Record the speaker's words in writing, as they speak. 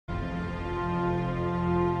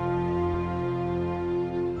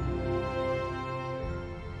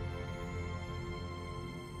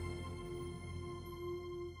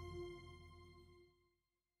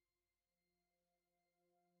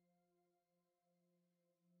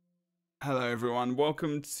Hello, everyone.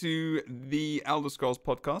 Welcome to the Elder Scrolls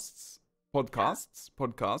podcast.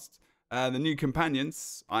 The new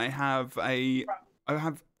companions. I have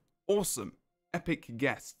awesome, epic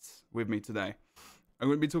guests with me today. I'm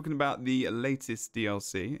going to be talking about the latest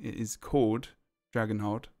DLC. It is called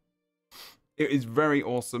DragonHold. It is very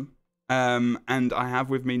awesome. And I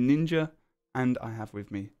have with me Ninja, and I have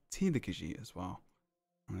with me T the Khajiit as well.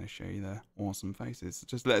 I'm going to show you their awesome faces.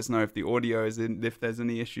 Just let us know if the audio is in, if there's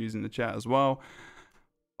any issues in the chat as well.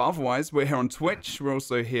 But otherwise, we're here on Twitch. We're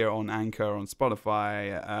also here on Anchor, on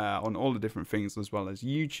Spotify, on all the different things, as well as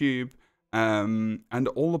YouTube, and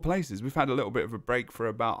all the places. We've had a little bit of a break for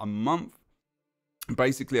about a month.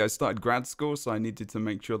 Basically, I started grad school, so I needed to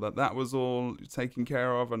make sure that that was all taken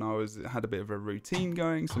care of, and I had a bit of a routine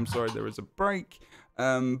going. So I'm sorry there was a break,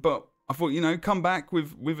 but I thought, you know, come back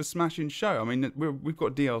with a smashing show. I mean, we've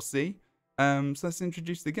got DLC, so let's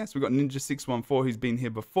introduce the guests. We've got Ninja614, who's been here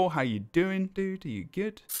before. How you doing, dude? Are you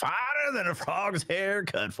good? Finer than a frog's hair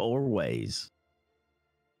cut 4 ways.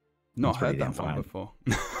 Not heard that one before.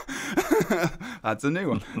 That's a new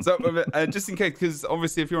one. So just in case, because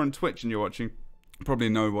obviously if you're on Twitch and you're watching, you probably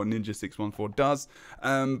know what Ninja614 does.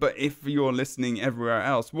 But if you're listening everywhere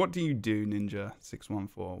else, what do you do,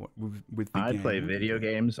 Ninja614, with the game? I play video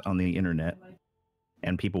games on the internet,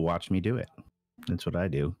 and people watch me do it. That's what I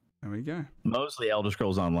do. There we go. Mostly Elder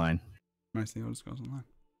Scrolls Online. Mostly Elder Scrolls Online.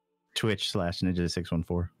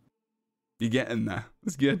 Twitch/Ninja614. You get in there.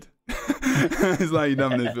 That's good. It's like you've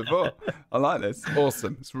done this before. I like this.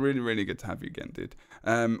 Awesome. It's really, really good to have you again, dude.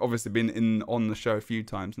 Obviously been on the show a few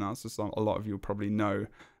times now, so a lot of you probably know,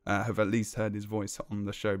 have at least heard his voice on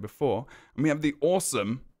the show before. And we have the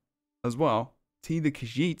awesome, as well, T the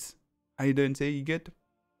Khajiit. How you doing, T? You good?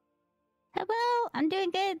 Hello, I'm doing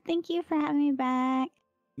good. Thank you for having me back.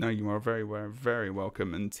 No, you are very, very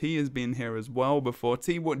welcome. And T has been here as well before.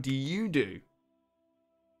 T, what do you do?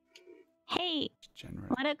 Hey, Generally.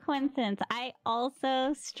 what a coincidence. I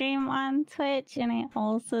also stream on Twitch and I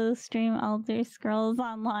also stream Elder Scrolls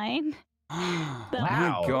Online. So Wow.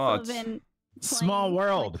 I've God. also been Small playing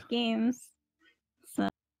world. Twitch games. So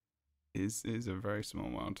Is a very small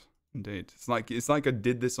world. Indeed. It's like I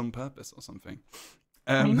did this on purpose or something.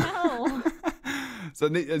 I know. So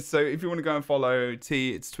if you want to go and follow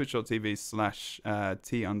T, it's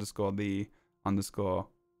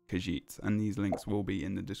twitch.tv/T_the_Khajiit. And these links will be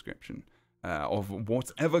in the description of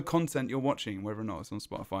whatever content you're watching, whether or not it's on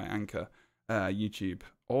Spotify, Anchor, YouTube,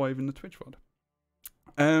 or even the Twitch world.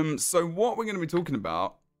 So what we're going to be talking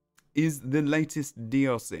about is the latest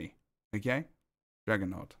DLC, okay?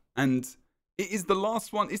 DragonHold. And it is the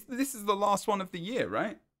last one. This is the last one of the year,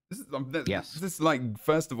 right? Yes. This is like,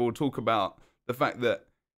 first of all, talk about the fact that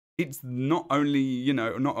it's not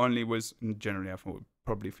only was, generally I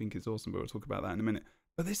probably think it's awesome, but we'll talk about that in a minute.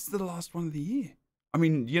 But this is the last one of the year. I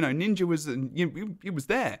mean, you know, Ninja was, he was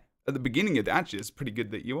there at the beginning of it. Actually, it's pretty good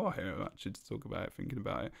that you are here, actually, to talk about it, thinking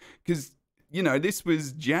about it. Because, you know, this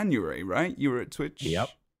was January, right? You were at Twitch. Yep.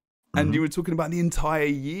 And you were talking about the entire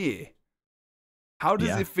year. How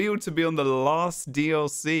does it feel to be on the last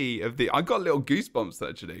DLC of the... I got little goosebumps,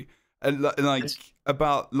 actually. And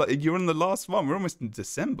you're on the last one. We're almost in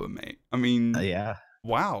December, mate. I mean... yeah.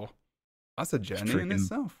 Wow. That's a journey in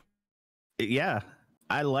itself. Yeah.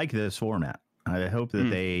 I like this format. I hope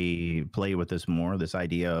that they play with this more, this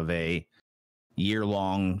idea of a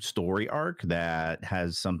year-long story arc that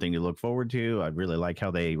has something to look forward to. I really like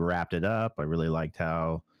how they wrapped it up. I really liked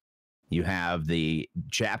how you have the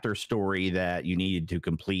chapter story that you needed to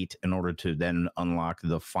complete in order to then unlock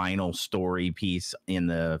the final story piece in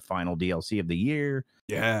the final DLC of the year.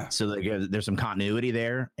 Yeah. So there's some continuity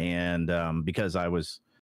there. And because I was...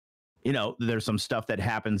 You know, there's some stuff that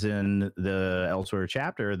happens in the Elsewhere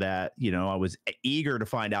chapter that, you know, I was eager to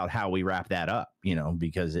find out how we wrap that up, you know,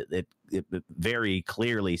 because it very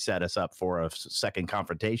clearly set us up for a second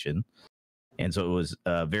confrontation. And so it was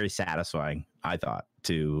very satisfying, I thought,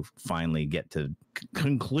 to finally get to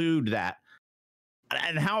conclude that.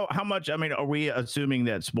 And how much, I mean, are we assuming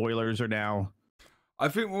that spoilers are now? I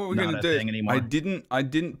think what we're going to do is, I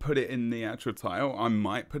didn't put it in the actual title. I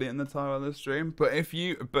might put it in the title of the stream, but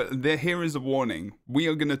here is a warning. We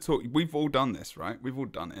are going to talk, we've all done this, right? We've all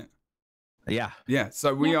done it. Yeah. Yeah,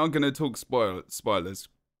 so we are going to talk spoilers.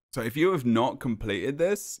 So if you have not completed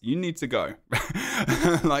this, you need to go.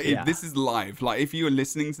 If this is live, like if you are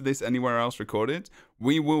listening to this anywhere else recorded,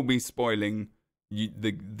 we will be spoiling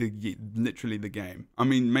literally the game. I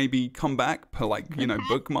mean, maybe come back, bookmark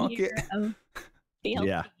it.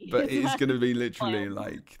 Yeah, but it's going to be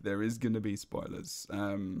literally there is going to be spoilers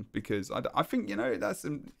because I think, you know, it's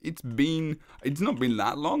not been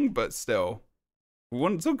that long, but still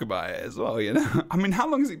want to talk about it as well, you know? I mean, how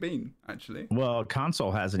long has it been, actually? Well,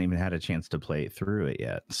 console hasn't even had a chance to play through it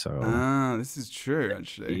yet. So this is true,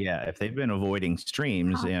 actually. yeah, if they've been avoiding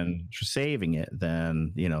streams and saving it,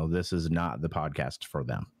 then this is not the podcast for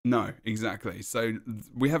them. No, exactly. So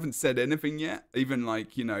we haven't said anything yet, even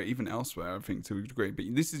even elsewhere, I think, to a degree. But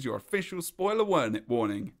this is your official spoiler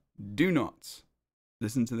warning. Do not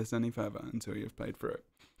listen to this any further until you've played through it.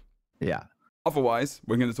 Yeah. Otherwise,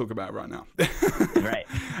 we're going to talk about it right now. Right.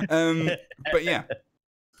 But yeah.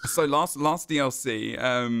 So last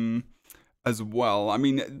DLC as well. I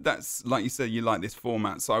mean, that's like you said, you like this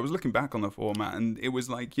format. So I was looking back on the format, and it was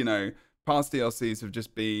like, past DLCs have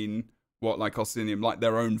just been like Orsinium, like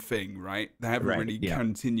their own thing, right? They haven't really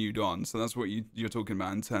continued on. So that's what you're talking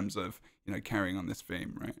about in terms of carrying on this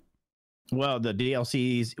theme, right? Well, the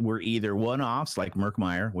DLCs were either one-offs like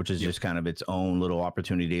Murkmire, which is just kind of its own little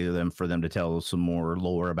opportunity for them to tell some more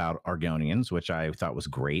lore about Argonians, which I thought was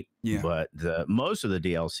great. Yeah. But most of the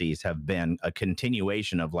DLCs have been a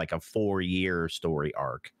continuation of like a 4-year story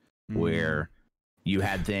arc where you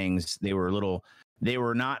had things, you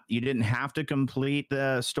didn't have to complete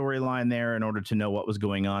the storyline there in order to know what was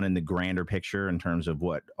going on in the grander picture in terms of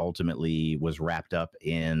what ultimately was wrapped up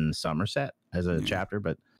in Somerset as a chapter,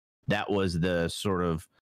 but that was the sort of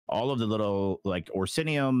all of the little like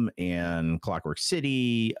Orsinium and Clockwork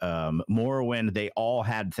City, Morrowind. They all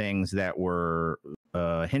had things that were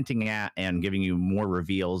hinting at and giving you more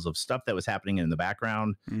reveals of stuff that was happening in the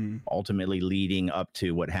background, ultimately leading up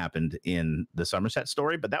to what happened in the Somerset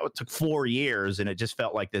story. But that took 4 years, and it just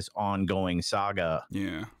felt like this ongoing saga.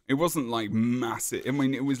 Yeah, it wasn't like massive. I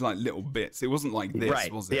mean, it was like little bits. It wasn't like this,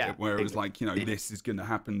 was it? Yeah. Where it was like, this is going to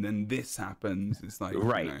happen, then this happens. It's like,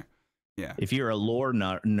 yeah. If you're a lore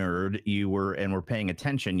nerd, were paying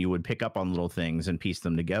attention, you would pick up on little things and piece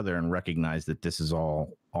them together and recognize that this is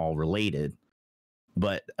all related.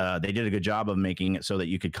 But they did a good job of making it so that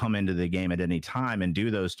you could come into the game at any time and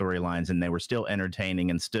do those storylines, and they were still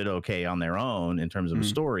entertaining and stood okay on their own in terms of a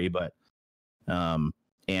story, but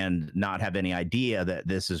and not have any idea that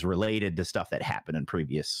this is related to stuff that happened in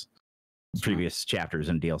previous chapters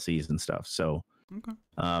and DLCs and stuff. So,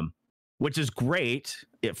 which is great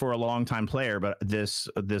for a long-time player, but this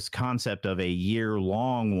concept of a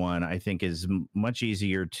year-long one, I think, is much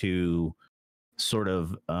easier to sort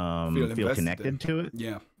of feel connected to it.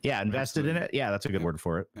 Yeah, invested in it. Yeah, that's a good word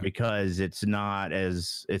for it, because it's not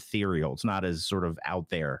as ethereal. It's not as sort of out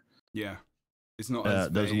there. Yeah, it's not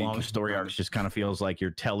as those long story arcs just kind of feels like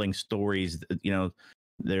you're telling stories.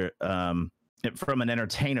 They're from an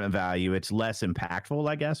entertainment value, it's less impactful,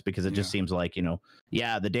 I guess, because it just seems like, the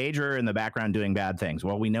Daedra in the background doing bad things.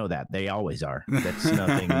 Well, we know that. They always are. That's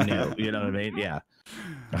nothing new. You know what I mean? Yeah.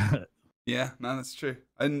 Yeah, no, that's true.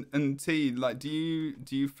 And T, like, do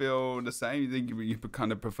you feel the same? You think you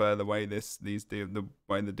kind of prefer the way the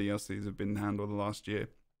way the DLCs have been handled the last year?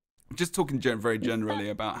 Just talking very generally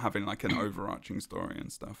about having like an overarching story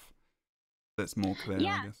and stuff that's more clear.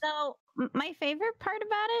 Yeah. I guess. So my favorite part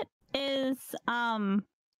about it is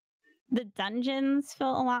the dungeons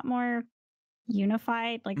feel a lot more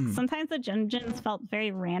unified. Like sometimes the dungeons felt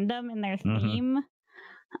very random in their theme,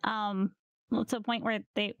 to a point where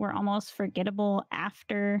they were almost forgettable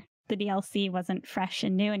after the DLC wasn't fresh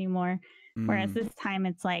and new anymore. Whereas this time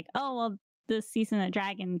it's like, oh well, the Season of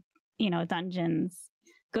Dragon, dungeons,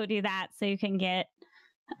 go do that so you can get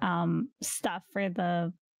stuff for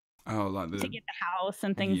the to get the house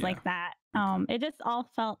and things like that. It just all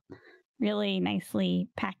felt really nicely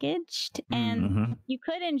packaged, and you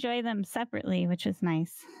could enjoy them separately, which was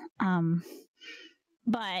nice.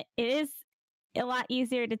 But it is a lot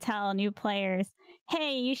easier to tell new players,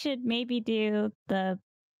 hey, you should maybe do the,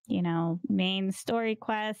 main story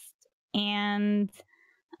quest and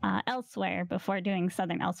elsewhere before doing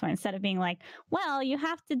Southern Elsewhere, instead of being like, well, you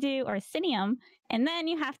have to do Orsinium, and then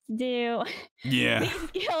you have to do these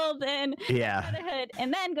guilds and Brotherhood,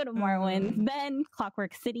 and then go to Morrowind, then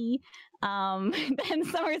Clockwork City, then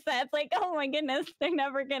Somerset. It's like, oh my goodness, they're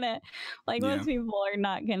never gonna, most people are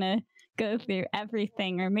not gonna go through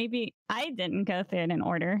everything. Or maybe I didn't go through it in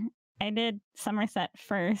order. I did Somerset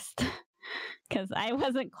first because I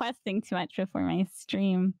wasn't questing too much before my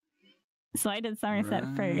stream. So I did Somerset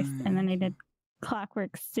first, and then I did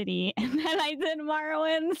Clockwork City, and then I did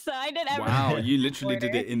Morrowind. So I did everything. Wow, you literally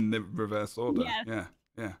did it in the reverse order. Yes.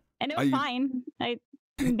 Yeah. And it was fine. I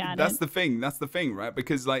got That's the thing, right?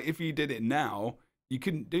 Because if you did it now, you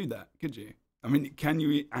couldn't do that, could you? I mean, can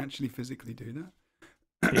you actually physically do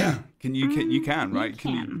that? Yeah. You can, right?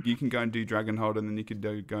 You can go and do Dragonhold, and then you could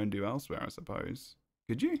go and do Elsewhere, I suppose.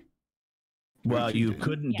 Could you? Well, you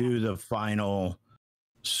couldn't do the final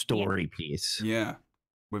story piece. Yeah.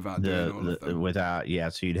 Without doing all of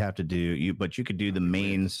them. So you'd have to do but you could do the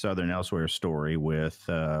main Southern Elsewhere story with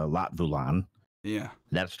Lat Vulan. Yeah.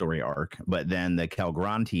 That story arc. But then the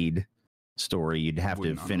Kelgrantid story, you'd have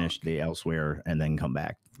to finish the Elsewhere and then come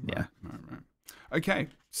back. Right, right. Okay,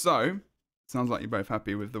 so sounds like you're both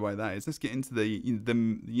happy with the way that is. Let's get into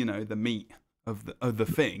the meat of the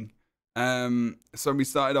thing. So we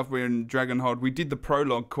started off with DragonHold. We did the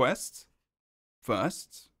prologue quest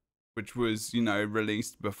first, which was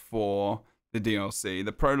released before the DLC.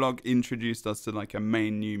 The prologue introduced us to like a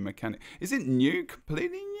main new mechanic. Is it new?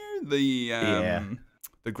 Completely new?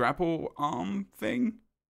 The grapple arm thing.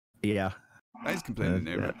 Yeah, that is completely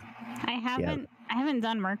new. Right? I haven't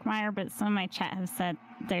done Murkmire, but some of my chat have said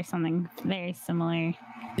there's something very similar.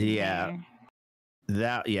 Yeah,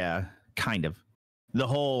 there. kind of. The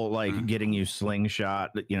whole like getting you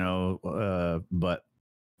slingshot, but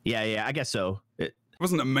yeah, I guess so. It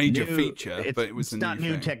wasn't a major feature, but it was not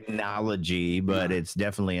new technology, but it's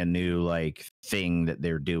definitely a new like thing that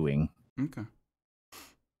they're doing. Okay.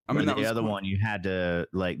 I mean, the other one you had to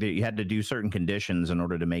do certain conditions in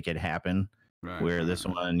order to make it happen. Right, where this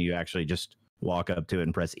one you actually just walk up to it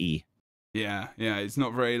and press E. Yeah, it's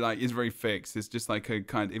not very it's very fixed. It's just like it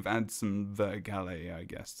adds some verticality, I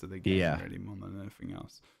guess, to the game really more than anything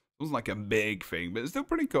else. It was like a big thing, but it's still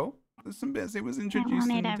pretty cool. There's some bits it was introduced.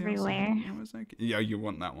 I want it everywhere. It was like, you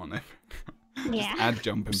want that one? Yeah. Add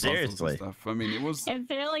jumping puzzles and stuff. I mean, it's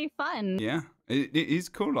really fun. Yeah, it is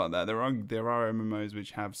cool like that. There are MMOs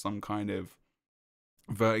which have some kind of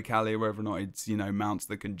verticality, whether or not it's mounts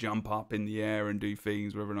that can jump up in the air and do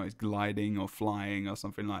things, whether or not it's gliding or flying or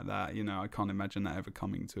something like that. I can't imagine that ever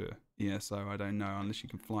coming to ESO. I don't know, unless you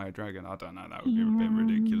can fly a dragon. I don't know, that would be a bit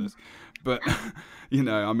ridiculous, but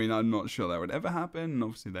I mean, I'm not sure that would ever happen, and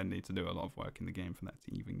obviously they need to do a lot of work in the game for that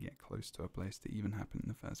to even get close to a place to even happen in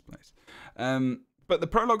the first place. But the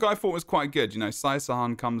prologue I thought was quite good. Sai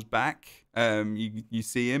Sahan comes back. You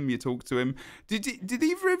see him, you talk to him. Did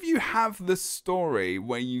either of you have the story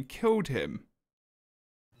where you killed him?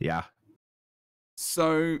 Yeah.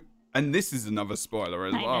 So, and this is another spoiler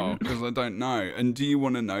as well, because I don't know. And do you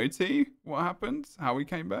want to know, T, what happened? How he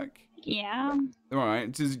came back? Yeah. All right.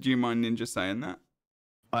 Do you mind Ninja saying that?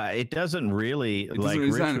 It doesn't really.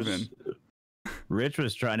 Rich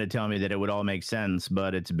was trying to tell me that it would all make sense,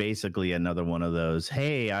 but it's basically another one of those,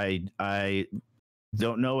 hey, I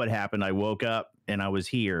don't know what happened. I woke up and I was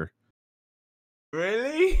here.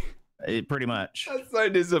 Really? Pretty much. That's so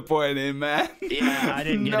disappointing, man. Yeah, I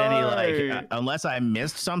didn't get any, unless I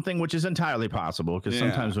missed something, which is entirely possible, because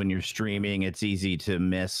sometimes when you're streaming, it's easy to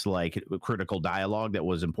miss like critical dialogue that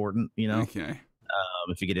was important, Okay.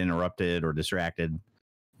 If you get interrupted or distracted.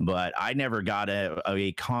 But I never got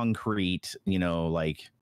a concrete,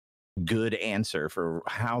 good answer for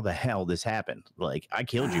how the hell this happened. Like, I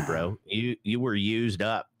killed you, bro. You were used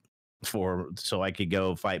up so I could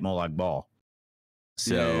go fight Molag Bal.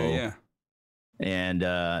 So yeah. And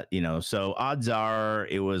so odds are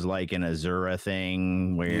it was like an Azura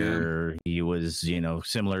thing where he was,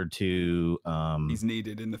 similar to he's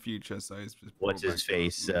needed in the future, so he's what's his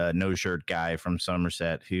face, no shirt guy from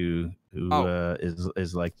Somerset who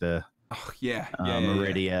is like the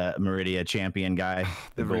Meridia champion guy.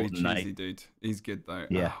 The really cheesy dude. He's good though.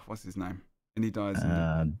 Yeah. What's his name? And he dies.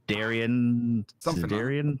 Darian. Something.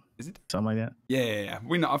 Darian. Is it? Something like that. Yeah.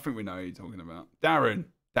 I think we know who you're talking about. Darren.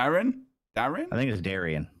 I think it's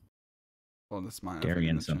Darian. Well, the smile.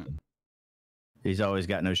 Darian something. He's always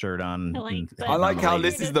got no shirt on. I like how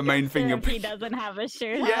this is the main thing. He doesn't have a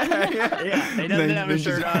shirt on. Yeah. He doesn't have a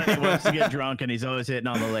shirt on. He wants to get drunk, and he's always hitting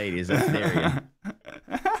on the ladies. That's Darian.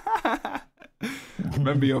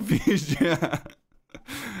 Remember your future.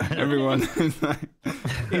 Everyone is like,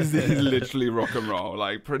 he's literally rock and roll,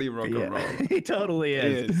 like pretty rock and roll. He totally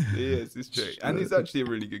is. He is. It's true, and he's actually a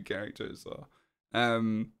really good character as well.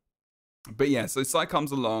 But yeah, so Sai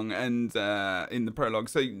comes along and in the prologue.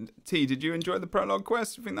 So T, did you enjoy the prologue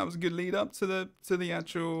quest? Do you think that was a good lead up to the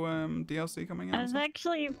actual DLC coming out? I was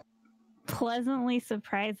actually pleasantly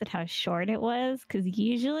surprised at how short it was, because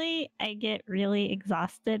usually I get really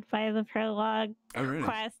exhausted by the prologue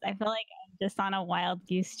quest. I feel like I'm just on a wild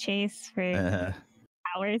goose chase for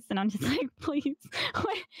hours, and I'm just like, please,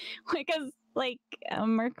 because like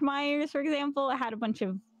Murkmire's, for example, had a bunch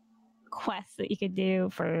of quests that you could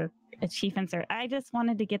do for achievements, or I just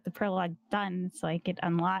wanted to get the prologue done so I could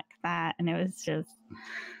unlock that, and it was just,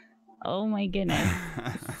 oh my goodness,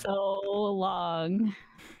 so long.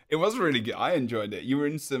 It was really good. I enjoyed it. You were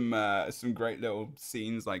in some great little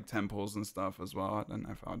scenes like temples and stuff as well. I don't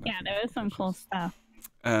know if I would. Yeah, there was some cool stuff.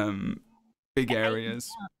 Big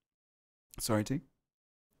areas. Sorry, T.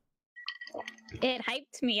 It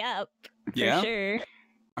hyped me up for Yeah? sure.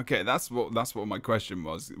 Okay, that's what my question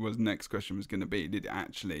was. Next question was going to be, did it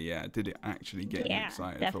actually get you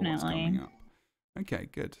excited for what's coming up? Okay,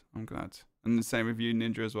 good. I'm glad. And the same with you,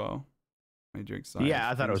 Ninja, as well. Made you excited? Yeah,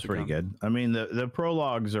 I thought it was pretty good. I mean, the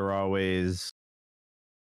prologues are always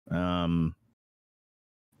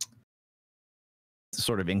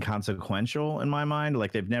sort of inconsequential in my mind.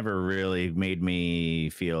 Like, they've never really made me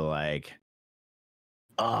feel like,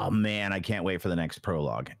 oh man, I can't wait for the next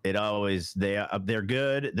prologue. It always they're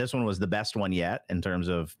good. This one was the best one yet in terms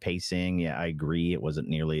of pacing. Yeah, I agree. It wasn't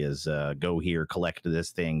nearly as go here, collect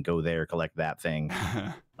this thing, go there, collect that thing.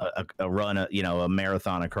 a run, a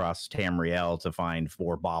marathon across Tamriel to find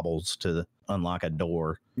 4 baubles to unlock a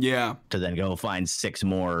door. Yeah. To then go find 6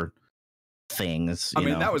 more things. I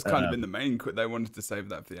mean, that was kind of in the main. They wanted to save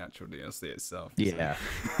that for the actual DLC itself. Yeah.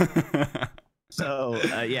 So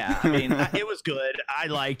yeah, I mean, it was good. I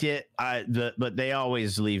liked it. But they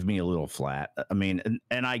always leave me a little flat. I mean,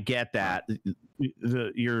 and I get that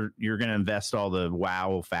you're going to invest all the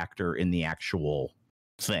wow factor in the actual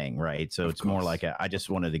thing, right? So it's more like I just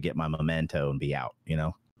wanted to get my memento and be out,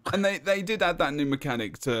 And they did add that new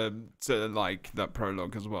mechanic to like that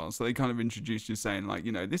prologue as well. So they kind of introduced you saying like,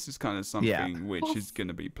 this is kind of something which is going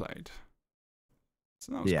to be played.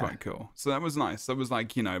 So that was quite cool. So that was nice. That was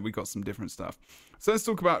like, we got some different stuff. So let's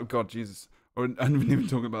talk about, God, Jesus. I haven't even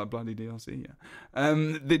talking about bloody DLC yet.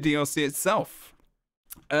 The DLC itself.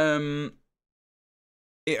 It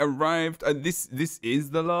arrived, this is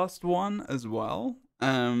the last one as well.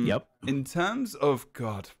 Yep. In terms of,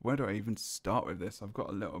 God, where do I even start with this? I've got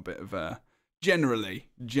a little bit of a... Generally,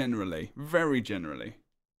 very generally,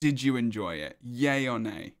 did you enjoy it? Yay or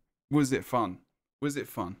nay? Was it fun? Was it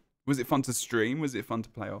fun to stream? Was it fun to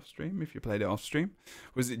play off stream if you played it off stream?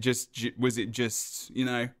 Was it just, was it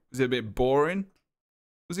a bit boring?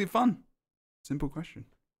 Was it fun? Simple question.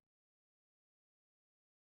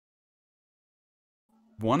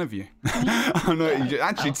 One of you. Oh no!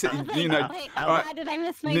 Actually, Why did I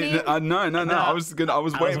miss my name? No. I was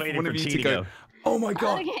waiting for one of you to go. Oh my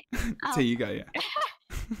God! Okay. Till you go, yeah.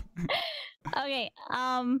 Okay.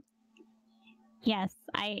 Yes,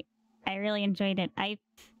 I really enjoyed it. I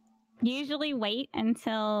usually wait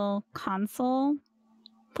until console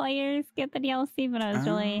players get the DLC, but I was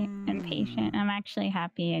really impatient. I'm actually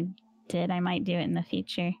happy I did. I might do it in the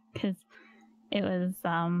future because it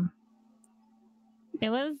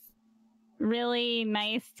was really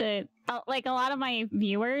nice to like a lot of my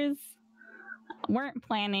viewers weren't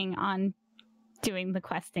planning on doing the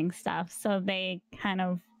questing stuff, so they kind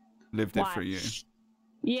of lived it for you.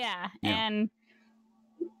 Yeah. And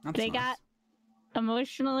they got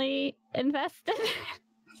emotionally invested.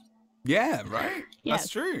 Yeah, right?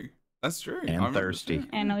 Yes. That's true. And thirsty.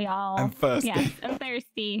 And we all... And thirsty. Yes, and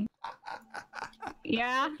thirsty.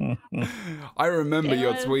 Yeah. I remember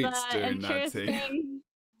your was, tweets doing that, T.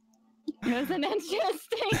 It was an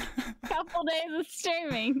interesting couple days of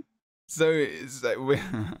streaming. So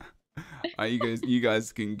you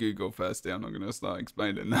guys can Google first. I'm not going to start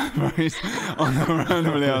explaining that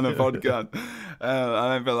randomly on the podcast.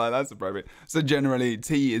 I don't feel like that's appropriate. So generally,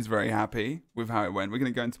 T is very happy with how it went. We're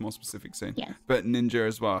going to go into more specifics soon. Yes. But Ninja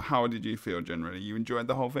as well. How did you feel generally? You enjoyed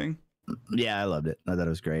the whole thing? Yeah, I loved it. I thought it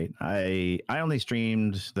was great. I only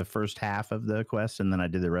streamed the first half of the quest, and then I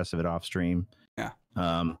did the rest of it off stream. Yeah.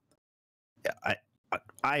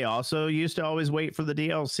 I also used to always wait for the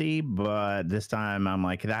DLC, but this time I'm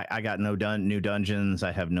like, I got no new dungeons.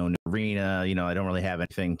 I have no new arena. I don't really have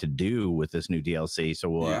anything to do with this new DLC,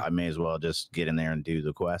 so I may as well just get in there and do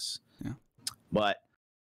the quests. Yeah. But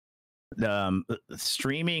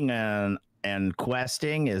streaming and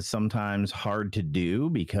questing is sometimes hard to do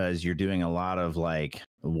because you're doing a lot of like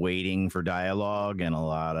waiting for dialogue and a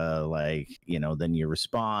lot of like, then you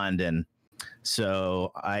respond. And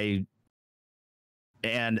so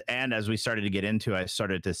and as we started to get into, I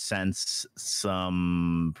started to sense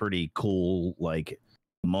some pretty cool like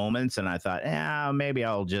moments, and I thought, maybe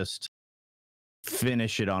I'll just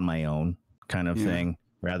finish it on my own kind of thing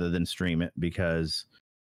rather than stream it, because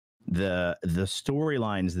the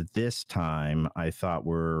storylines that this time I thought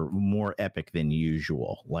were more epic than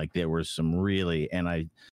usual. Like there was some really, and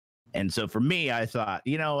so for me, I thought,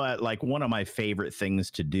 like one of my favorite things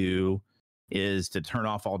to do is to turn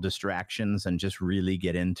off all distractions and just really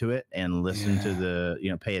get into it and listen to the,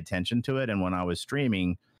 pay attention to it. And when I was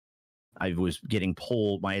streaming, I was getting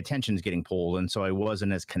pulled, my attention's getting pulled, and so I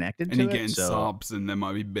wasn't as connected to it. And you're getting sobs, and there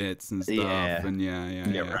might be bits and stuff. Yeah. And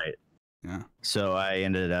yeah, right. Yeah. So I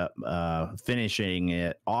ended up finishing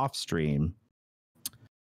it off stream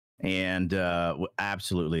and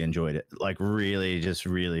absolutely enjoyed it. Like really, just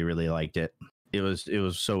really, really liked it. It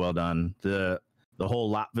was so well done. The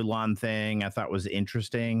whole Latvilan thing I thought was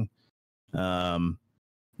interesting.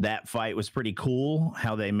 That fight was pretty cool.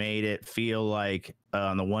 How they made it feel like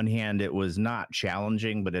on the one hand it was not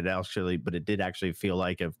challenging, but it did actually feel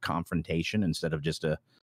like a confrontation instead of just a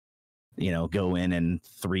go in and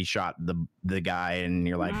 3-shot the guy and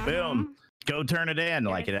you're like boom, go turn it in.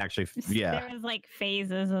 Like it actually, there was like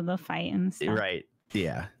phases of the fight and stuff. Right.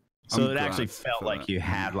 Yeah. So it actually felt like you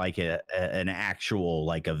had like an actual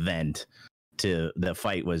like event. The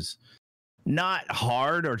fight was not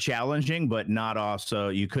hard or challenging, but not also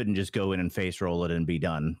you couldn't just go in and face roll it and be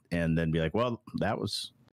done and then be like, well,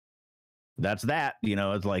 that's that.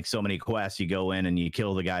 It's like so many quests, you go in and you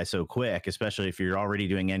kill the guy so quick, especially if you're already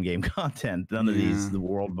doing endgame content. None of the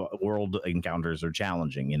world encounters are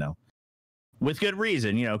challenging, with good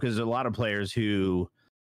reason, because a lot of players who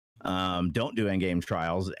don't do endgame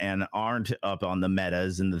trials and aren't up on the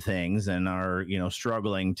metas and the things and are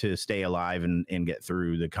struggling to stay alive and get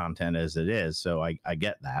through the content as it is. So I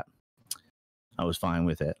get that. I was fine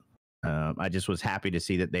with it. I just was happy to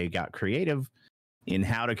see that they got creative in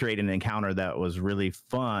how to create an encounter that was really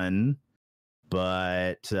fun,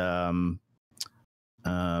 but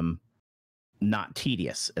not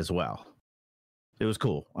tedious as well. It was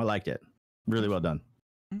cool. I liked it. Really well done.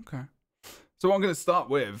 Okay. So what I'm going to start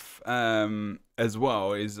with as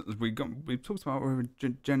well is we've talked about where we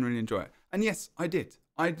generally enjoy it. And yes, I did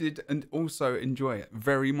and also enjoy it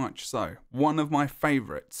very much so. One of my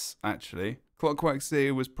favorites, actually. Clockwork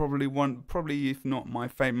City was probably if not my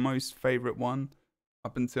most favorite one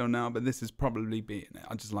up until now, but this is probably beating it.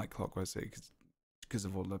 I just like Clockwork City because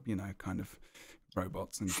of all the, kind of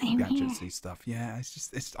robots and gadgetsy stuff. Yeah,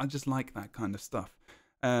 I just like that kind of stuff.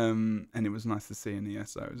 And it was nice to see in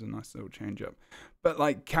ESO. It was a nice little change up. But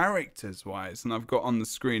like characters wise, and I've got on the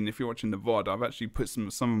screen, if you're watching the VOD, I've actually put some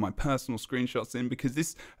of my personal screenshots in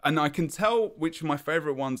because and I can tell which of my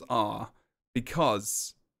favorite ones are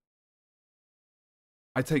because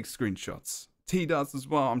I take screenshots. T does as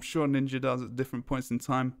well. I'm sure Ninja does at different points in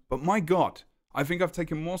time. But my God, I think I've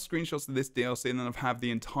taken more screenshots of this DLC than I've had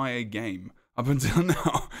the entire game up until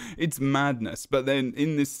now. It's madness. But then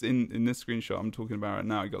in this screenshot I'm talking about right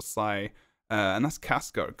now, I got Sai, and that's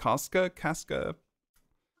Casca. Can't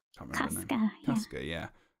remember her name. Casca, yeah.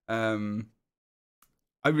 I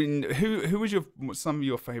mean, who was some of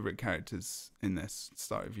your favorite characters in this?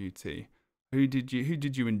 Start with you, T. Who did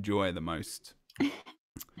you enjoy the most? Who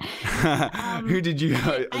did you?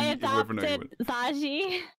 I adopted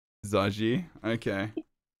Zaji. Zaji, okay.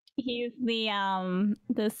 He's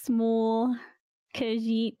the small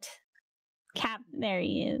Khajiit cap. There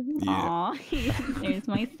he is. Yeah. Aw, there's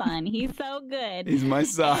my son. He's so good. He's my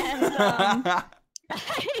son. And,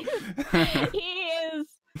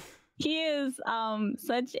 he is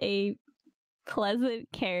such a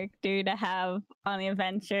pleasant character to have on the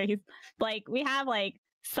adventure. He's like, we have like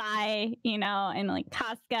Sai, and like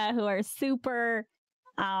Casca, who are super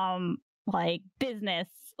like business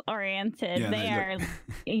oriented. Yeah, they are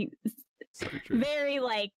so very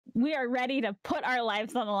like, we are ready to put our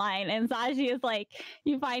lives on the line. And Zaji is like,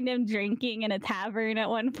 you find him drinking in a tavern at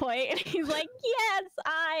one point. He's like, yes,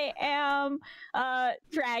 I am a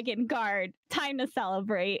dragon guard. Time to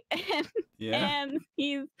celebrate. And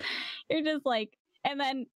you're just like, and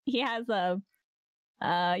then he has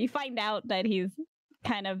you find out that he's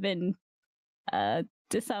kind of been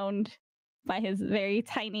disowned by his very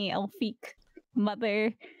tiny elfic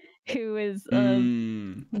mother, who is a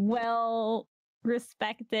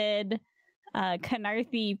well-respected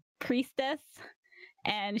Canarthi priestess,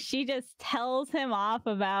 and she just tells him off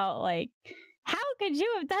about like, how could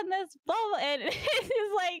you have done this? Blah, blah. And he's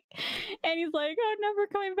like, oh, never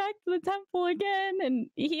coming back to the temple again. And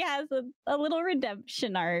he has a little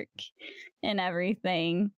redemption arc and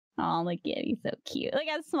everything. Oh, look at, he's so cute. Look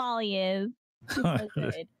how small he is. He's so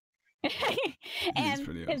good. And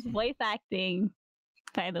his voice acting,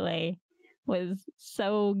 by the way, was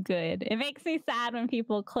so good. It makes me sad when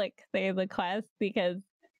people click Save the Quest because,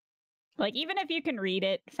 like, even if you can read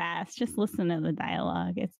it fast, just listen to the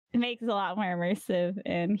dialogue. It makes it a lot more immersive,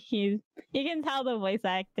 and you can tell the voice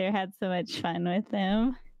actor had so much fun with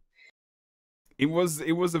him. It was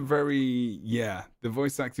a very, the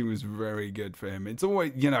voice acting was very good for him. It's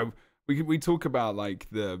always, we talk about like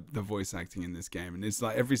the voice acting in this game, and it's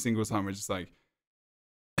like every single time we're just like,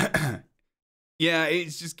 yeah,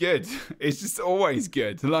 it's just good. It's just always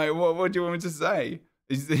good. Like, what do you want me to say?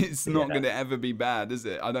 It's not going to ever be bad, is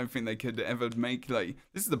it? I don't think they could ever make, like,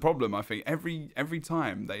 this is the problem. I think every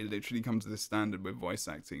time they literally come to this standard with voice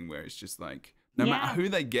acting where it's just like no matter who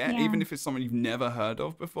they get, Yeah. even if it's someone you've never heard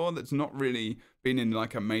of before, that's not really been in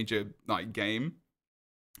like a major like game.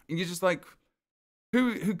 And you're just like,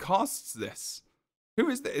 who casts this? Who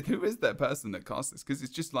is that person that casts this? Because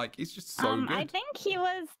it's just so good. I think he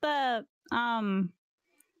was the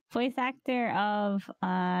voice actor of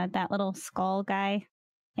that little skull guy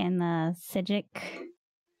in the Sijic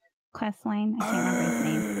quest line. I can't remember his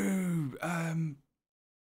name.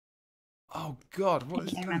 Oh God, what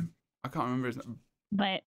is his name? I can't remember his name.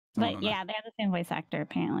 But yeah, they're the same voice actor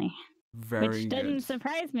apparently. Which didn't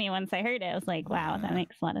surprise me once I heard it. I was like, wow, that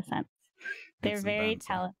makes a lot of sense. They're very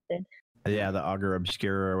talented. Yeah, the Augur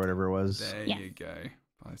Obscura or whatever it was. There you go.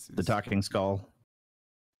 The talking skull.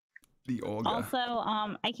 The Augur. Also,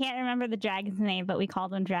 I can't remember the dragon's name, but we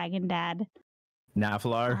called him Dragon Dad.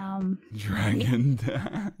 Nafalar. Dragon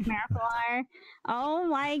Dad. Nafalar. Oh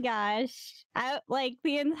my gosh! I like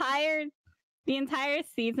the entire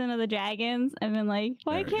season of the dragons. I've been like,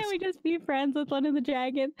 why can't we just be friends with one of the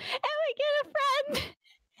dragons? And we get a friend.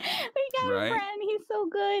 We got a friend. He's so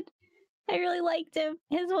good. I really liked him.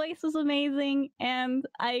 His voice was amazing, and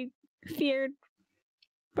I feared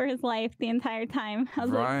for his life the entire time. I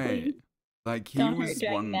was like, please, like he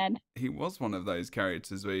was one of those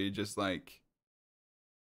characters where you're just like,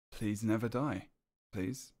 please never die,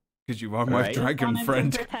 please, because you are my dragon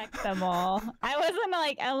friend. To protect them all. I was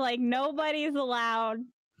like, nobody's allowed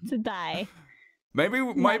to die. Maybe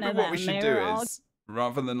what we should do is,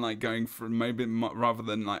 rather than like going for rather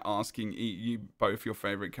than like asking you both your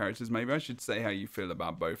favorite characters, maybe I should say how you feel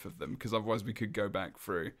about both of them, because otherwise we could go back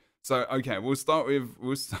through. So okay, we'll start with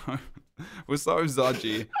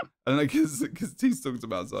Zaji, and because T's talked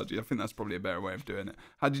about Zaji, I think that's probably a better way of doing it.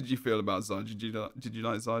 How did you feel about Zaji? Did you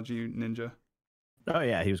like Zaji, Ninja? Oh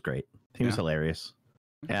yeah, he was great. He was hilarious.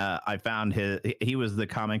 I found he was the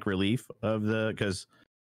comic relief of because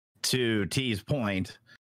to T's point,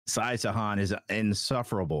 Sai Sahan is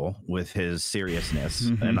insufferable with his seriousness,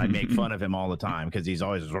 and I make fun of him all the time because he's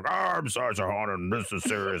always like, I'm Sai Sahan and this is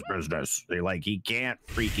serious business. Like, he can't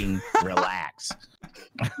freaking relax.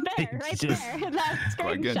 There, right there. That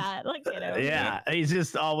screenshot. Look at him. Yeah, he's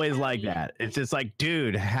just always like that. It's just like,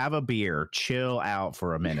 dude, have a beer. Chill out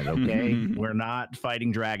for a minute, okay? We're not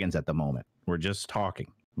fighting dragons at the moment. We're just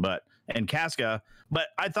talking. And Casca, but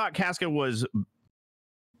I thought Casca was...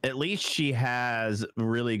 At least she has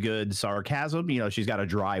really good sarcasm. You know, she's got a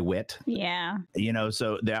dry wit. Yeah. You know,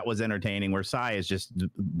 so that was entertaining. Where Sai is just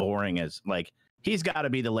boring as, like, he's got to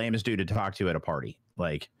be the lamest dude to talk to at a party.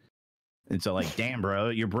 Like, and so, like, damn, bro,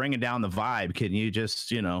 you're bringing down the vibe. Can you just,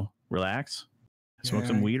 you know, relax? Smoke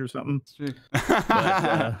some weed or something?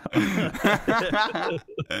 But,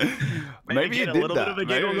 maybe get a little bit of a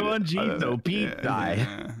giggle going. Jeez, no, Pete die.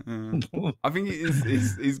 I think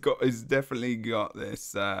he's definitely got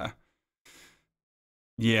this.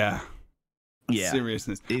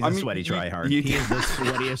 Seriousness. He's a sweaty tryhard. He is the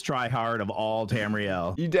sweatiest tryhard of all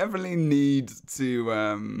Tamriel. You definitely need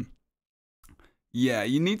to.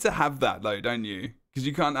 You need to have that though, don't you? Because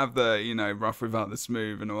you can't have the, you know, rough without the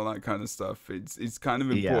smooth and all that kind of stuff. It's kind of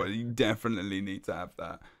important. You definitely need to have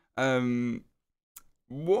that.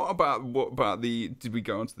 What about the? Did we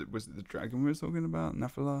go on to was it the dragon we were talking about?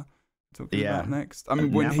 Nafalar talking about next. I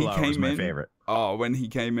mean, when Nafalar he came was my in, favorite. Oh, when he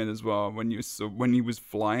came in as well. When he was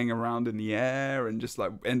flying around in the air and just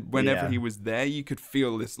like, and whenever he was there, you could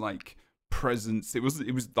feel this like presence. It was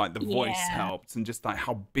like the voice helped, and just like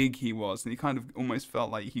how big he was, and he kind of almost felt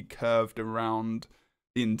like he curved around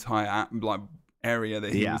the entire like area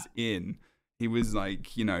that he was in. He was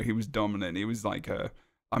like, you know, he was dominant. He was like I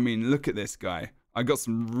mean, look at this guy. I got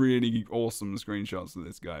some really awesome screenshots of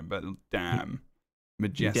this guy, but damn,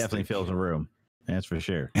 majestic. He definitely fills a room. That's for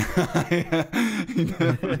sure. So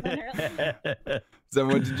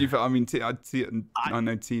what did you feel? I mean, I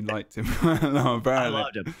know T liked him. No, I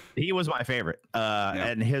loved him. He was my favorite.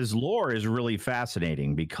 And his lore is really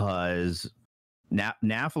fascinating because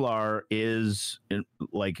Nafalar is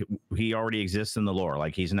like, he already exists in the lore.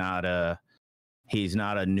 Like, he's not a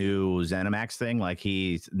new ZeniMax thing. Like,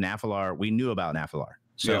 Nafalar, we knew about Nafalar.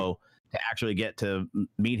 So to actually get to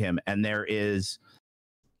meet him, and there is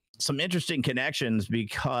some interesting connections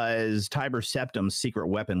because Tiber Septim's secret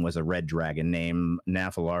weapon was a red dragon named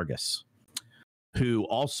Nafalargus, who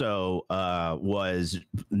also was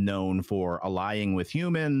known for allying with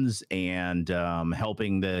humans and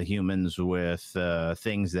helping the humans with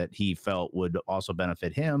things that he felt would also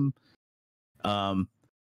benefit him.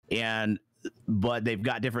 But they've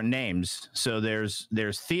got different names. So there's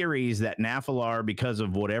theories that Nafalar, because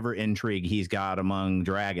of whatever intrigue he's got among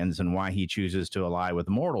dragons and why he chooses to ally with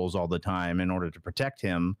mortals all the time in order to protect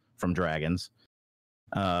him from dragons,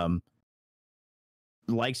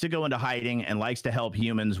 likes to go into hiding and likes to help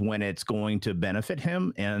humans when it's going to benefit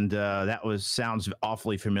him. And that sounds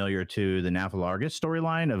awfully familiar to the Naphalargus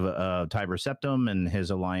storyline of Tiber Septim and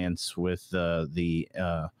his alliance with the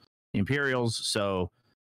Imperials. So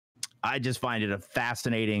I just find it a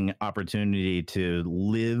fascinating opportunity to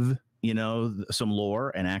live, you know, some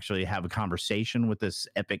lore and actually have a conversation with this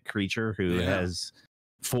epic creature who has,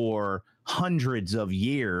 for hundreds of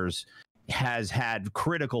years, has had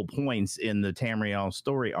critical points in the Tamriel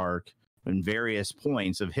story arc in various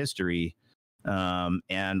points of history,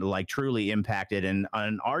 and like truly impacted and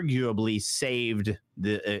arguably saved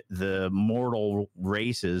the mortal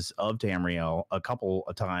races of Tamriel a couple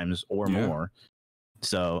of times or more.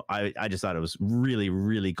 So I just thought it was really,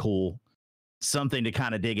 really cool. Something to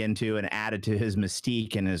kind of dig into and add it to his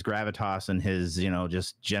mystique and his gravitas and his, you know,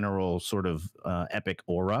 just general sort of epic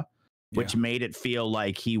aura, which made it feel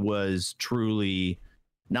like he was truly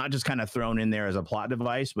not just kind of thrown in there as a plot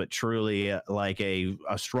device, but truly like a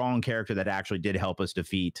strong character that actually did help us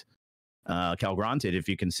defeat Calgronted, if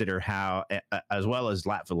you consider how, as well as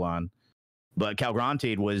Latvilon. But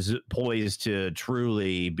Calgronted was poised to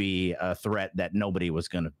truly be a threat that nobody was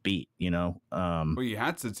going to beat, you know? Well, you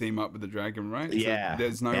had to team up with the dragon, right? Yeah. So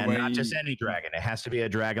there's no and way. Not just any dragon. It has to be a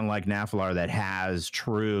dragon like Naphalar that has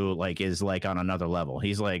true, like, is like on another level.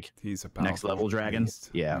 He's a next level dragon.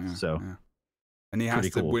 Yeah. So. Yeah. And he has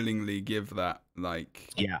to willingly give that, like,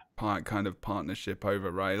 kind of partnership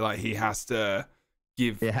over, right? Like, he has to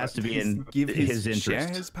give. It has to be in his interest. Share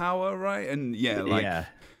his power, right? And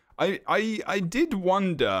I did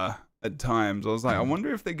wonder at times. I was like, I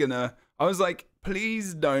wonder if they're gonna. I was like,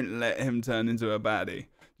 please don't let him turn into a baddie.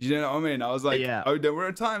 You know what I mean? I was like, oh, there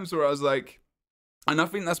were times where I was like, and I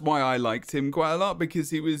think that's why I liked him quite a lot,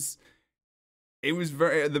 because it was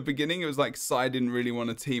very, at the beginning, it was like Sai didn't really want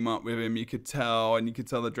to team up with him. You could tell, and you could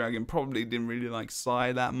tell the dragon probably didn't really like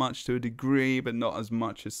Sai that much to a degree, but not as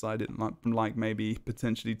much as Sai didn't like maybe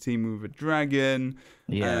potentially teaming with a dragon.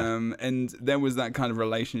 Yeah. And there was that kind of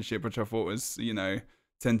relationship, which I thought was, you know,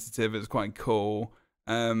 tentative. It was quite cool.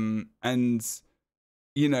 And,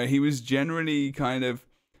 you know, he was generally he kind of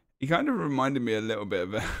reminded me a little bit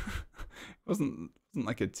of it wasn't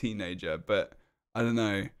like a teenager, but I don't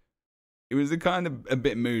know. It was a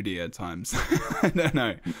bit moody at times. I don't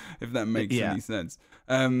know if that makes any sense.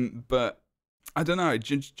 But I don't know.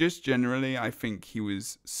 Just generally, I think he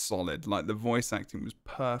was solid. Like, the voice acting was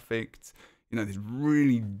perfect. You know, this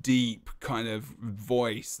really deep kind of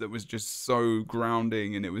voice that was just so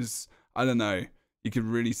grounding. And it was, I don't know, you could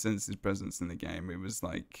really sense his presence in the game. It was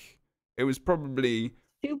like, it was probably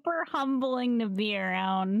super humbling to be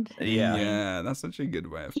around. Yeah, that's such a good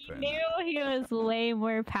way of putting it. He knew he was way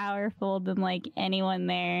more powerful than like anyone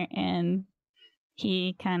there, and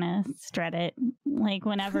he kind of strutted. Like,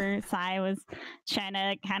 whenever Sai was trying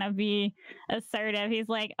to kind of be assertive, he's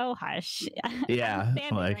like, "Oh, hush! Yeah, I'm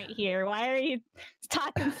standing right here. Why are you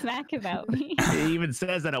talking smack about me?" He even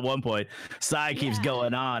says that at one point. Sai keeps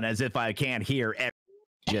going on as if I can't hear everything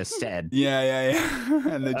just said. Yeah.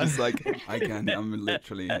 And they're just like, I'm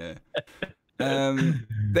literally here.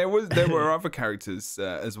 There were other characters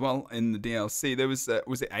as well in the DLC. There was it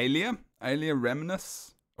Aelia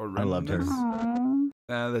Remnus, or Remnus? I loved her.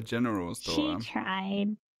 The general's daughter. She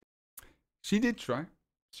tried. She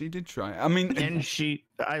did try. I mean, and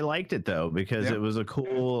I liked it though, because it was a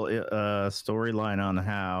cool storyline on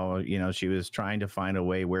how, you know, she was trying to find a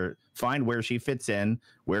way where she fits in,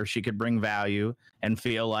 where she could bring value and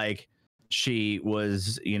feel like she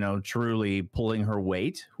was, you know, truly pulling her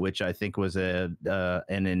weight, which I think was an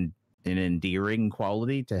endearing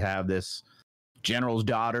quality to have this general's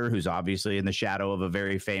daughter who's obviously in the shadow of a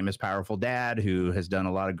very famous, powerful dad who has done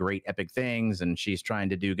a lot of great epic things, and she's trying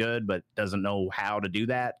to do good but doesn't know how to do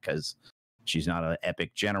that because she's not an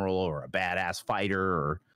epic general or a badass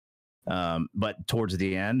fighter. But towards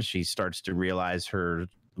the end, she starts to realize her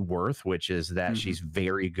worth, which is that she's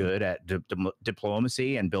very good at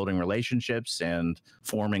diplomacy and building relationships and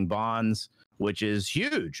forming bonds, which is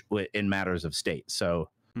huge in matters of state. So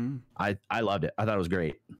I loved it. I thought it was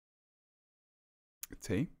great.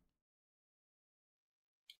 T.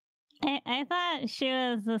 I thought she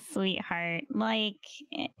was a sweetheart. Like,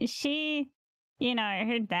 she, you know,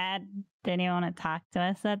 her dad didn't want to talk to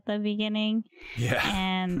us at the beginning. Yeah.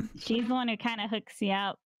 And she's the one who kind of hooks you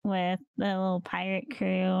up with the little pirate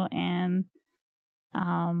crew. And,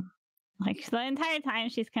 like, the entire time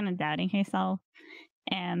she's kind of doubting herself.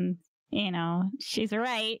 And, you know, she's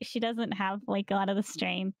right. She doesn't have, like, a lot of the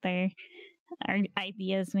strength or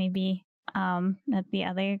ideas, maybe, that the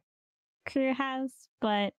other crew has,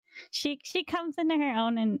 but she comes into her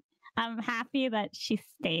own, and I'm happy that she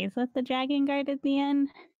stays with the Dragon Guard at the end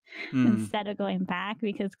instead of going back,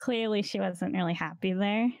 because clearly she wasn't really happy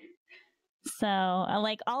there. So,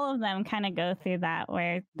 like, all of them kind of go through that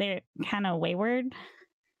where they're kind of wayward.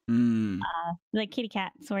 The kitty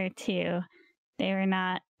cats were too. They were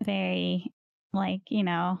not very, like,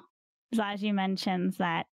 Zaji mentions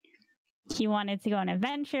that he wanted to go on an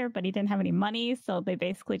adventure, but he didn't have any money, so they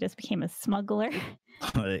basically just became a smuggler.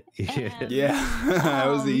 That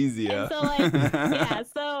was easier. So,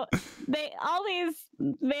 so all these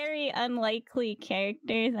very unlikely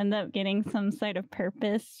characters end up getting some sort of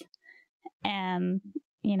purpose, and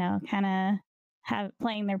kind of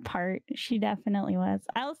playing their part. She definitely was.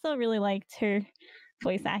 I also really liked her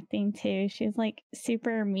voice acting too. She's like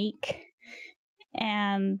super meek,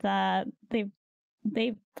 and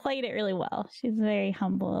they played it really well. She's a very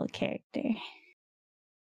humble character.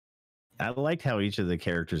 I liked how each of the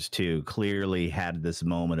characters too clearly had this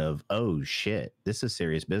moment of, oh shit, this is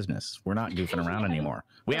serious business. We're not goofing around anymore.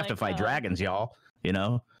 We have to fight dragons, y'all.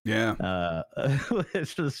 Yeah.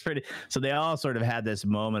 It's just pretty. So they all sort of had this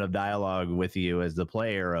moment of dialogue with you as the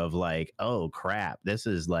player of like, oh crap, this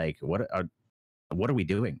is like, what are we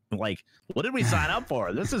doing? Like, what did we sign up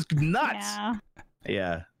for? This is nuts.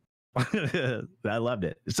 Yeah. I loved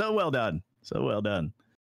it. So well done. So well done.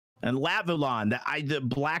 And Lavulon, the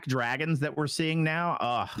black dragons that we're seeing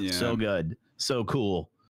now, so good. So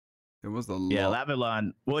cool. It was a lot. Yeah,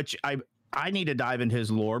 Lavulon, which I need to dive into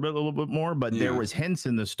his lore a little bit more, but there was hints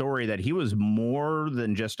in the story that he was more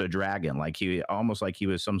than just a dragon. Like he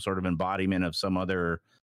was some sort of embodiment of some other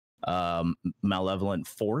malevolent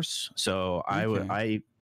force. So I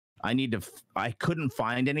couldn't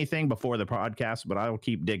find anything before the podcast, but I will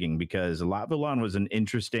keep digging, because Lavulon was an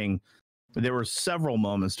interesting. There were several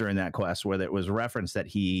moments during that quest where it was referenced that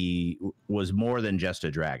he was more than just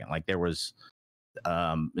a dragon. Like there was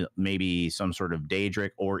maybe some sort of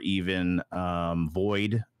Daedric or even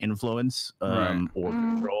void influence or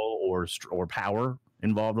control or power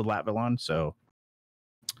involved with Lavulon. So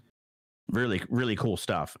really, really cool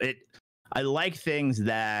stuff. I like things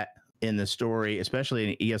that in the story,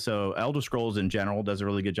 especially in ESO, Elder Scrolls in general does a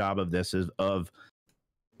really good job of this, of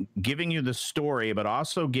giving you the story, but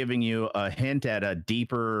also giving you a hint at a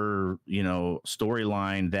deeper,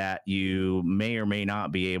 storyline that you may or may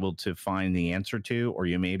not be able to find the answer to, or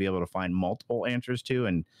you may be able to find multiple answers to,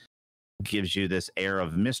 and gives you this air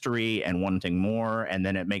of mystery and wanting more. And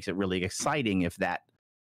then it makes it really exciting if that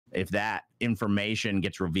information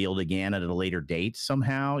gets revealed again at a later date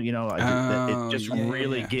somehow. It just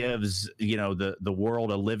really gives the world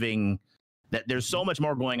a living, that there's so much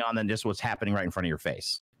more going on than just what's happening right in front of your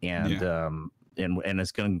face. And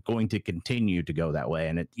it's going to continue to go that way.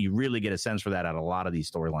 And you really get a sense for that out of a lot of these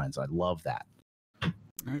storylines. I love that. I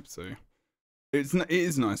hope so. It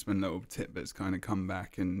is nice when little tidbits kind of come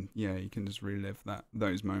back, and you can just relive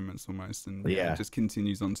those moments almost, and it just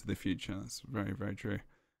continues on to the future. That's very, very true.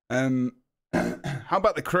 How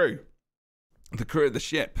about the crew? The crew of the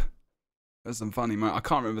ship. There's some funny moments. I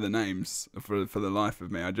can't remember the names for the life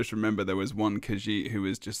of me. I just remember there was one Khajiit who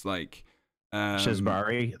was just like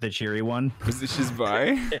Shizbari, the cheery one. Was it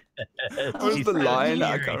Shizbari? What was the line?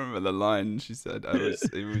 I can't remember the line she said.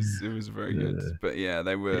 It was very good. But yeah,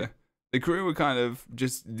 the crew were kind of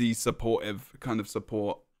just the supportive kind of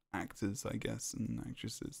support actors, I guess, and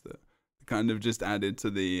actresses that kind of just added to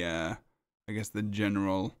the I guess the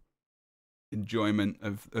general enjoyment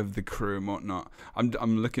of the crew and whatnot.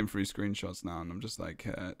 I'm looking through screenshots now, and I'm just like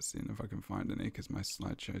seeing if I can find any, because my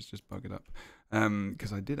slideshow's just bugged up.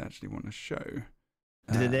 Because I did actually want to show.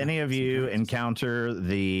 Did any of you encounter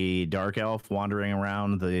the dark elf wandering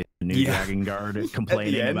around the new Dragon Guard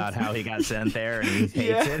complaining about how he got sent there and he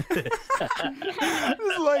hates it?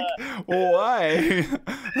 It's like, why?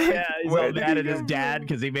 Yeah, he's all mad at his dad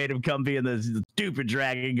because he made him come be in the stupid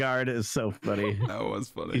Dragon Guard. It's so funny. That was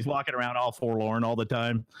funny. He's walking around all forlorn all the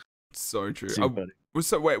time. So true. So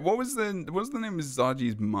wait, what was the name of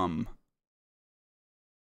Zaji's mum?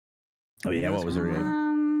 Oh yeah, what was her name?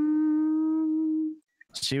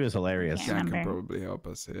 She was hilarious. Jack can probably help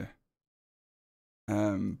us here.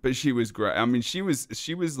 But she was great. I mean, she was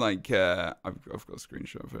like I've got a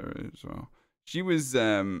screenshot of her as well. She was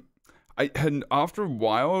after a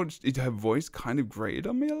while, her voice kind of grated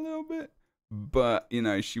on me a little bit, but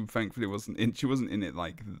she thankfully wasn't in it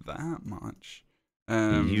like that much.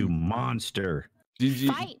 You monster.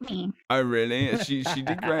 Fight me. Oh really? She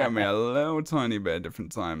did grate on me a little tiny bit at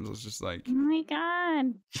different times. I was just like, oh my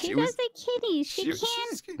god, she was a kitty. She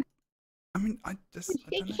can't. I mean,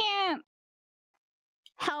 She can't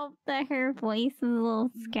help that her voice is a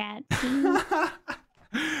little scratchy.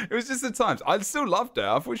 It was just the times. I still loved her.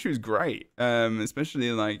 I thought she was great.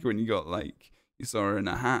 Especially like when you got like you saw her in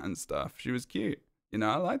a hat and stuff. She was cute. You know,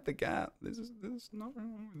 I like the cat. There's nothing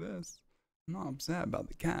wrong with this. I'm not upset about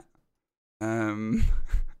the cat. Don't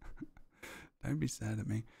be sad at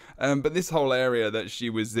me. But this whole area that she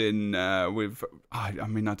was in with, I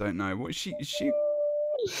mean, I don't know. What she.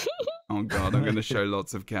 Oh God, I'm gonna show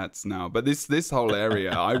lots of cats now. But this whole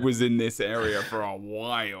area, I was in this area for a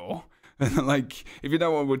while. Like, if you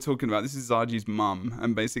know what we're talking about, this is Zaji's mum,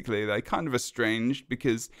 and basically they're kind of estranged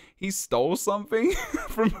because he stole something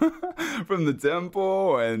from the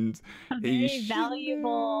temple, and a very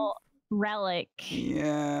valuable relic.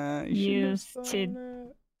 Yeah, used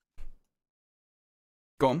to.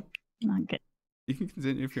 Go on. Not good. You can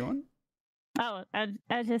continue if you want. Oh, I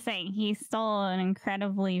was just saying, he stole an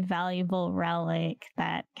incredibly valuable relic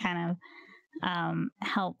that kind of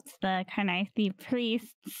helped the Khajiit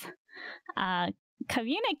priests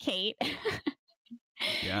communicate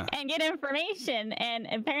and get information, and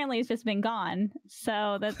apparently it's just been gone.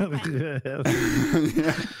 So that's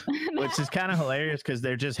which is kind of hilarious because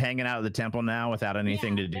they're just hanging out at the temple now without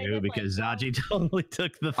anything to do because Zaji totally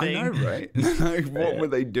took the thing. I know, right? Like, what were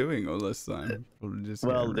they doing all this time?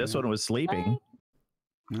 Well, this one was sleeping.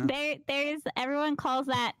 Yeah. There's everyone calls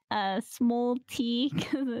that a small T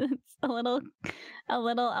because it's a little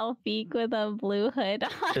elf beak with a blue hood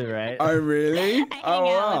on. Right? Oh, really? I hang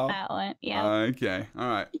out with that one. Yeah. Okay. All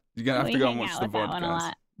right. You're gonna have to go and watch the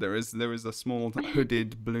podcast. There is a small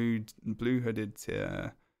hooded blue hooded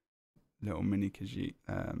little mini Khajiit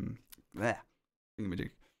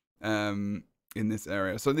in this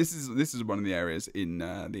area. So this is one of the areas in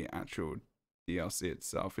the actual DLC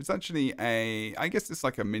itself. It's actually I guess it's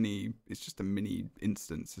like it's just a mini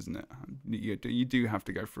instance, isn't it? You do have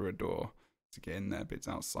to go through a door to get in there, but it's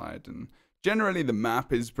outside, and generally the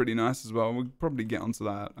map is pretty nice as well. We'll probably get onto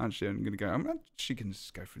that. Actually, I'm actually can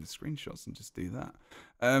just go through the screenshots and just do that.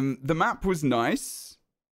 The map was nice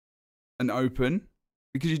and open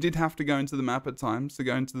because you did have to go into the map at times to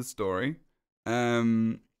go into the story.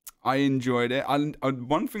 I enjoyed it.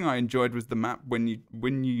 One thing I enjoyed was the map when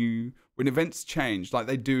events change, like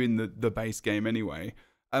they do in the base game anyway.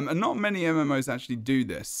 And not many MMOs actually do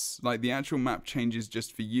this. Like the actual map changes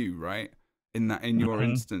just for you, right? In your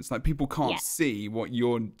instance, like people can't see what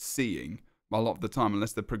you're seeing a lot of the time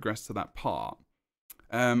unless they progress to that part.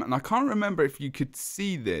 And I can't remember if you could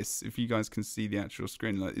see this. If you guys can see the actual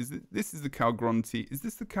screen, like this is the Calgronti? Is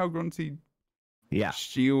this the Calgronti? Yeah.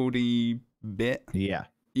 Shieldy bit. Yeah.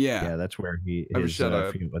 Yeah, that's where I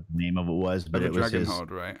forget what the name of it was, but it was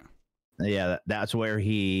DragonHold, right? Yeah, that's where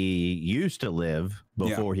he used to live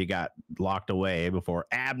before he got locked away, before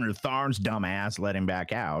Abner Tharn's dumbass let him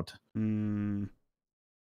back out. That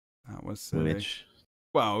was silly.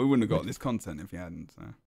 Well, we wouldn't have got this content if he hadn't. So.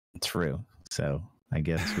 True. So I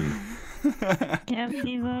guess we. Guess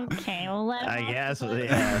he's okay. We'll let him I guess,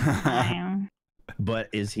 yeah. But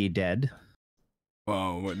is he dead?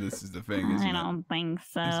 Well, this is the thing, isn't it? I don't think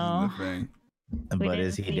so. This is the thing. But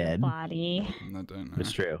is he dead? Body. I don't know.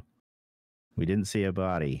 It's true. We didn't see a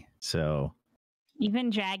body, so even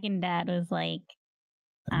Dragon Dad was like,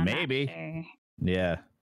 I'm maybe. not sure. Yeah.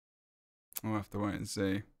 We'll have to wait and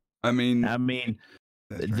see. I mean,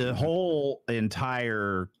 the whole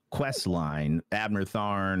entire quest line, Abner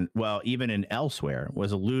Tharn, well, even in Elsewhere,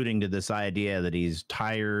 was alluding to this idea that he's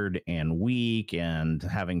tired and weak and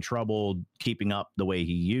having trouble keeping up the way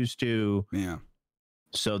he used to. Yeah.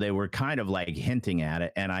 So they were kind of like hinting at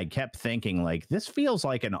it. And I kept thinking, like, this feels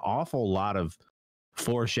like an awful lot of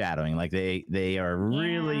foreshadowing. Like they are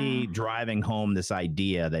really driving home this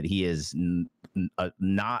idea that he is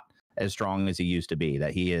not as strong as he used to be,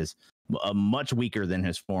 that he is much weaker than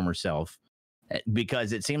his former self,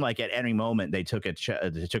 because it seemed like at any moment they took an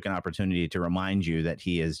opportunity to remind you that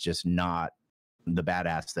he is just not the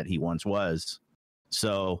badass that he once was.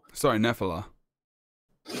 So sorry, Nephilah.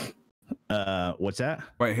 What's that?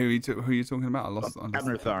 Wait, who are you talking about? I lost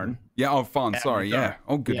Abner Tharn. Yeah, oh, Tharn. Sorry, yeah.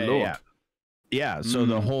 Oh, good lord. Yeah, so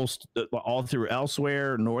the whole all through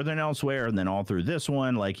Elsewhere, Northern Elsewhere, and then all through this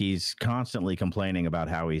one, like he's constantly complaining about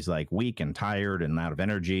how he's like weak and tired and out of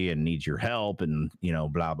energy and needs your help and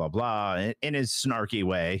blah blah blah in his snarky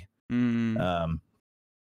way.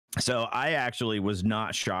 So I actually was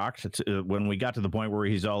not shocked when we got to the point where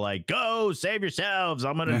he's all like, "Go save yourselves!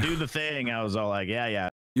 I'm gonna do the thing." I was all like, "Yeah."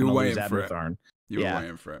 You were waiting for it. You were Yeah.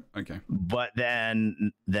 waiting for it. Okay. But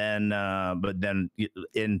then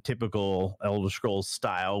in typical Elder Scrolls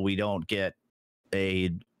style, we don't get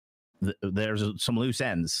there's some loose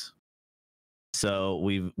ends. So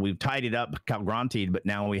we've tidied up Calgrantied, but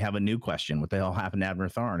now we have a new question. What the hell happened to Abner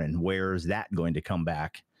Tharn, and where is that going to come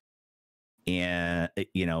back? And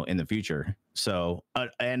in the future. So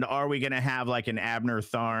and are we going to have like an Abner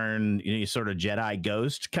Tharn sort of Jedi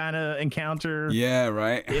ghost kind of encounter? Yeah,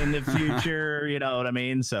 right. In the future, you know what I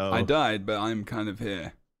mean? So I died, but I'm kind of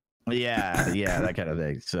here. Yeah, that kind of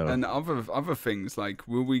thing. So and other things, like,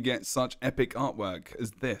 will we get such epic artwork as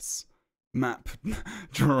this map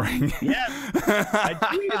drawing? Yeah, I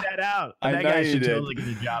tweeted that out. That guy should totally get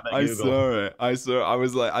a job at Google. I saw it. I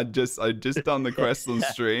was like, I just done the quest on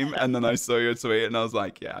stream, and then I saw your tweet, and I was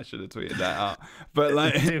like, yeah, I should have tweeted that out. But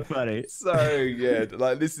like, it's too funny. So good.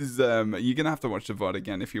 Like, this is you're gonna have to watch the VOD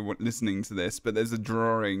again if you're listening to this. But there's a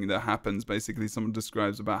drawing that happens. Basically, someone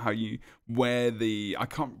describes about how you wear the I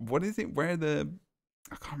can't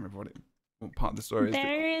remember what part of the story is.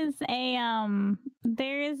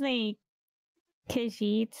 There is a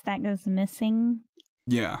Khajiit that goes missing.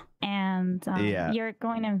 Yeah. And you're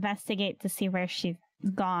going to investigate to see where she's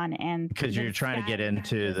gone, and because you're trying to get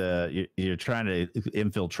into you're trying to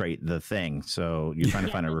infiltrate the thing, so you're trying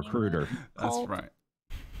to find a recruiter. That's right.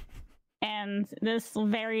 And this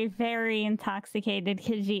very, very intoxicated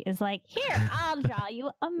Khajiit is like, here, I'll draw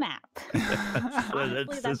you a map.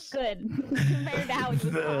 Honestly, that's good compared to how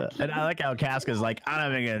you talk. And I like how Casca's like, I'm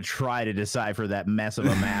not even going to try to decipher that mess of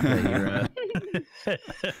a map that you're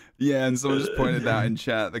Yeah, and someone just pointed out in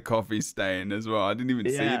chat the coffee stain as well. I didn't even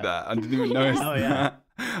see that. I didn't even notice that.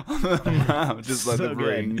 On the map, just like the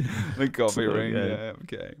ring, the coffee ring. Good. Yeah,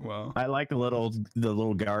 okay. Well, I like the little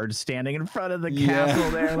guards standing in front of the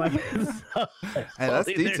castle there. Like, hey, that's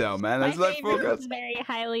detail, man. That's like very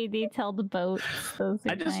highly detailed boats. Those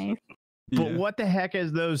are nice. But what the heck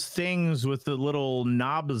is those things with the little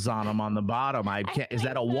knobs on them on the bottom? Is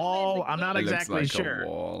that a wall? I'm not exactly sure. A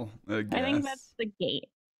wall, I think that's the gate.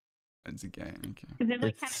 It's a gate. Okay.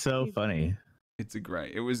 It's so funny. It's a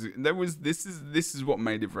great. This is what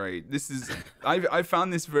made it very. I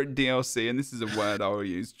found this very DLC, and this is a word I will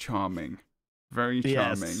use. Charming, very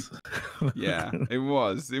charming. Yes. Yeah, it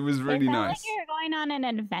was really nice. Like you're going on an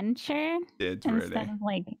adventure instead of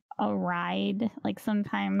like a ride. Like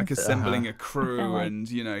sometimes like assembling a crew, and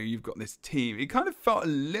you've got this team. It kind of felt a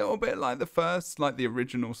little bit like the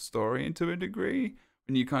original story to a degree,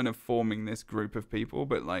 when you're kind of forming this group of people,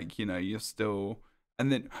 but like you're still. And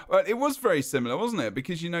then it was very similar, wasn't it?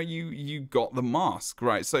 Because you got the mask,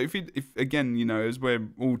 right? So if again, as we're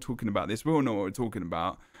all talking about this, we all know what we're talking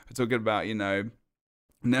about. We're talking about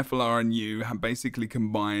Nephilar and you have basically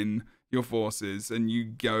combine your forces, and you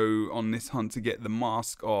go on this hunt to get the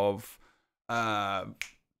mask of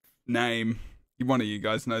name. One of you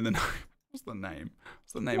guys know the name. What's the name?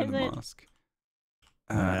 What's the name of the mask?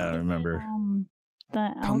 I don't remember.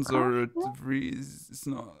 Panzer. It's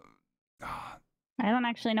not. I don't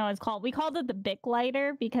actually know what it's called. We called it the Bic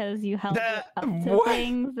lighter because you held it up to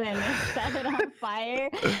things and it set it on fire.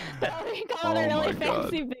 So we called it a really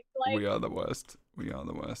fancy Bic lighter. We are the worst.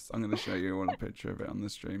 I'm going to show you a picture of it on the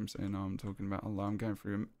stream, so you know I'm talking about. Allah, I'm going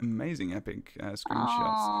through amazing epic screenshots.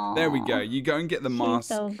 Aww. There we go. You go and get the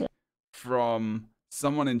mask from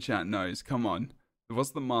someone in chat knows. Come on.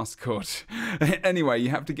 What's the mask called? Anyway, you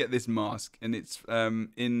have to get this mask, and it's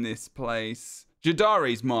in this place.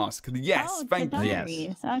 Jadari's mask. Yes, thank you.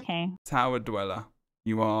 Yes. Okay. Tower Dweller.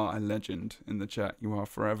 You are a legend in the chat. You are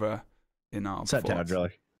forever in our What's up, Tower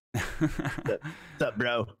Dweller? What's up,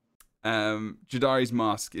 bro? Jadari's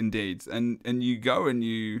mask, indeed. And you go and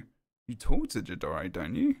you talk to Jadari,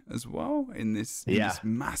 don't you, as well, in this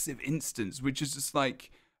massive instance, which is just like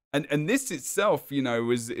and this itself,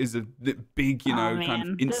 is a big,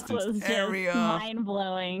 kind of instance this was area. Mind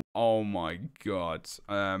blowing. Oh my god.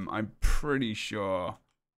 I'm pretty sure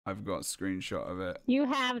I've got a screenshot of it. You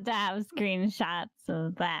have to have screenshots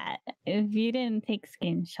of that. If you didn't take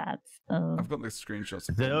screenshots of I've got the screenshots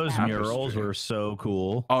of those murals were so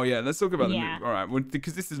cool. Oh yeah, let's talk about the murals. All right, well,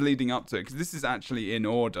 because this is leading up to it, because this is actually in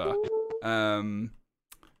order.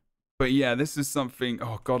 But yeah, this is something.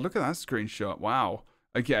 Oh god, look at that screenshot. Wow.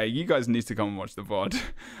 Okay, you guys need to come and watch the VOD.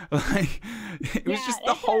 Like, it was just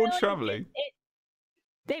the whole traveling.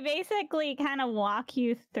 They basically kind of walk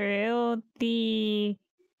you through the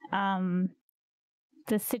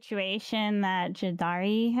situation that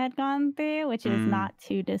Jadari had gone through, which is not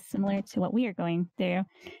too dissimilar to what we are going through,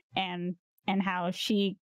 and how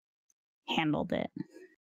she handled it.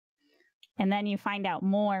 And then you find out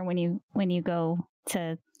more when you go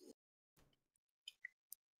to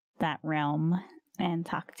that realm and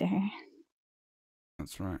talk to her.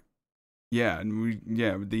 That's right. Yeah, and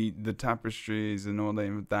the tapestries and all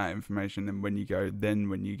that information, and when you go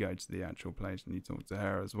to the actual place and you talk to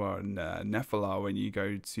her as well, and Nephilah, when you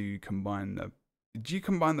go to combine did you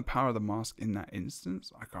combine the power of the mask in that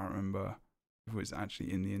instance? I can't remember if it was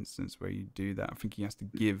actually in the instance where you do that. I think he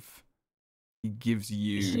gives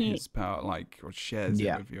you his power, like, or shares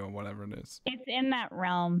it with you or whatever it is. It's in that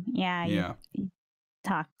realm. Yeah. You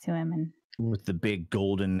talk to him and. With the big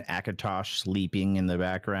golden Akatosh sleeping in the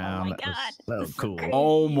background. Oh my god, so cool.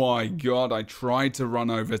 Oh my god, I tried to run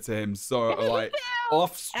over to him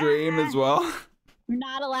off stream as well.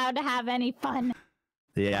 Not allowed to have any fun.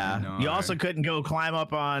 Yeah. You also couldn't go climb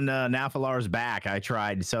up on Naphalar's back. I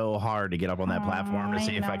tried so hard to get up on that platform to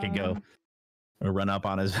see if I could go or run up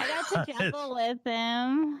on his. I got to juggle with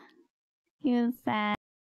him. He was sad.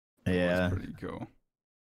 Yeah. That's pretty cool.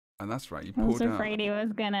 And that's right. I was afraid he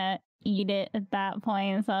was gonna eat it at that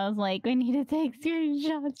point, so I was like, we need to take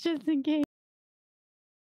screenshots just in case.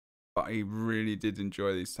 But I really did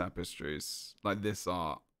enjoy these tapestries. Like, this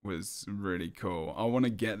art was really cool. I want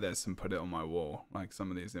to get this and put it on my wall, like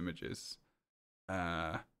some of these images.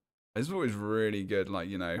 I just thought it was really good. Like,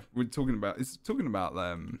 you know, it's talking about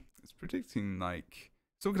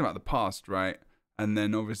the past, right? And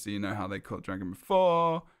then obviously, you know, how they caught Dragon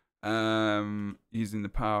before. Using the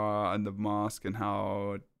power and the mask, and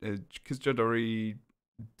how because Jodori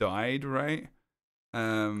died, right?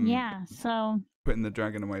 So putting the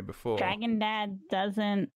dragon away before. Dragon Dad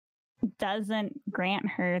doesn't grant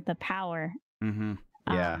her the power. Mm-hmm.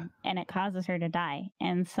 And it causes her to die,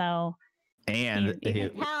 and so you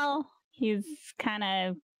can tell he's kind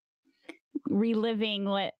of reliving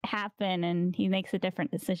what happened, and he makes a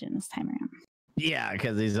different decision this time around. Yeah,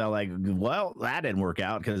 because he's all like, well, that didn't work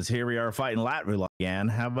out because here we are fighting Latru again.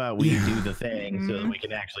 How about we do the thing so that we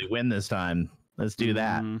can actually win this time? Let's do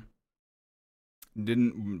that.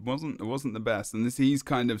 It wasn't the best, and he's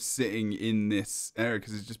kind of sitting in this area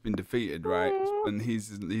because he's just been defeated, right? And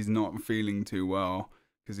he's not feeling too well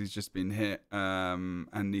because he's just been hit.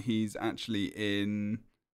 And he's actually in.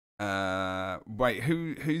 Wait,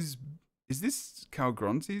 is this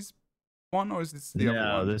Calgronti's one, or is this the other one?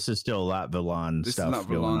 No, this is still Latvalon stuff. This is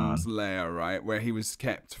Latvalon's lair, right? Where he was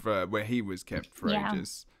kept for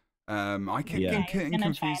ages. I kept getting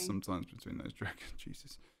confused sometimes between those dragons.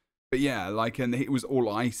 Jesus. But yeah, like, and it was all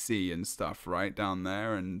icy and stuff, right, down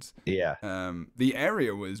there, and the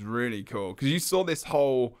area was really cool because you saw this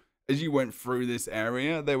whole, as you went through this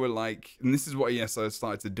area, they were like, and this is what ESO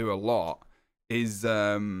started to do a lot, is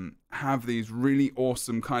have these really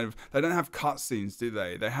awesome kind of, they don't have cutscenes, do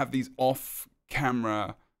they? They have these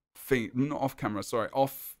off-center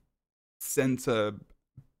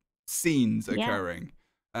scenes occurring.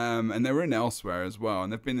 And they were in Elsewhere as well,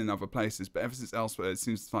 and they've been in other places, but ever since Elsewhere, it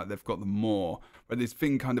seems like they've got them more, where this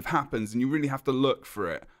thing kind of happens, and you really have to look for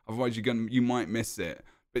it, otherwise you might miss it.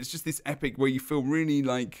 But it's just this epic where you feel really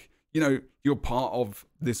like, you know, you're part of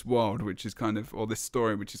this world, which is kind of, or this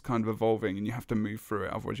story, which is kind of evolving, and you have to move through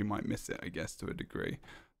it, otherwise you might miss it, I guess, to a degree.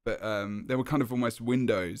 But there were kind of almost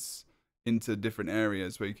windows into different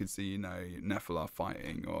areas where you could see, you know, Nephilah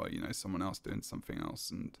fighting, or, you know, someone else doing something else,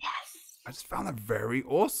 and I just found that very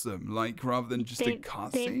awesome. Like, rather than just a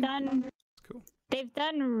cutscene. It's cool. They've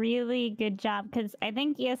done really good job, because I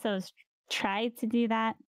think ESO's tried to do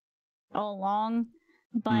that all along,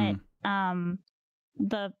 but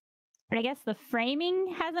I guess the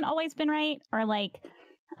framing hasn't always been right, or like,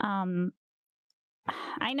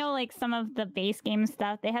 I know like some of the base game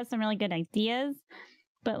stuff, they have some really good ideas,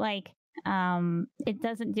 but like, it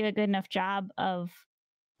doesn't do a good enough job of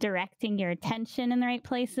directing your attention in the right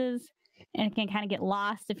places, and it can kind of get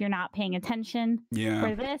lost if you're not paying attention.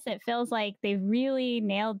 For this, it feels like they've really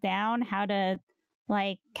nailed down how to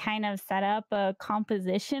like kind of set up a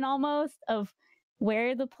composition almost of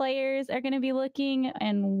where the players are going to be looking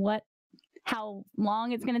and how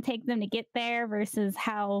long it's going to take them to get there versus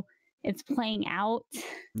how it's playing out.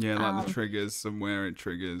 Like the triggers and where it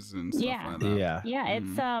triggers and stuff like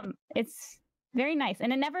that. It's very nice,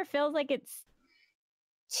 and it never feels like it's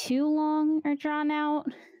too long or drawn out.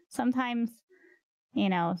 Sometimes, you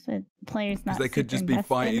know, the players not. They could just be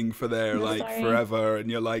fighting for their forever,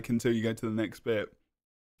 and you're like, until you go to the next bit.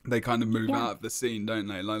 They kind of move out of the scene, don't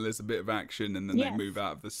they? Like, there's a bit of action, and then they move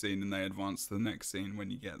out of the scene, and they advance to the next scene when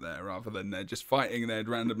you get there, rather than they're just fighting there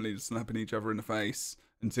randomly, slapping each other in the face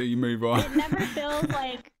until you move on. It never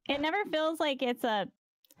feels like it's a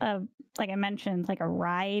like I mentioned, like a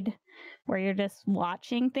ride where you're just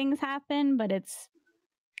watching things happen, but it's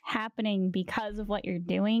happening because of what you're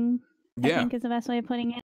doing. I think is the best way of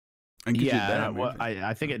putting it. And gives you Yeah, their and movie.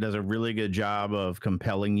 I think it does a really good job of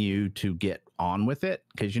compelling you to get on with it,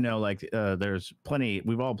 because like there's plenty.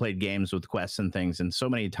 We've all played games with quests and things, and so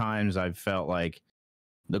many times I've felt like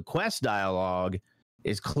the quest dialogue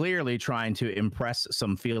is clearly trying to impress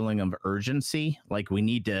some feeling of urgency, like we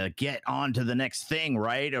need to get on to the next thing,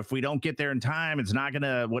 right? If we don't get there in time, it's not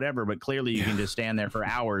gonna whatever. But clearly, you can just stand there for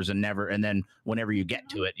hours and then whenever you get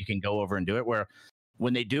to it, you can go over and do it. Where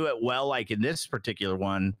when they do it well, like in this particular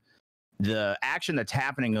one, the action that's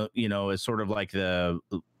happening, is sort of like the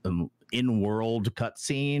in-world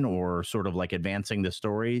cutscene, or sort of like advancing the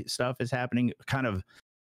story stuff is happening, kind of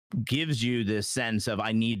gives you this sense of,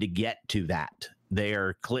 I need to get to that. They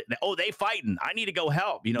fighting. I need to go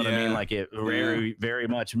help. You know what I mean? Like it very, very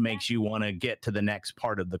much makes you want to get to the next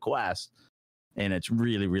part of the quest. And it's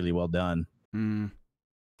really, really well done.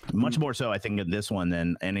 Much more so, I think, in this one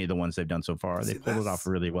than any of the ones they've done so far. They pulled it off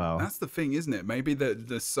really well. That's the thing, isn't it? Maybe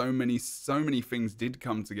there's so many things did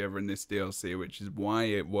come together in this DLC, which is why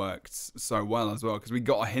it worked so well as well. Because we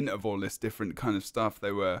got a hint of all this different kind of stuff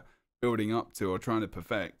they were building up to or trying to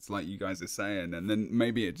perfect, like you guys are saying. And then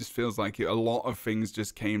maybe it just feels like a lot of things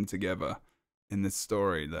just came together in this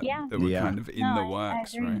story that were kind of in the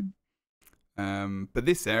works, right? But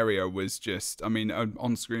this area was just, I mean,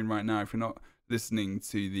 on screen right now, if you're not listening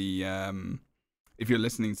to the if you're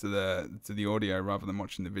listening to the audio rather than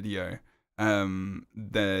watching the video,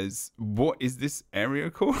 there's, what is this area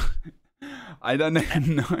called? I don't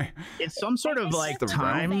even know. It's some sort of like the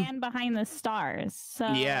time sand behind the stars.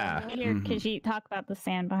 So yeah, we'll hear Khajiit talk about the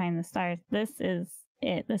sand behind the stars. This is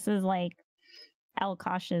it. This is like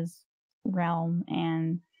Elkosh's realm,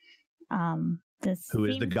 and this who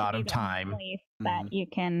is the god of time that you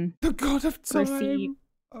can the god of time receive.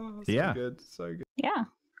 Oh, so good, so good. Yeah,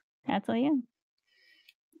 that's what you.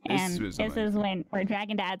 And this is where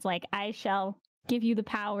Dragon Dad's like, I shall give you the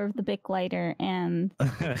power of the Bic lighter, and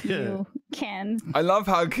you can. I love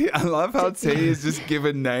how T is just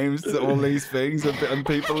giving names to all these things, and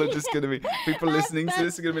people are just gonna be, people listening to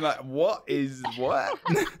this are gonna be like, what?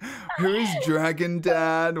 Who is Dragon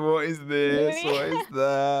Dad? What is this? What is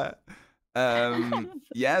that?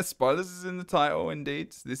 Yeah, spoilers is in the title.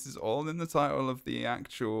 Indeed, this is all in the title of the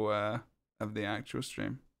actual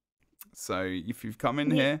stream. So if you've come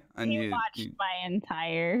in here and you watched my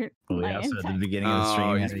entire, at the beginning of the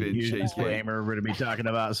stream, he's been cheeky. Disclaimer, we're going to be talking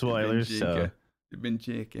about spoilers. You've been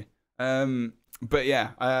cheeky. But yeah,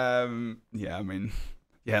 I mean,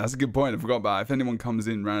 yeah, that's a good point. I forgot about it. If anyone comes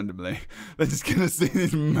in randomly, they're just gonna see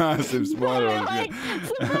this massive spoiler. Like,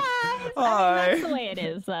 surprise! I mean, that's the way it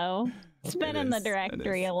is, though. It's been in the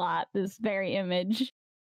directory a lot. This very image.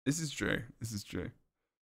 This is true. This is true.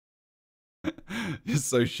 You're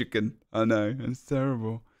so shooken. I know, it's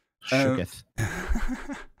terrible. Shooketh.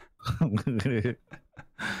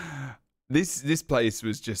 This place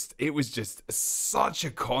was just, it was just such a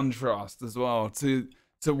contrast as well to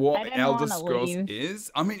what Elder Scrolls is.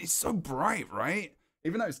 I mean, it's so bright, right?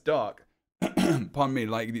 Even though it's dark. Pardon me,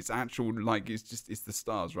 like it's actual, like it's the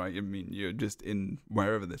stars, right? I mean, you're just in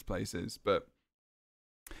wherever this place is, but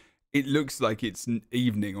it looks like it's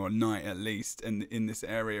evening or night at least in this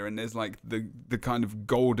area, and there's like the kind of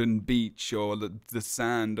golden beach or the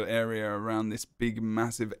sand area around this big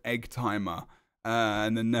massive egg timer,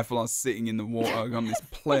 and the Nephilim sitting in the water on this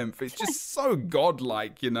plinth. It's just so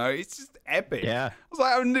godlike, you know. It's just epic. Yeah. I was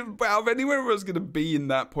like, out of anywhere I was gonna be in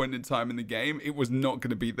that point in time in the game, it was not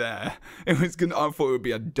gonna be there. I thought it would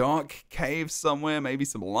be a dark cave somewhere, maybe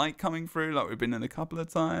some light coming through, like we've been in a couple of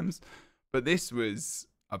times. But this was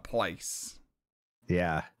a place.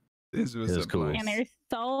 Yeah. This was a cool. place. And there's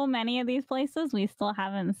so many of these places we still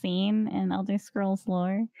haven't seen in Elder Scrolls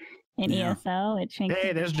lore in ESO.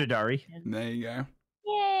 Hey, there's Jadari. There you go.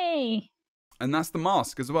 Yay! And that's the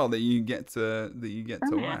mask as well that you get to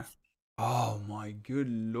wear. Oh my good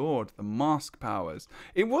lord, the mask powers.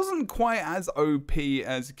 It wasn't quite as OP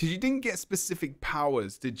as, because you didn't get specific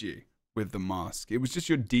powers, did you, with the mask? It was just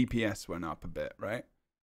your DPS went up a bit, right?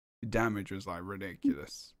 The damage was like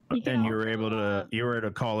ridiculous. And you were able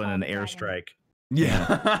to call in an airstrike.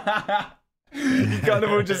 Yeah. You kind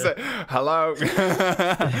of would just say, hello.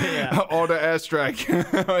 Order airstrike.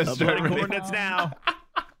 Coordinates now.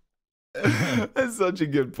 That's such a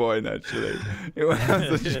good point, actually. It was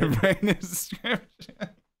such a brain description.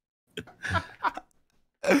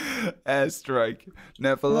 Airstrike.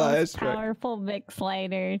 Nephilim airstrike. Powerful Vic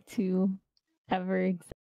slider to ever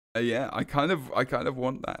exist. Yeah, I kind of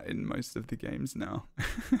want that in most of the games now.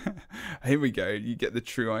 Here we go. You get the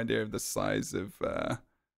true idea of the size of the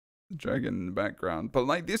dragon in the background. But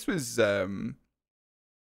like this was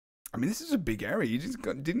I mean, this is a big area. You just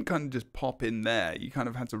didn't kind of just pop in there. You kind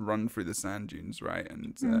of had to run through the sand dunes, right?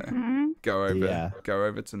 And go over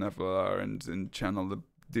to Neverlar and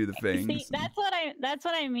do the things. See, that's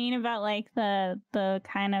what I mean about like the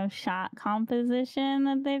kind of shot composition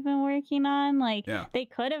that they've been working on. Like they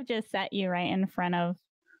could have just set you right in front of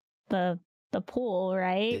the pool,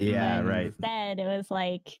 right? Yeah, but right. Instead, it was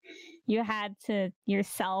like you had to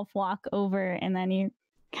yourself walk over, and then you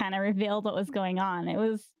kind of revealed what was going on. It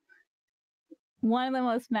was one of the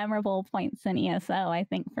most memorable points in ESO, I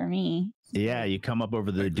think, for me. Yeah, you come up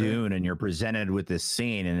over the dune and you're presented with this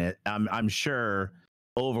scene, and I'm sure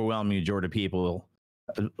overwhelming majority of people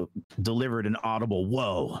delivered an audible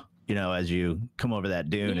 "whoa," as you come over that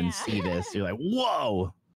dune and see this. You're like,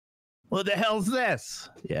 "Whoa, what the hell's this?"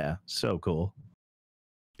 Yeah, so cool.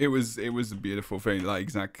 It was a beautiful thing. Like,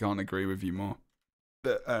 Zach, can't agree with you more.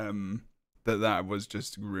 That was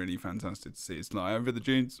just really fantastic to see. It's like over the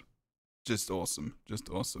dunes. Just awesome,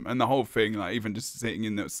 and the whole thing, like even just standing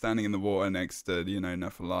in the water next to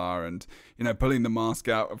Nefalar, and pulling the mask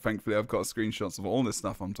out. Thankfully, I've got screenshots of all this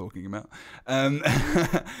stuff I'm talking about, and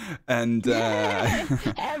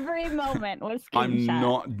every moment was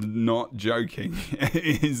screenshot. I'm not joking.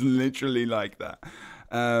 It is literally like that,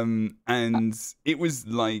 and it was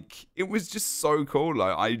just so cool.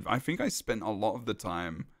 Like I think I spent a lot of the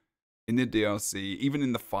time in the DLC, even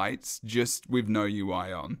in the fights, just with no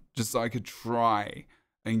UI on, just so I could try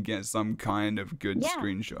and get some kind of good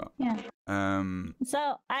screenshot. Yeah.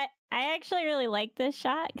 So I actually really like this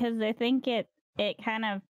shot because I think it kind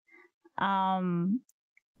of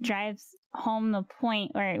drives home the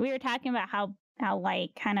point where we were talking about how like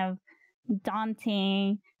kind of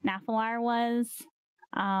daunting Nefalar was.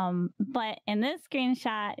 But in this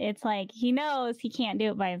screenshot, it's like he knows he can't do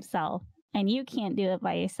it by himself. And you can't do it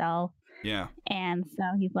by yourself. Yeah. And so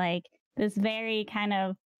he's like this very kind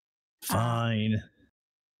of fine,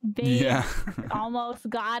 big, almost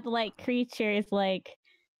godlike creature is like,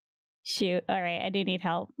 shoot, all right, I do need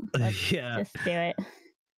help. Let's just do it.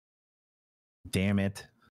 Damn it.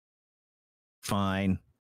 Fine.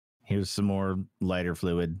 Here's some more lighter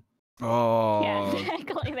fluid. Oh, yeah,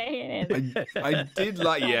 exactly. There it is. I did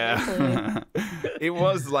like, it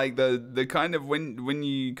was like the kind of when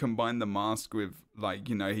you combine the mask with like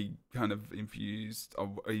he kind of infused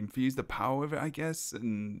the power with it, I guess,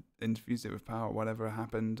 and infused it with power. Whatever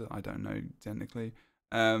happened, I don't know technically.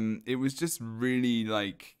 It was just really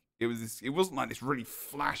like it wasn't like this really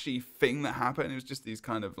flashy thing that happened. It was just these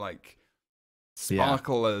kind of like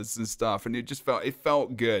sparklers and stuff, and it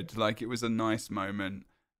felt good. Like it was a nice moment.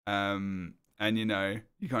 And it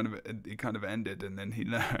kind of ended, and then he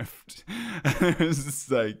left. It was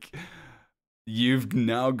just like, you've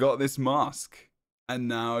now got this mask, and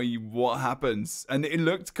now what happens? And it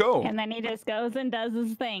looked cool. And then he just goes and does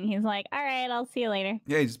his thing. He's like, all right, I'll see you later.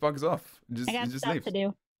 Yeah, he just bugs off. I got stuff to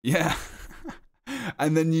do. Yeah.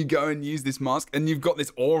 And then you go and use this mask, and you've got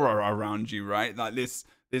this aura around you, right? Like this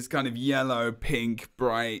kind of yellow, pink,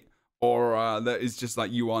 bright aura that is just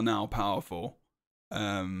like, you are now powerful.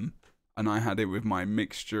 And I had it with my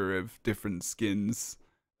mixture of different skins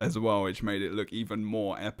as well, which made it look even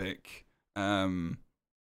more epic. And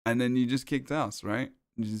then you just kicked ass, right?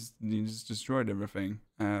 You just destroyed everything.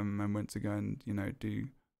 And went to go and do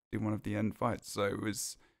one of the end fights. So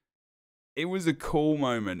it was a cool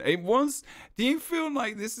moment. It was. Do you feel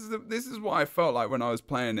like this is what I felt like when I was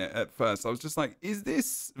playing it at first? I was just like, is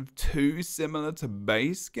this too similar to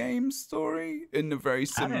base game story in a very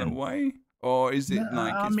similar way? Or is it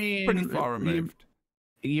pretty far removed?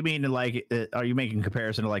 You mean like, are you making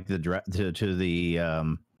comparison to like the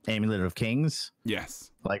Amulet of Kings? Yes.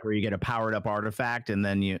 Like where you get a powered up artifact and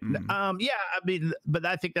then you, I mean, but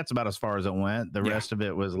I think that's about as far as it went. The rest of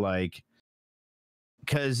it was like,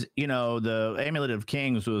 because, the Amulet of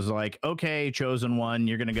Kings was like, okay, chosen one,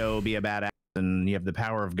 you're going to go be a badass and you have the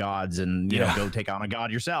power of gods and, go take on a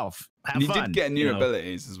god yourself. Have fun. You did get new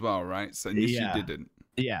abilities as well, right? So you didn't.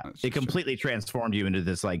 Yeah, it completely transformed you into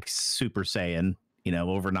this like Super Saiyan,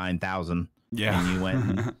 over 9,000. Yeah, and you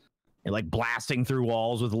went and, like blasting through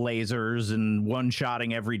walls with lasers and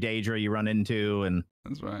one-shotting every Daedra you run into, and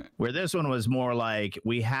that's right. Where this one was more like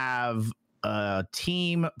we have a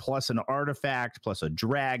team plus an artifact plus a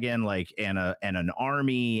dragon, like and an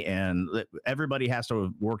army, and everybody has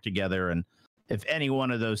to work together. And if any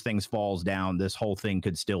one of those things falls down, this whole thing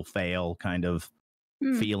could still fail. Kind of.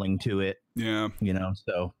 Feeling to it. Yeah.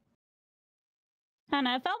 So. I don't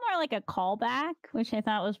know. It felt more like a callback, which I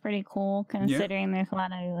thought was pretty cool, considering there's a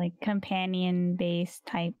lot of like companion-based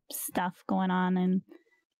type stuff going on in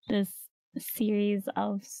this series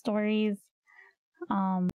of stories.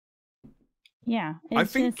 Yeah, I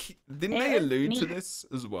it's think just, didn't it they was allude to neat. this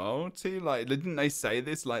as well too? Like, didn't they say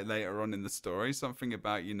this like later on in the story? Something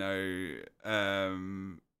about I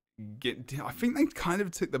think they kind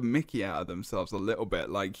of took the Mickey out of themselves a little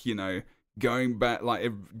bit. Like, going back, like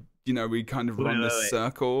if we kind of Wait, run this wait,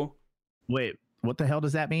 circle. wait. What the hell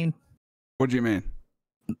does that mean? What do you mean?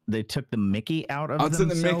 They took the Mickey out of I took the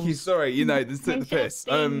themselves? Mickey. Sorry, they took the They're piss. just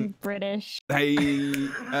being British.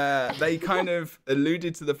 They kind of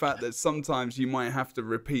alluded to the fact that sometimes you might have to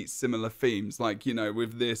repeat similar themes, like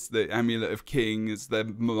with this, the Amulet of Kings, the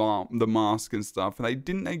mask and stuff. And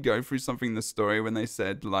they go through something in the story when they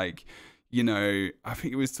said like, I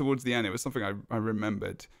think it was towards the end. It was something I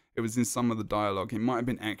remembered. It was in some of the dialogue. It might have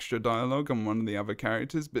been extra dialogue on one of the other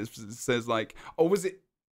characters, but it says like, oh, was it?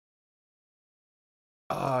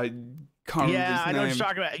 Can't remember his I know what name. you're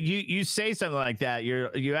talking about. You say something like that.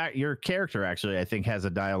 Your character actually, I think, has a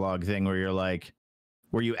dialogue thing where you're like,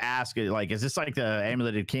 where you ask it like, is this like the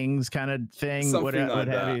Amulet of Kings kind of thing? Something like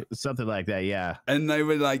that. Something like that, yeah. And they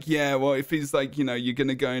were like, yeah, well, if he's like, you're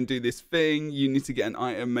gonna go and do this thing, you need to get an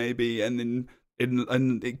item maybe, and then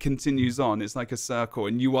it continues on. It's like a circle,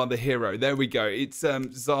 and you are the hero. There we go. It's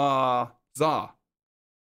Zar.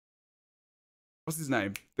 What's his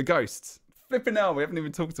name? The ghost. Flipping hell, we haven't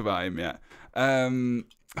even talked about him yet. The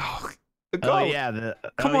Oh gold. yeah,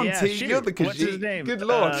 Come on, yeah, T. shoot. You're the Khajiit. What's his name? Good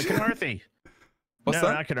lord. Canarthy. What's no,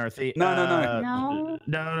 that? not Canarthy. No.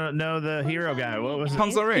 The hero guy. What was it?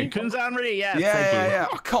 Kunzari. Kunzanri. Yes, Yeah, thank you. yeah.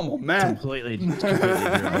 Oh, come on, man. Completely I drew a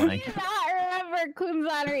blank. do not remember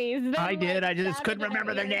Kunzanri's. I did. I just couldn't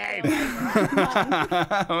remember their name.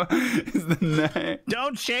 Is the name?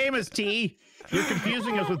 Don't shame us, T. You're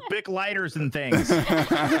confusing us with Bic lighters and things.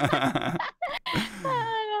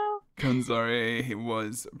 Kunzari, he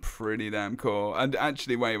was pretty damn cool. And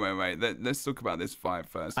actually, wait. Let's talk about this fight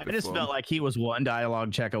first. I just felt like he was one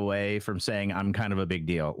dialogue check away from saying I'm kind of a big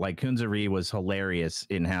deal. Like Kunzari was hilarious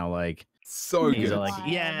in how like so he's good. like,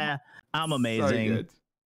 yeah, I'm amazing. So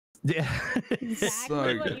Yeah. Exactly So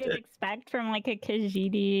what good. you'd expect from like a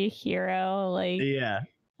Khajiit hero. Like, Yeah.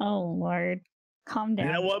 oh Lord, calm down.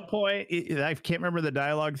 And at one point, I can't remember the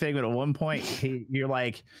dialogue thing, but at one point, you're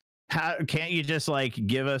like, "How can't you just like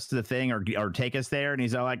give us the thing or take us there?" And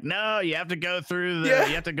he's all like, "No, you have to go through Yeah.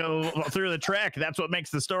 you have to go through the trek. That's what makes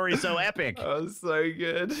the story so epic." Oh, so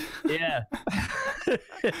good. Yeah.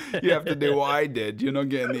 You have to do what I did. You're not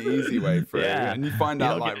getting the easy way through. Yeah. And you find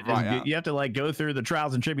out like right you have to like go through the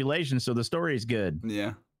trials and tribulations so the story is good.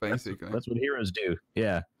 Yeah, basically. That's what heroes do.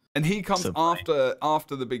 Yeah. And he comes So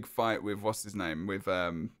after the big fight with what's his name? With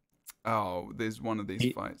there's one of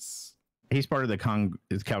these fights. He's part of the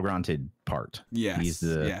Calgranted part. Yes,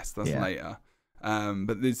 that's later.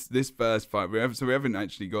 But this first fight, we haven't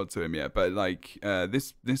actually got to him yet. But like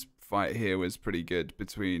this fight here was pretty good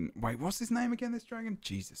between. Wait, what's his name again? This dragon?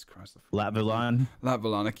 Jesus Christ! Latvalon.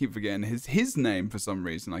 Latvalon. I keep forgetting his name for some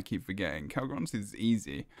reason. I keep forgetting. Calgranted is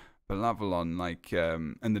easy. But Latvalon, like,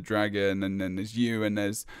 and the dragon, and then there's you, and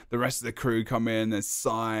there's the rest of the crew come in. There's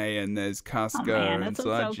Sai, and there's Casca, and this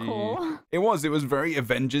was Saji. so cool. It was very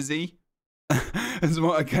Avengers-y. Is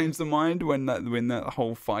what came to mind when that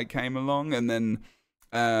whole fight came along, and then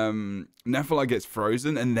Nephilah gets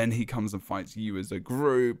frozen, and then he comes and fights you as a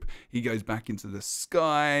group. He goes back into the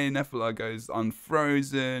sky. Nephilah goes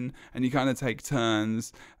unfrozen, and you kind of take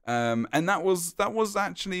turns. And that was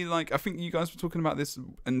actually like, I think you guys were talking about this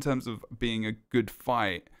in terms of being a good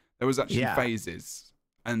fight. There was actually phases,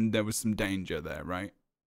 and there was some danger there, right?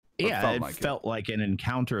 Yeah, it felt like an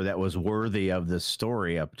encounter that was worthy of the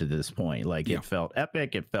story up to this point. Like it felt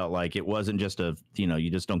epic. It felt like it wasn't just you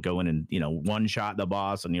just don't go in and, one shot the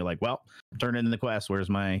boss and you're like, well, turn in the quest.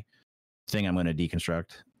 Where's my thing I'm going to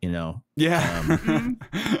deconstruct, Yeah. Stuff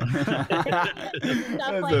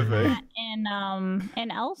like that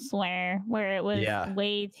in Elsewhere where it was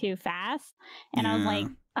way too fast. And I was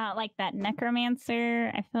like that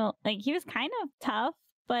necromancer, I felt like he was kind of tough,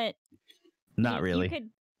 but not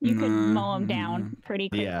really. You could mow him down pretty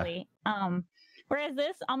quickly. Whereas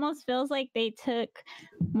this almost feels like they took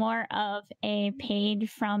more of a page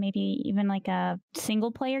from maybe even like a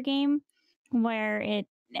single player game where it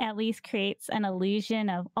at least creates an illusion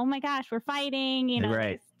of, oh my gosh, we're fighting,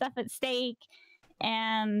 there's stuff at stake.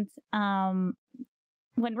 And when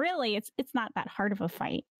really it's not that hard of a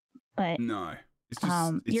fight. But no, it's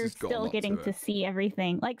just, you're still getting to see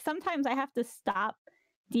everything. Like sometimes I have to stop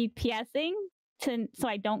DPSing so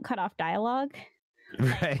I don't cut off dialogue.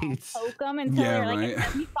 Like, I'll poke them until they're like at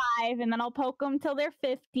 75, and then I'll poke them till they're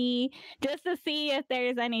 50, just to see if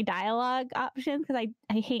there's any dialogue options, because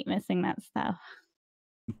I hate missing that stuff.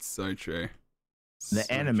 It's so true. The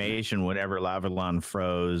So animation, whenever Lavalon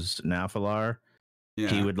froze Nafalar, true.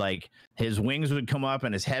 he Yeah. would like his wings would come up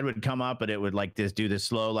and his head would come up, but it would like do this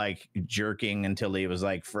slow like jerking until he was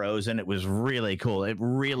like frozen. It was really cool. It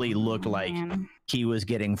really looked like Man, he was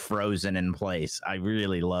getting frozen in place. I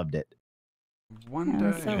really loved it, I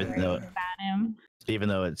Wonder. was so Even worried though- about him. even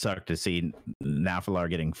though it sucked to see Nafalar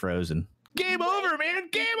getting frozen. Game over, man!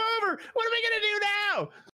 Game over! What are we gonna do now?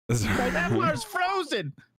 Like Nafalar's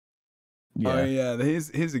frozen. Oh yeah,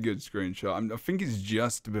 here's a good screenshot. I think it's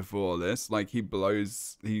just before this. Like he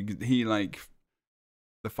blows, he like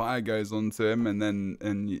the fire goes onto him,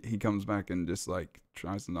 and he comes back and just like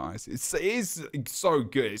tries to ice. It is so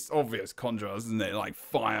good. It's obvious contrast, isn't it? Like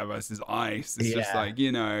fire versus ice. It's just like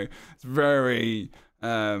it's very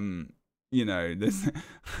this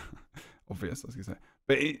obvious. I was gonna say,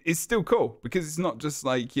 but it's still cool because it's not just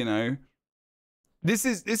like This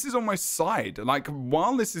is almost side. Like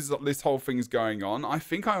while this whole thing is going on, I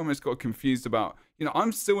think I almost got confused about.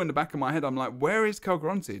 I'm still in the back of my head. I'm like, where is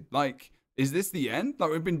Calgronted? Like, is this the end?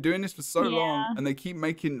 Like we've been doing this for so long, and they keep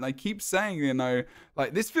saying,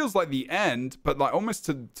 like this feels like the end, but like almost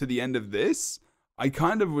to the end of this. I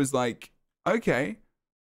kind of was like, okay,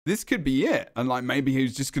 this could be it, and like maybe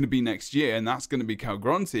he's just going to be next year, and that's going to be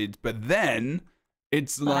Calgronted. But then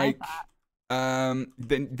it's like.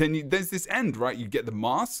 There's this end, right? You get the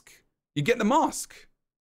mask. You get the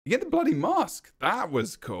bloody mask. That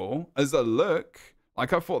was cool as a look.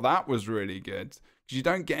 Like I thought that was really good because you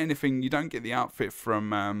don't get anything. You don't get the outfit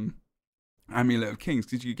from Amulet of Kings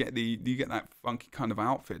because you get that funky kind of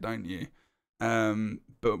outfit, don't you?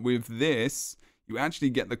 But with this, you actually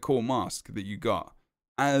get the cool mask that you got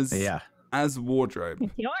as wardrobe.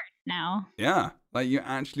 It's yours now. Yeah, like you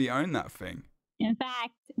actually own that thing. In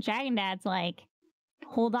fact, Dragon Dad's like,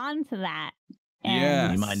 hold on to that.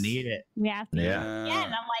 Yeah, you might need it. We have to. Yeah. And I'm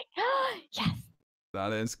like, oh, yes.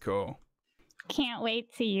 That is cool. Can't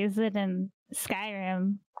wait to use it in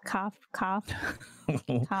Skyrim. Cough, cough,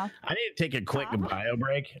 cough. I need to take a quick bio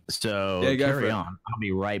break. So Yeah, go for carry it. on. I'll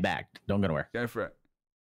be right back. Don't go nowhere. Go for it.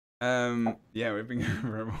 Yeah, we've been going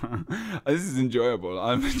for a while. This is enjoyable.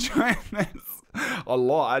 I'm enjoying this a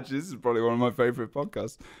lot. Actually, this is probably one of my favorite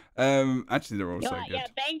podcasts. Actually, they're all so good. Yeah,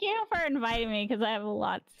 thank you for inviting me because I have a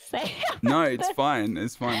lot to say. No, it's fine.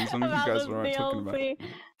 It's fine. As long as you about guys this were alright talking about it. DLC.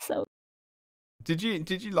 So, Did you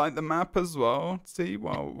like the map as well? See,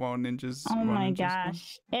 while ninjas. oh while my ninjas go?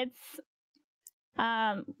 gosh, it's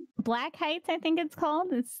Black Heights, I think it's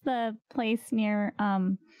called. It's the place near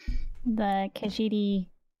the Khajiit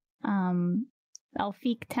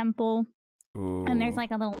Elfique temple. Ooh. And there's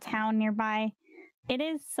like a little town nearby. It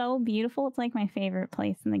is so beautiful. It's like my favorite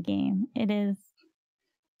place in the game. It is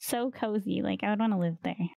so cozy. Like I would want to live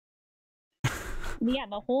there. Yeah,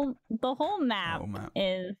 the whole map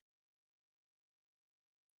is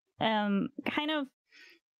kind of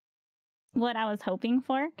what I was hoping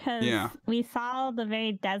for because we saw the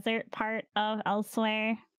very desert part of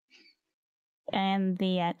Elsewhere and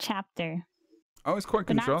the chapter. Oh, it's quite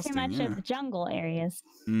but contrasting. Not too much of the jungle areas.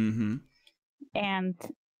 Mm-hmm. And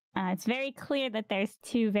it's very clear that there's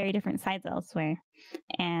two very different sides Elsewhere.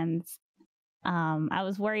 And I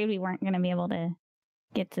was worried we weren't going to be able to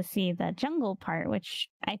get to see the jungle part, which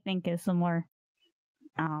I think is the more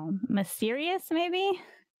mysterious, maybe,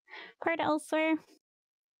 part Elsewhere.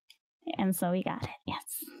 And so we got it.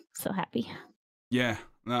 Yes. So happy. Yeah.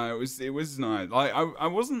 No, it was nice. I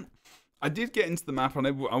wasn't. I did get into the map and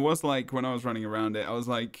I was like, when I was running around it, I was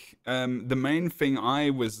like, the main thing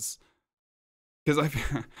I was, because I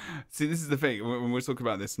see, this is the thing when we'll talk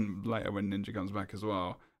about this later when Ninja comes back as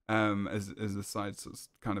well, as a side sort of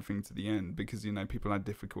kind of thing to the end, because people had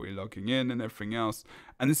difficulty logging in and everything else,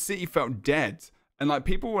 and the city felt dead. And like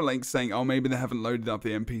people were like saying, oh, maybe they haven't loaded up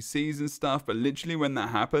the NPCs and stuff. But literally when that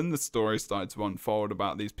happened, the story started to unfold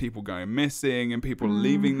about these people going missing and people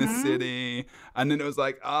leaving the city. And then it was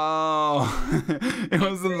like, oh, it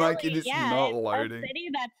wasn't like it's not loading. A city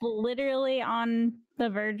that's literally on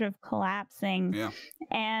the verge of collapsing. Yeah.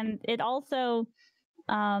 And it's also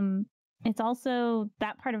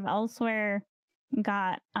that part of Elsewhere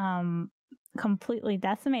got completely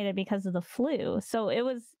decimated because of the flu. So it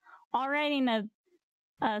was already in a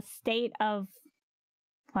state of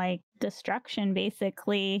like destruction,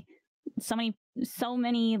 basically. So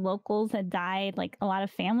many locals had died, like a lot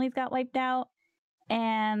of families got wiped out,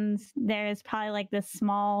 and there's probably like this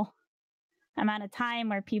small amount of time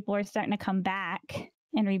where people are starting to come back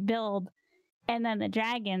and rebuild, and then the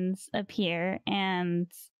dragons appear and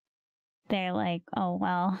they're like, oh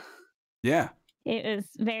well. Yeah, it was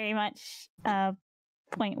very much a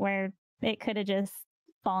point where it could have just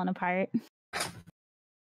fallen apart.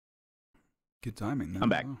 Good timing. I'm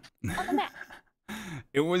back. Welcome back.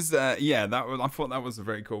 It was, yeah, that was. I thought that was a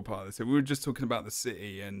very cool part of this. So we were just talking about the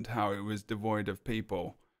city and how it was devoid of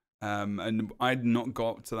people. And I'd not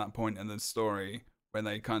got to that point in the story where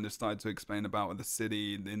they kind of started to explain about the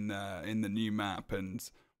city in the new map and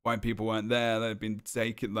why people weren't there. They'd been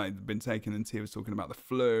taken, and he was talking about the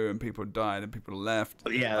flu and people died and people left.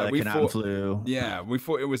 Yeah, the Canaan flu. Yeah, I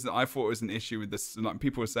thought it was an issue with this. Like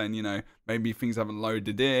people were saying, you know, maybe things haven't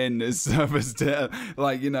loaded in, there's servers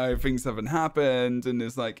like, you know, things haven't happened, and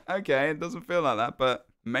it's like, okay, it doesn't feel like that, but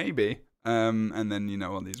maybe. And then, you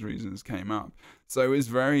know, all these reasons came up. So it was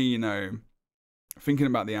very, you know, thinking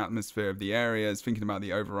about the atmosphere of the areas, thinking about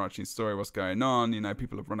the overarching story, what's going on. You know,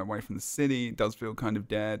 people have run away from the city. It does feel kind of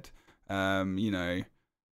dead. You know,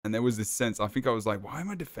 and there was this sense, I think I was like, why am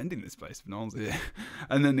I defending this place if no one's here?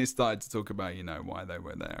 And then they started to talk about, you know, why they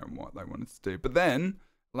were there and what they wanted to do. But then,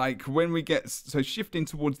 like, when we get, so shifting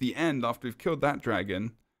towards the end after we've killed that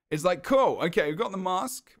dragon, it's like, cool, okay, we've got the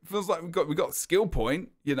mask. Feels like we've got skill point.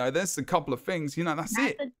 You know, there's a couple of things, you know, that's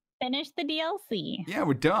it. Finish the DLC. Yeah,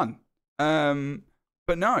 we're done.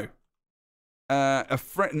 But no,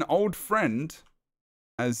 an old friend,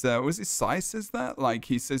 as was it Sai says that? Like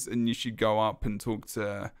he says, and you should go up and talk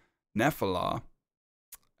to Nephilar.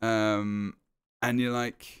 And you're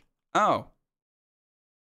like, oh,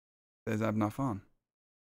 there's Abnafan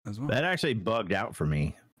as well. That actually bugged out for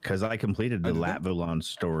me because I completed the Latvolon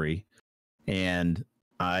story, and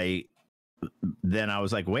then I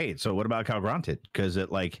was like, wait, so what about Calgronted? Because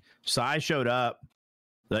it like Sai showed up.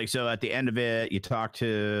 Like, so at the end of it, you talk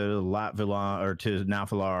to Latvolon or to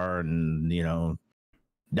Nephilar and, you know,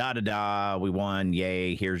 we won.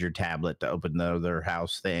 Yay. Here's your tablet to open the other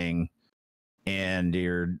house thing. And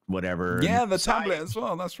your whatever. Yeah, and the tablet as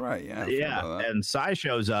well. That's right. Yeah. Yeah. And Sai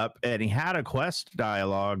shows up and he had a quest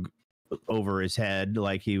dialogue over his head.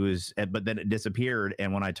 Like he was, but then it disappeared.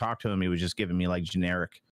 And when I talked to him, he was just giving me like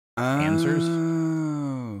generic answers.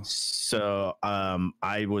 So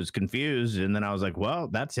I was confused, and then I was like, well,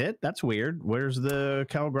 that's it, that's weird, where's the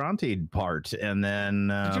Calgronted part? And then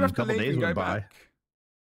a couple days went by.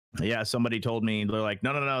 Yeah, somebody told me, they're like,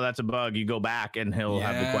 no, that's a bug, you go back and he'll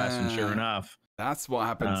have the quest. And sure enough, that's what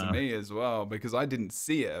happened to me as well, because I didn't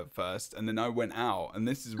see it at first, and then I went out, and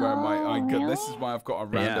this is where this is why I've got a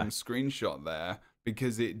random screenshot there,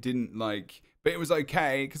 because it didn't like. But it was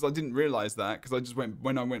okay because I didn't realize that, because I just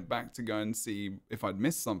when I went back to go and see if I'd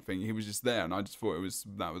missed something, he was just there, and I just thought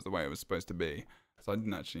that was the way it was supposed to be. So I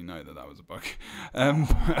didn't actually know that was a bug.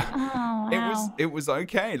 Wow. It was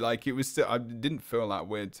okay. Like it was still, I didn't feel that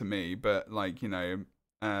weird to me, but like, you know,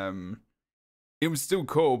 it was still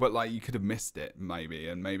cool. But like you could have missed it maybe,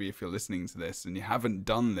 and maybe if you're listening to this and you haven't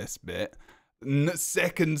done this bit.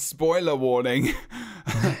 Second spoiler warning.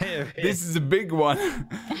 This is a big one.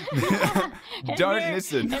 Don't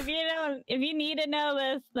listen. If you need to know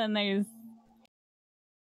this, then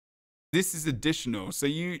this is additional. So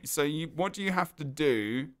what do you have to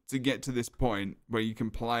do to get to this point where you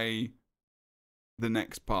can play the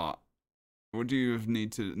next part? What do you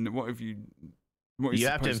need to? What have you? What you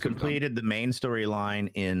have to have completed the main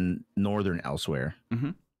storyline in Northern Elsewhere.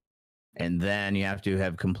 Mm-hmm. And then you have to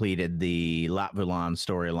have completed the Latvolon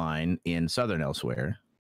storyline in Southern Elsewhere.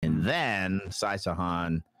 And then Sai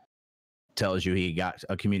Sahan tells you he got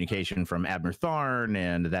a communication from Abner Tharn,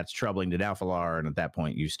 and that's troubling to Nephilar. And at that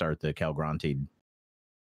point, you start the Calgronted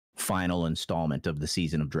final installment of the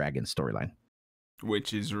Season of Dragons storyline.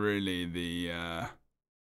 Which is really the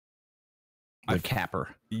capper.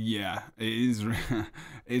 Yeah, it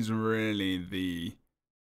is really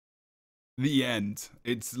the end.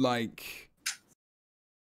 It's like,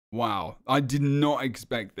 wow, I did not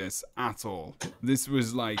expect this at all. This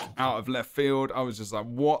was like out of left field. I was just like,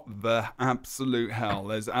 what the absolute hell?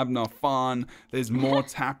 There's Abner Fan, there's more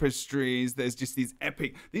tapestries, there's just these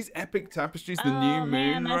epic tapestries, the new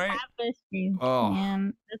moon, right? Tapestries. Oh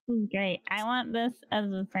man, this is great. I want this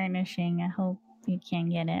as a furnishing. I hope you can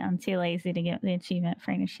get it. I'm too lazy to get the achievement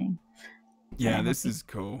furnishing. Yeah, this is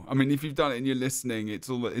cool. I mean, if you've done it and you're listening, it's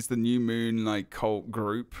the new moon like cult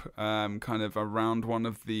group, kind of around one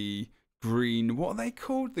of the green. What are they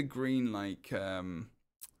called? The green like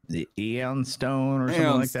the Aeon Stone or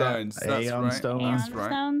something like Stones. that. That's Aeon right. Stone. Aeon That's right.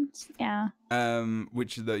 Stones. Yeah.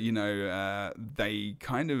 Which they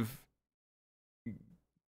kind of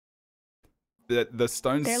the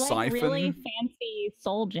stones They're like siphon really fancy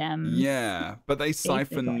soul gems. Yeah, but they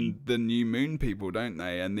siphon basically the new moon people, don't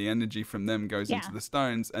they? And the energy from them goes into the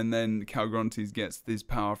stones, and then Calgrontes gets his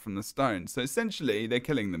power from the stones. So essentially, they're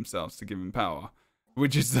killing themselves to give him power,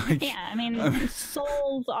 which is like I mean,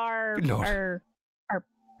 souls are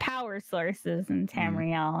power sources in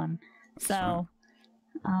Tamriel, and So,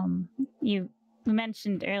 you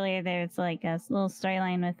mentioned earlier there's like a little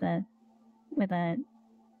storyline with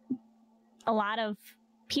a lot of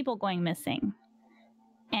people going missing,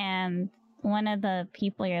 and one of the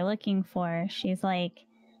people you're looking for, she's like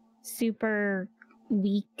super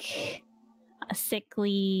weak,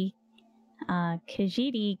 sickly,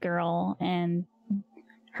 Khajiit girl, and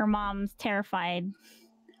her mom's terrified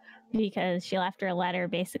because she left her a letter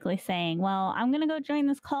basically saying, well, I'm gonna go join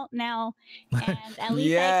this cult now, and at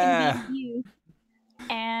least I can be you.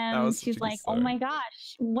 And she's like, oh my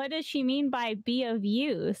gosh, what does she mean by be of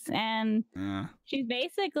use? And she's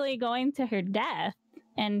basically going to her death.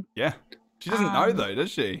 And she doesn't know though, does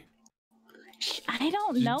she? I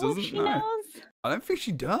don't know if she knows. I don't think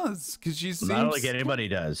she does, because she seems... I don't think anybody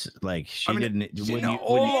does. Like, she didn't...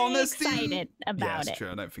 Excited about it. That's true.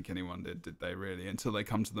 I don't think anyone did they really? Until they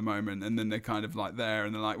come to the moment, and then they're kind of like there,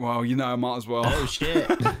 and they're like, well, you know, I might as well. Oh, shit.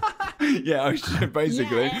 Oh, shit,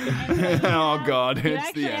 basically. Oh, God. You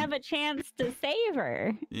actually have a chance to save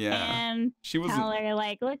her. Yeah. And tell her,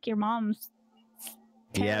 like, look, your mom's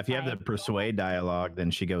terrified. Yeah, if you have the persuade dialogue, then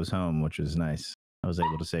she goes home, which is nice. I was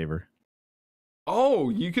able to save her. Oh,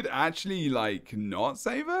 you could actually, like, not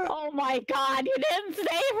save her? Oh my God, you didn't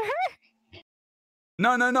save her?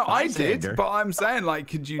 No, I did, but I'm saying, like,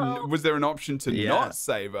 could you, was there an option to not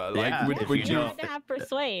save her? Like, would you have to have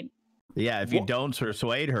persuade? Yeah, if you don't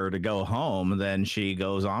persuade her to go home, then she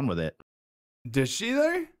goes on with it. Does she,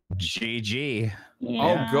 though? GG.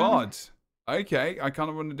 Yeah. Oh, God. Okay, I kind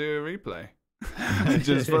of want to do a replay.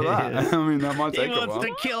 Just for that. I mean, that might take a while. He wants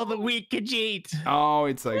to kill the weak Khajiit. Oh,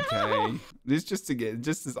 it's okay. This just to get,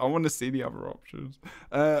 I want to see the other options.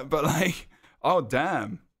 But like, oh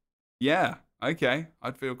damn, yeah, okay.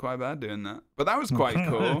 I'd feel quite bad doing that. But that was quite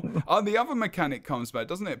cool. Oh, the other mechanic comes back,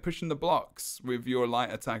 doesn't it? Pushing the blocks with your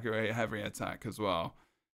light attack or a heavy attack as well,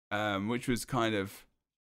 which was kind of.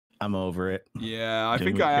 I'm over it. Yeah, I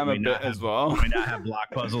think I am a bit as well. Can we not have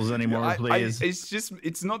block puzzles anymore, please?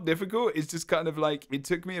 It's not difficult. It's just kind of like, it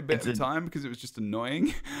took me a bit of time because it was just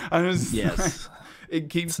annoying. I was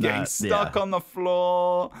it keeps getting stuck on the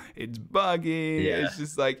floor. It's buggy. Yeah. It's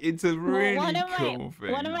just like, it's a really cool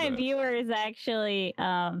thing. One of my viewers actually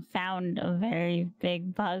found a very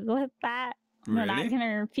big bug with that. Really? We're not going to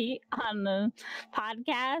repeat on the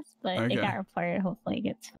podcast, but it got reported. Hopefully it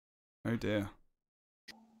gets. Oh dear.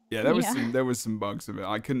 Yeah, there was some bugs of it.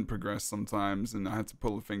 I couldn't progress sometimes, and I had to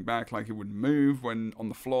pull the thing back, like it wouldn't move when on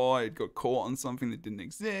the floor. It got caught on something that didn't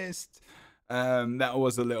exist. That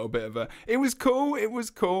was a little bit of a. It was cool,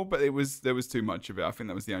 but there was too much of it. I think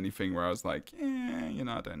that was the only thing where I was like, you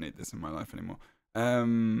know, I don't need this in my life anymore.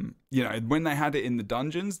 You know, when they had it in the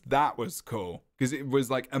dungeons, that was cool because it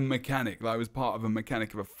was like a mechanic. Like, it was part of a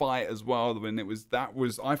mechanic of a fight as well. When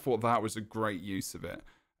I thought that was a great use of it.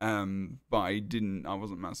 But I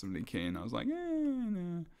wasn't massively keen. I was like,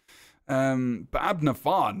 no. But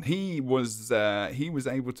Abnafan, he was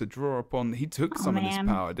able to draw upon, he took some of this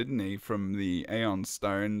power, didn't he, from the Aeon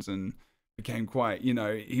Stones, and became quite, you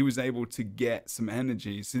know, he was able to get some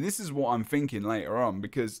energy. So this is what I'm thinking later on,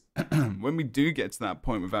 because when we do get to that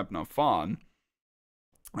point with Abnafan,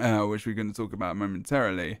 which we're going to talk about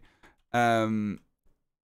momentarily,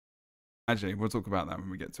 actually, we'll talk about that when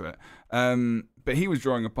we get to it. But he was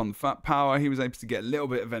drawing upon the fat power. He was able to get a little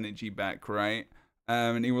bit of energy back, right?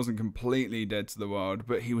 And he wasn't completely dead to the world,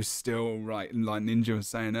 but he was still, right, like Ninja was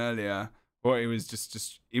saying earlier, or he was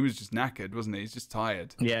just knackered, wasn't he? He's just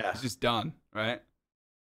tired. Yeah. He's just done, right?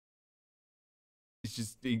 It's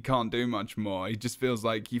just, he can't do much more. He just feels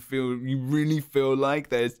like, you really feel like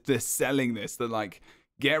they're selling this. They're like,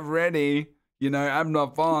 get ready. You know,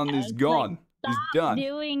 Abnafan is gone. Stop done.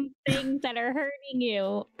 Doing things that are hurting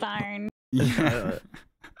you, darn. Yeah.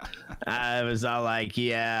 I was all like,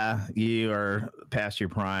 yeah, you are past your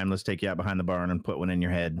prime. Let's take you out behind the barn and put one in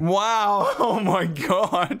your head. Wow. Oh my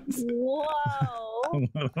God. Whoa.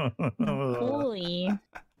 Holy.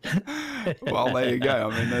 Well, there you go.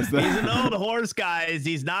 I mean, he's an old horse, guys.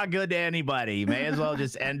 He's not good to anybody. You may as well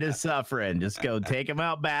just end his suffering. Just go take him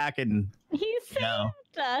out back and he saved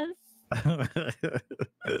us.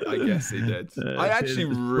 I guess he did. I actually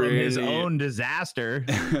really his own disaster.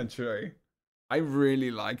 True. I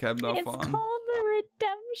really like Abnafan. It's called the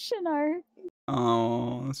redemption arc.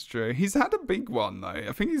 Oh, that's true. He's had a big one though.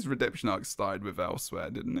 I think his redemption arc started with Elsewhere,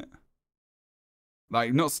 didn't it?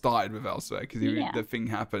 Like, not started with Elsewhere because the thing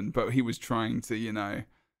happened, but he was trying to, you know,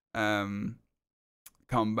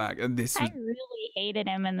 come back. And this was... I really hated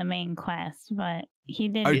him in the main quest, but he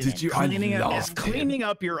didn't. Oh, did you? I loved cleaning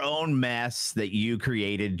up your own mess that you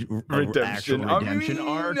created redemption. Actual redemption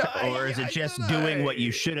arc, or is it just doing what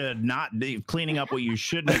you should have cleaning up what you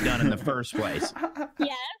shouldn't have done in the first place?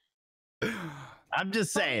 Yeah. I'm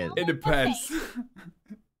just saying. It depends.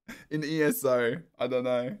 In ESO, I don't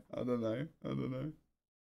know.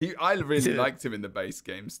 I really liked him in the base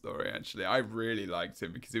game story, actually. I really liked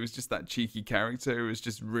him because he was just that cheeky character who was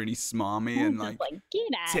just really smarmy and like get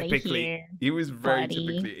out typically here, he was very buddy.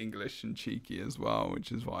 typically English and cheeky as well,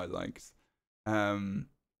 which is what I liked. He's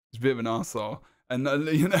a bit of an arsehole. And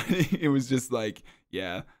you know, it was just like,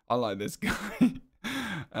 yeah, I like this guy.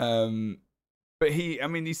 But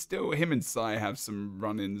he's still, him and Sai have some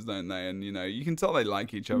run-ins, don't they? And, you know, you can tell they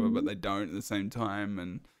like each other, but they don't at the same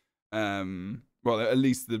time. And, well, at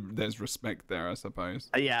least there's respect there, I suppose.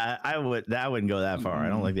 Yeah, I wouldn't go that far. I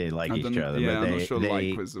don't think they like each other, yeah, but I'm not sure they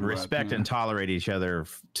like was the respect word, yeah. and tolerate each other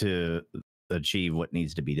to achieve what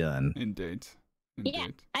needs to be done. Indeed. Yeah,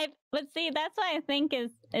 but see, that's what I think is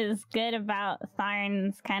good about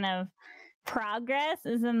Tharn's kind of progress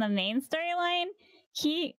is in the main storyline.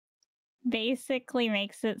 He basically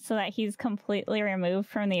makes it so that he's completely removed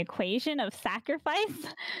from the equation of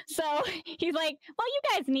sacrifice. So he's like, well, you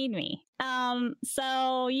guys need me.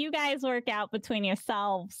 So you guys work out between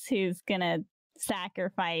yourselves who's gonna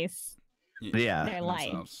sacrifice their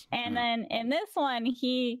life. And then in this one,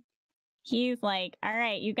 he's like, all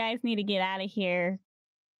right, you guys need to get out of here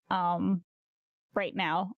right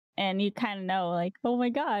now. And you kind of know, like, oh my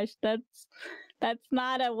gosh, that's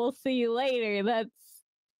not a we'll see you later. That's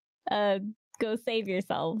go save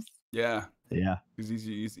yourselves. Yeah. Because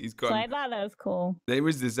he's got. So I thought that was cool. There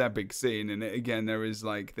was this epic scene, and again, there is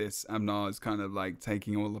like this. Amnar is kind of like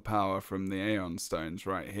taking all the power from the Aeon Stones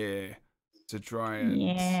right here to try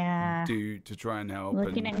and try and help.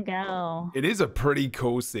 Looking and go. It is a pretty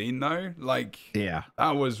cool scene, though. Like, yeah,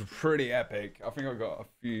 that was pretty epic. I think I got a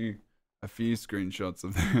few screenshots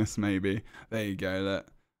of this. Maybe there you go. Look.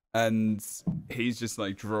 And he's just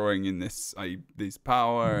like drawing in this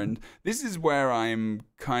power, and this is where I'm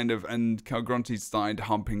kind of, and Calgronti started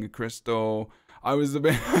humping a crystal. I was a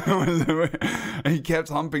bit, he kept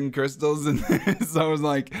humping crystals, and so I was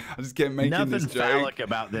like, I just kept making nothing this joke. Phallic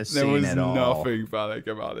about this scene there was at all. nothing phallic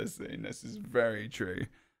about this scene. This is very true.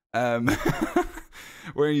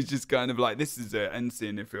 Where he's just kind of like, this is an end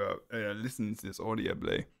scene if you're listening to this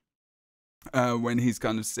audibly. When he's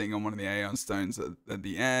kind of sitting on one of the Aeon Stones at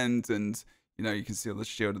the end, and you know you can see all the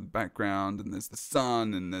shield in the background, and there's the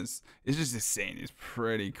sun, and it's just this scene is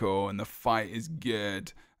pretty cool, and the fight is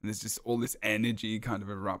good, and there's just all this energy kind of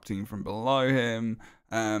erupting from below him,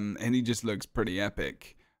 and he just looks pretty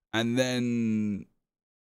epic. And then,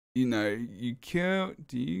 you know, do you kill?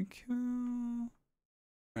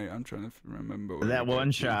 Wait, I'm trying to remember. That one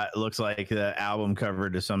shot looks like the album cover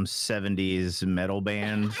to some 70s metal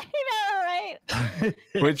band.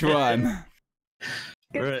 Which one?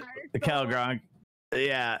 The Calgronk.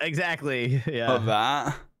 Yeah, exactly. Yeah. Of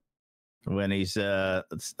that? When he's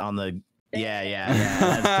on the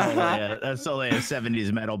That's totally a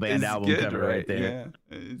 70s metal band album cover right there.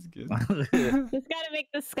 Yeah, it's good. Just gotta make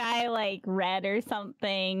the sky like red or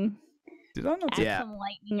something. Did I not? Add some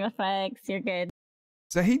lightning effects. You're good.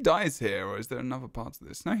 So he dies here, or is there another part to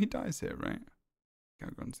this? No, he dies here, right?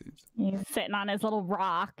 He's sitting on his little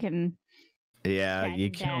rock, and you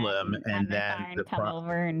kill him, and then come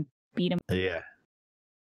over and beat him. Yeah,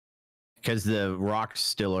 because the rocks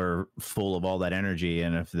still are full of all that energy,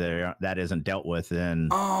 and if that isn't dealt with, then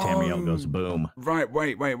Tamriel goes boom. Right.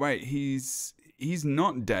 Wait. He's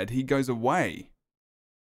not dead. He goes away.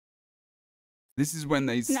 This is when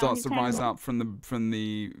they start to rise up from the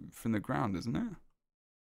ground, isn't it?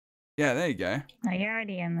 Yeah, there you go. No, you're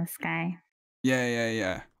already in the sky.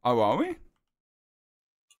 Yeah. Oh, are we?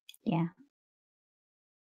 Yeah.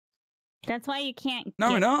 That's why you can't no,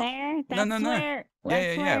 get we're not. there. That's no.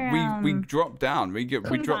 Yeah. We drop down. We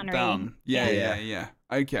drop down. Yeah.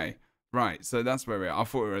 Okay. Right. So that's where we are. I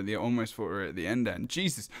thought we were almost thought we were at the end.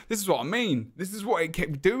 Jesus, this is what I mean. This is what it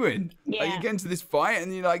kept doing. Yeah. Like you get into this fight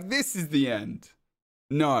and you're like, this is the end.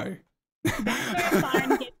 No. That's where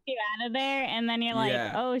Tharn gets you out of there, and then you're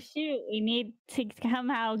like, oh shoot, we need to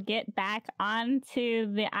somehow get back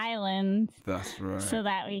onto the island. That's right. So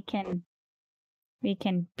that we can beat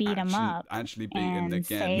him up. Actually beat him again.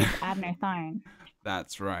 Save Abner Tharn.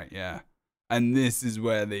 That's right, yeah. And this is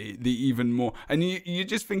where the even more, and you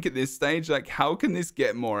just think at this stage, like, how can this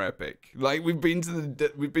get more epic? Like we've been to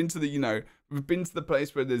the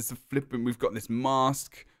place where there's a flipping, we've got this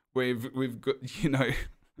mask, we've got,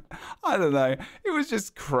 I don't know. It was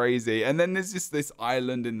just crazy. And then there's just this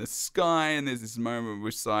island in the sky, and there's this moment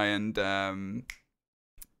with Sai and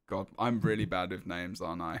God, I'm really bad with names,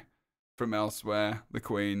 aren't I? From elsewhere, the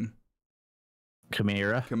Queen.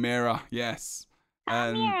 Chimera, yes.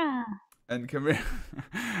 Chimera.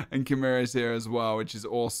 And Chimera's here as well, which is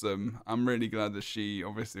awesome. I'm really glad that she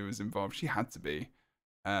obviously was involved. She had to be.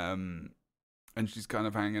 And she's kind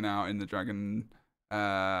of hanging out in the dragon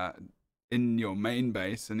in your main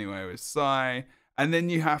base anyway with Sai. And then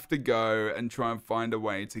you have to go and try and find a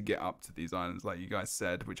way to get up to these islands, like you guys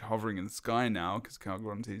said, which are hovering in the sky now because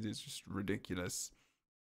Calgrontes is just ridiculous.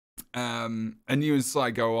 And you and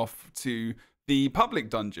Sai go off to the public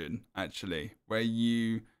dungeon, actually, where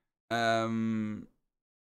you have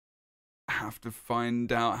to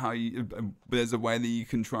find out how you. There's a way that you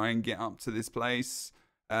can try and get up to this place.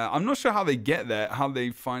 I'm not sure how they get there, how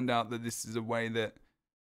they find out that this is a way that,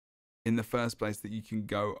 in the first place, that you can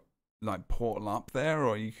go, like, portal up there,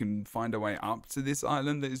 or you can find a way up to this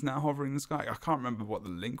island that is now hovering in the sky. I can't remember what the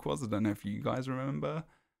link was. I don't know if you guys remember.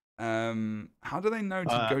 How do they know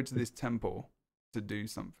to go to this temple to do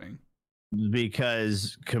something?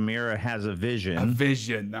 Because Chimera has a vision. A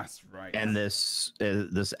vision, that's right. And this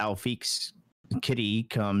Alfiq's kitty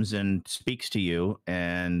comes and speaks to you,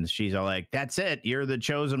 and she's all like, "That's it. You're the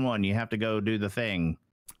chosen one. You have to go do the thing."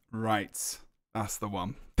 Right. That's the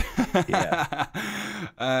one. Yeah.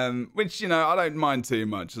 Which, you know, I don't mind too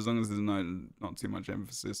much as long as there's not too much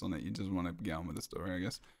emphasis on it. You just want to get on with the story, I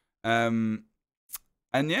guess. And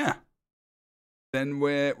yeah, then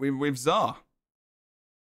we're with Zar,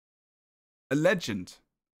 a legend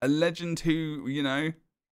who, you know,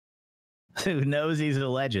 who knows he's a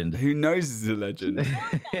legend.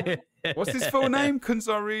 What's his full name?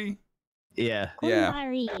 Kunzari. Yeah.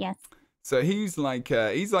 Kunzari, yes. So he's like a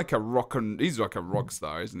rock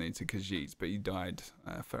star, isn't he, to Khajiit? But he died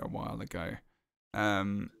a fair while ago.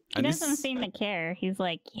 He doesn't seem to care. He's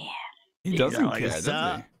like, yeah. He doesn't care, does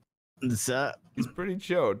he? What's up? He's pretty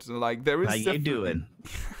chilled. Like, there is. How you doing?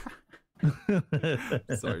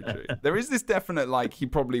 So true. There is this definite, like, he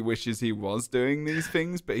probably wishes he was doing these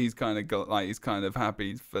things, but he's kind of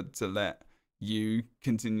happy to let you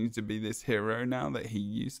continue to be this hero now that he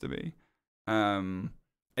used to be. And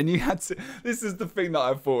you had to. This is the thing that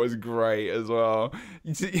I thought was great as well.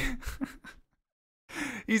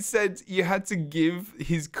 He said you had to give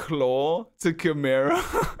his claw to Chimera.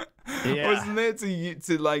 Yeah. Wasn't it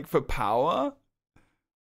to like for power?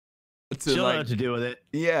 She'll know what to do with it.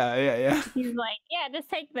 Yeah. He's like, yeah, just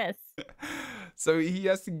take this. So he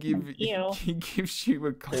has to give. He gives you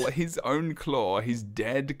a claw, his own claw, his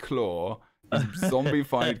dead claw, his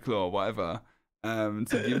zombified claw, whatever.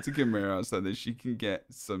 To give to Chimera so that she can get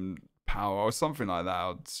some power or something like that.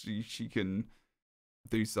 Or she can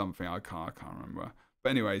do something. I can't remember. But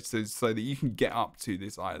anyway, so that you can get up to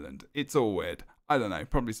this island. It's all weird. I don't know.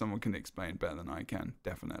 Probably someone can explain better than I can.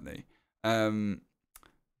 Definitely.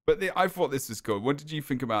 But I thought this was cool. What did you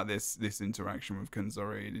think about this interaction with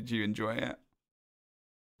Kunzari? Did you enjoy it?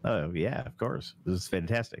 Oh yeah, of course. This is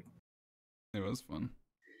fantastic. It was fun.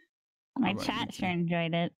 My chat sure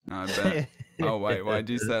enjoyed it. I bet. Oh wait, why'd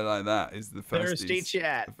you say it like that? Is the thirsty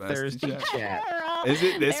chat? Thirsty chat. Is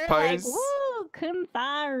it this pose? Like, woo,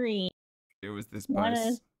 Kunzari. It was this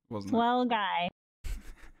pose, wasn't it? Swell guy.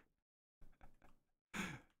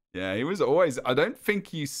 Yeah, he was always. I don't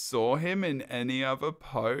think you saw him in any other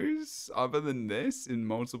pose other than this in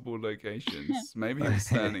multiple locations. Maybe he was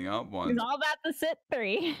standing up once. He's all about the sit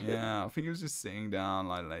three. Yeah, I think he was just sitting down,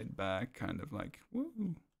 like laid back, kind of like,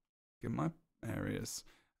 woo, get my areas.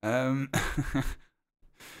 And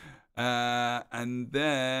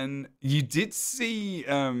then you did see.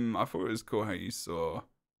 I thought it was cool how you saw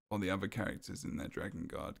all the other characters in their Dragon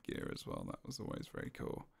Guard gear as well. That was always very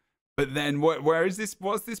cool. But then, where is this?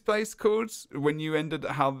 What's this place called? When you ended,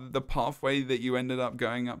 how the pathway that you ended up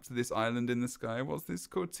going up to this island in the sky? What's this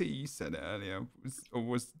called? T, you said it earlier.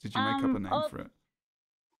 Did you make up a name for it?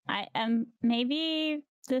 I maybe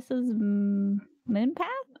this is Moonpath.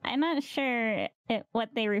 I'm not sure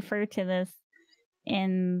what they refer to this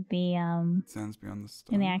in the Sands Beyond the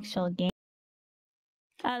Stars. in the actual game.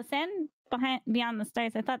 Sand Beyond the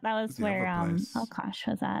Stars. I thought that was where Alkosh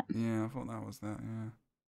was at. Yeah, I thought that was that. Yeah.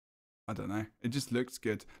 I don't know. It just looks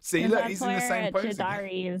good. See, look, he's in the same pose.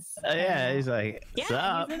 Yeah, he's like, what's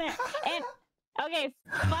up? He's in there. And okay,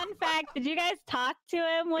 fun fact: did you guys talk to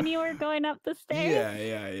him when you were going up the stairs?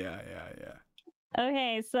 Yeah.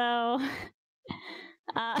 Okay, so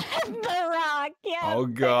The Rock. Yeah. Oh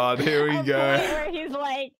God, here we go. Where he's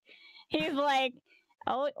like,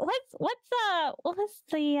 oh, what's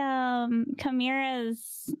the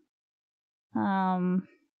Chimera's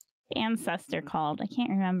ancestor called? I can't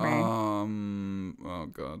remember. Oh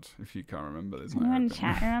god, if you can't remember, there's no Anyone in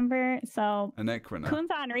chat remember? So an Equina.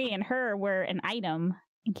 Kunz Henri and her were an item,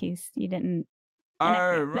 in case you didn't.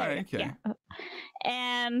 Oh right, okay. Yeah.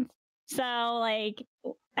 And so like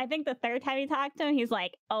I think the third time he talked to him, he's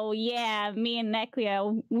like, "Oh yeah, me and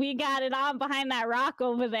Nequia, we got it on behind that rock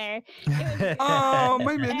over there." Oh,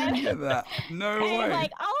 maybe I didn't get that. No way.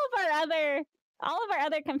 Like all of our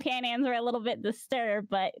other companions were a little bit disturbed,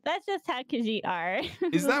 but that's just how Khajiit are.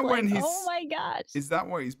 Is that when he's? Oh my gosh! Is that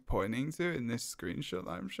what he's pointing to in this screenshot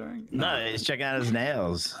that I'm showing? No, he's checking out his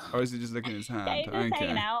nails. Or is he just looking at his hand? Yeah, he's just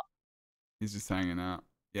hanging out. He's just hanging out.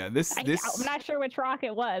 Yeah, I'm this. not sure which rock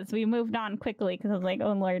it was. We moved on quickly because I was like,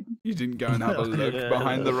 "Oh Lord!" You didn't go and have a look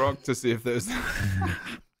behind the rock to see if there's.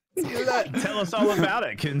 Tell us all about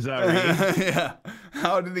it, Kinzari. Yeah.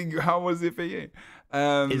 How was it for you?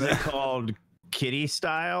 Is it called kitty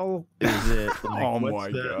style? Is it? Like, oh my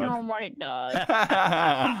god! Oh my god!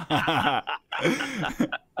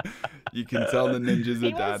 You can tell the ninjas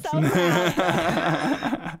are dads. So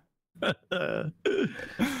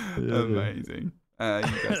Amazing. You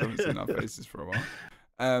guys haven't seen our faces for a while.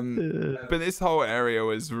 But this whole area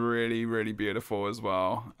was really, really beautiful as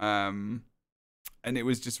well. And it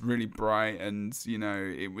was just really bright, and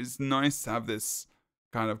it was nice to have this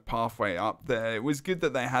kind of pathway up there. It was good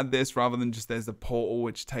that they had this rather than just there's a portal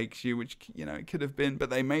which takes you, which it could have been.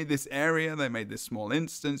 But they made this area, they made this small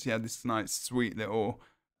instance. You had this nice, sweet little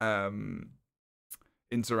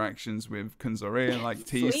interactions with Kunzari and like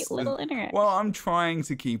T. Sweet little interaction. Well, I'm trying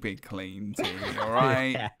to keep it clean, T. All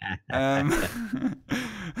right. And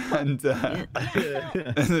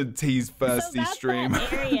T's thirsty stream.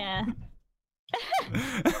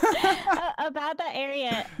 About that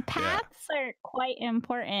area, paths are quite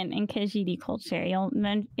important in Khajiit culture.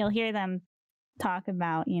 You'll hear them talk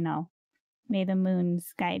about, may the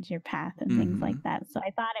moons guide your path and things like that. So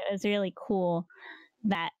I thought it was really cool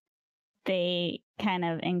that they kind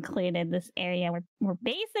of included this area where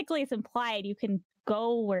basically it's implied you can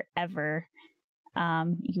go wherever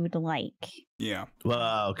you would like. Yeah.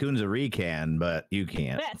 Well, Kunzari can, but you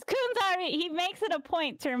can't. Yes, Kunzari, he makes it a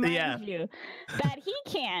point to remind you that he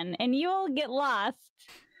can, and you'll get lost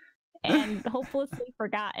and hopelessly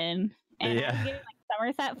forgotten. And I'm getting like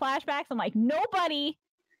Somerset flashbacks. I'm like, nobody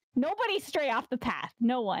stray off the path.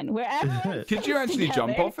 No one. Wherever. Could you actually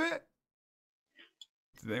jump off it?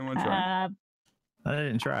 Did anyone try? I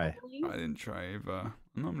didn't try. I didn't try either. I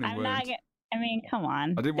normally would. I mean, come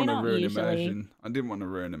on. I didn't want to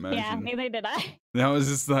ruin immersion. Yeah, neither did I. I was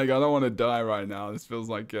just like, I don't want to die right now. This feels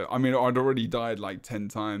like, I'd already died like 10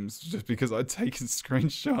 times just because I'd taken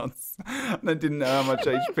screenshots and I didn't know how much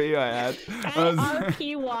HP I had. I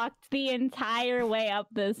RP walked the entire way up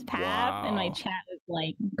this path and my chat was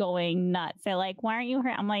like going nuts. They're like, why aren't you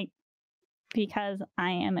hurt? I'm like, because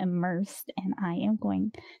I am immersed and I am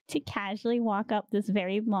going to casually walk up this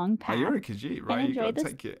very long path. Oh, you're a Khajiit, right? You gotta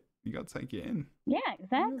take it. You gotta take it in. Yeah,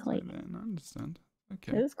 exactly. I understand.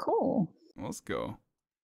 Okay. It was cool. Let's go.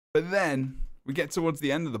 But then we get towards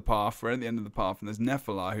the end of the path. We're at the end of the path, and there's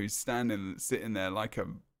Nephilah who's sitting there like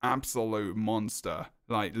an absolute monster,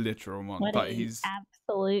 like literal monster. What he's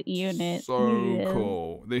absolute unit. So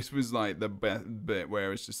cool. This was like the best bit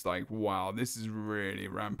where it's just like, wow, this is really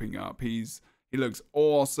ramping up. He looks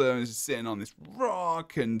awesome. He's just sitting on this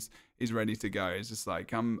rock and he's ready to go. It's just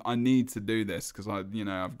like, I need to do this because I've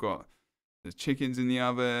got the chickens in the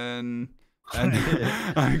oven and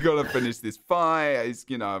I've got to finish this fight.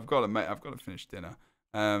 I've got to finish dinner.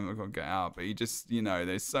 I've got to get out. But he just,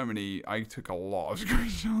 there's so many. I took a lot of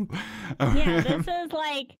screenshots. Yeah, this is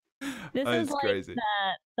like crazy.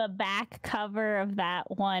 The back cover of that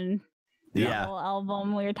one. Whole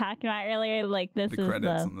album we were talking about earlier. Like this is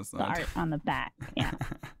the art on the back. Yeah.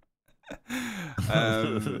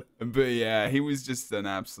 But yeah, he was just an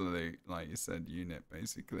absolute, like you said, unit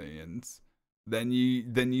basically. And then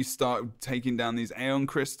you start taking down these Aeon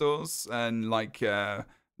crystals, and like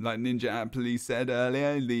Ninja aptly said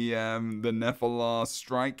earlier, the Nephilah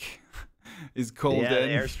strike is called in. The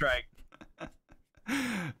airstrike.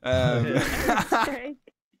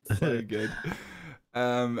 So good.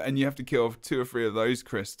 And you have to kill 2 or 3 of those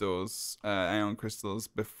crystals, Aeon crystals,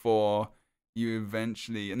 before you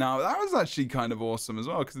eventually. Now that was actually kind of awesome as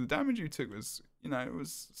well, because the damage you took was, it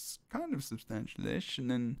was kind of substantial-ish. And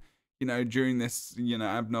then, during this,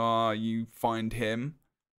 Abnar, you find him,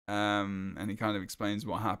 and he kind of explains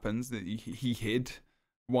what happens. That he hid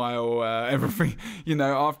while everything,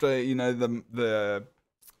 after the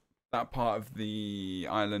that part of the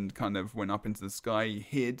island kind of went up into the sky. He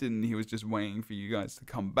hid, and he was just waiting for you guys to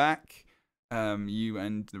come back, you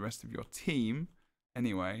and the rest of your team.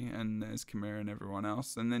 anyway, and there's Chimera and everyone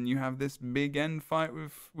else, and then you have this big end fight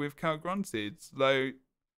with Cal Grunted. So,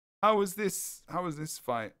 how was this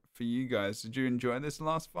fight for you guys? Did you enjoy this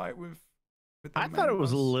last fight with the I thought it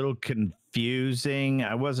was a boss? little confusing.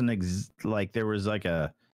 I wasn't like there was like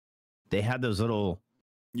they had those little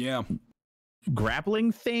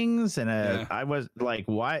grappling things, and I was like,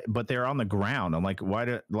 why? But they're on the ground. I'm like, why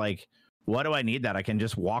do I need that? I can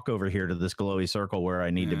just walk over here to this glowy circle where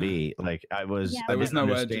I need to be. Like there was no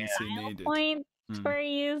understand. urgency needed. Point for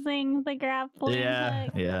using the grappling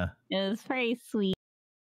hook. Yeah. It was very sweet.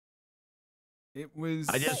 It was.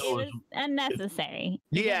 It was unnecessary.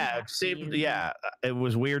 Yeah, it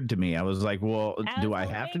was weird to me. I was like, well, do I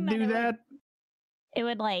have to do that? It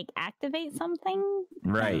would like activate something,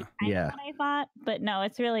 right? That's what I thought, but no,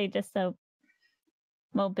 it's really just a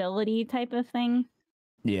mobility type of thing.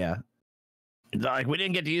 Yeah. Like, we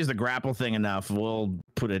didn't get to use the grapple thing enough. We'll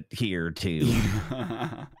put it here too.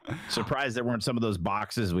 Surprised there weren't some of those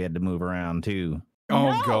boxes we had to move around too.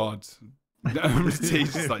 Oh no. God.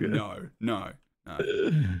 He's just like, no.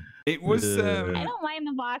 It was. I don't mind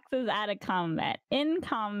the boxes out of combat. In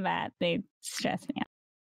combat, they stress me out.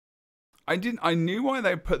 I knew why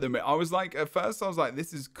they put them in. I was like, at first I was like,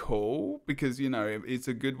 this is cool because, you know, it's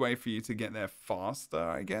a good way for you to get there faster,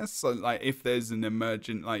 I guess. So like if there's an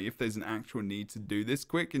if there's an actual need to do this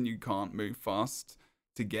quick and you can't move fast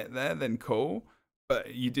to get there, then cool.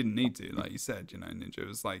 But you didn't need to, like you said, you know, Ninja. It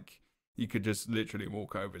was like, you could just literally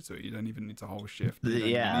walk over to it. You don't even need to hold shift. You don't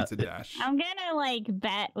even need to dash. I'm gonna like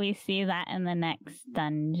bet we see that in the next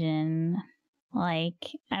dungeon.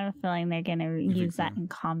 Like, I have a feeling they're gonna use that in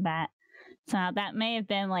combat. So that may have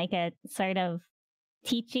been like a sort of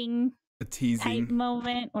teaching type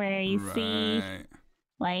moment where you see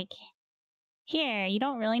like, here, you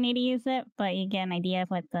don't really need to use it, but you get an idea of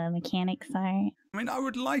what the mechanics are. I mean, I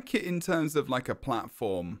would like it in terms of like a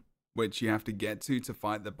platform which you have to get to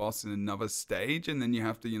fight the boss in another stage, and then you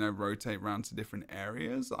have to, you know, rotate around to different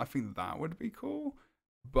areas. I think that would be cool.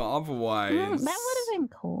 But otherwise... that would have been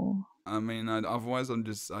cool. I mean, otherwise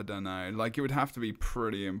I don't know. Like, it would have to be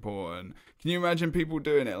pretty important. Can you imagine people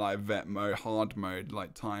doing it like vet mode, hard mode,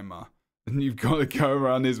 like timer? And you've got to go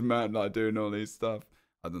around this map, like doing all these stuff.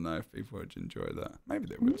 I don't know if people would enjoy that. Maybe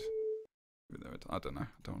they would. I don't know. I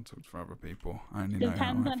don't want to talk for other people. I only know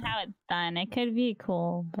Depends on how it's done. It could be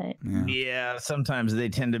cool, but yeah, sometimes they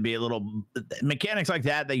tend to be a little mechanics like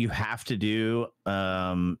that you have to do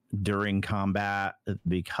during combat,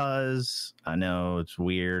 because I know it's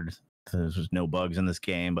weird. There's no bugs in this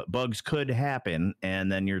game, but bugs could happen,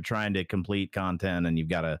 and then you're trying to complete content, and you've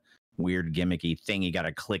got a weird gimmicky thing you got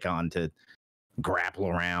to click on to grapple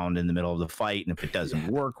around in the middle of the fight, and if it doesn't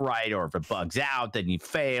work right, or if it bugs out, then you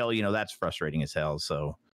fail. You know, that's frustrating as hell.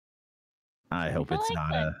 So I hope it's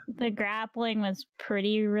like not the grappling was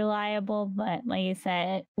pretty reliable, but like you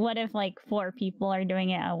said, what if like 4 people are doing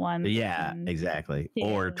it at once? Yeah, exactly.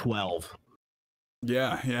 Or 12.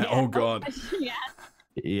 Yeah. Oh God.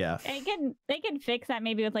 Yeah. They could fix that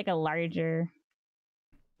maybe with like a larger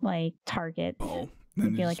like target. Oh,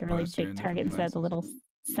 it'd be like a really big target instead of the little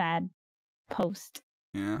sad post.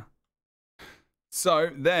 Yeah. So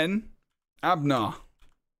then, Abner.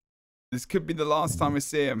 This could be the last time we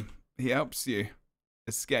see him. He helps you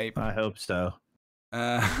escape. I hope so.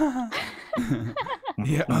 Yeah.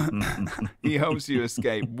 He helps you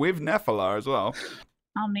escape with Nephilah as well.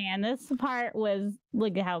 Oh man, this part was,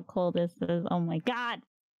 look at how cool this is. Oh my God.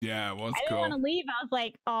 Yeah, it was I cool. didn't want to leave. I was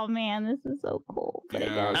like, oh man, this is so cool. But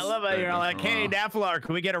I love how you're all like, hey, Nephilah,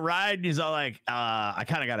 can we get a ride? And he's all like, I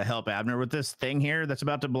kind of got to help Abner with this thing here that's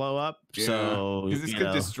about to blow up. Yeah. So, because this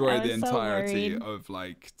could destroy the entirety of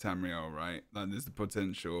like Tamriel, right? Like, there's the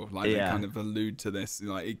potential. Like, they kind of allude to this.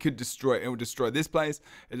 Like, it will destroy this place.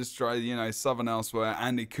 It destroy, you know, Southern Elsewhere,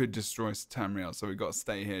 and it could destroy Tamriel. So we've got to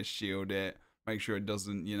stay here, shield it, make sure it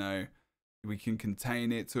doesn't, you know, we can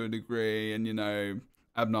contain it to a degree, and, you know,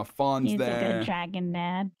 Abner Farn's there. He's a good dragon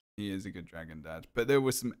dad. He is a good dragon dad. But there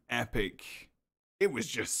was some epic... It was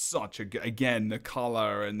just such a good... Again, the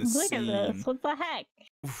color and the scene. Look at this. What the heck?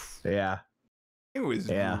 Yeah. It was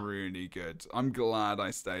really good. I'm glad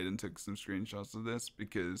I stayed and took some screenshots of this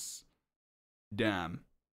because... Damn.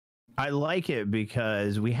 I like it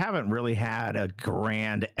because we haven't really had a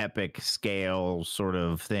grand epic scale sort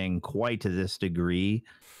of thing quite to this degree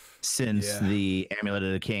since the Amulet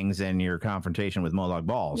of the Kings and your confrontation with Molag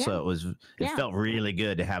Bal. So it felt really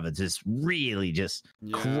good to have it just really just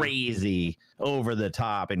crazy, over the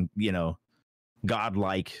top, and, you know,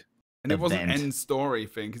 godlike. And it wasn't an end story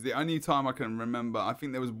thing, because the only time I can remember, I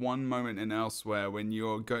think there was one moment in Elsewhere when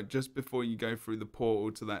you're just before you go through the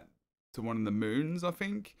portal to one of the moons, I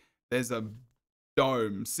think there's a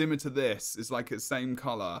dome similar to this. It's like the same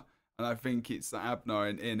color, and I think it's Abner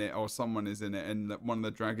in it, or someone is in it, and one of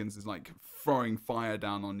the dragons is like throwing fire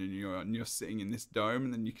down on you, and you're sitting in this dome,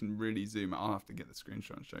 and then you can really zoom out. I'll have to get the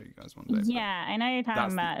screenshot and show you guys one day. Yeah, I know you're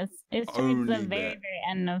talking about. It's towards the very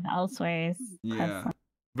end of Elsewhere's. Yeah.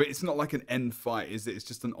 But it's not like an end fight, is it? It's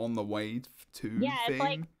just an on the way to thing. It's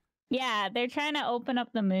like, they're trying to open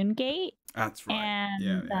up the moon gate. That's right.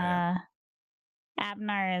 And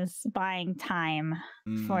Abnar is buying time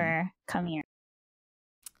for coming here.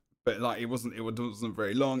 But like it wasn't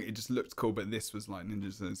very long. It just looked cool. But this was like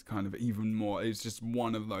Ninja614's kind of even more. It's just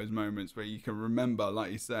one of those moments where you can remember,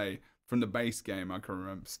 like you say, from the base game. I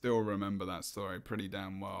can still remember that story pretty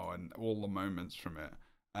damn well, and all the moments from it.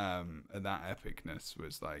 And that epicness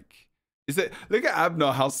was like, look at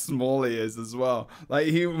Abner, how small he is as well. Like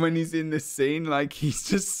when he's in this scene, like he's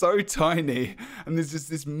just so tiny, and there's just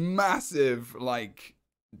this massive like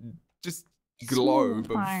just globe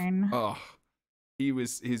of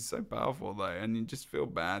he's so powerful though, and you just feel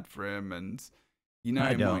bad for him, and he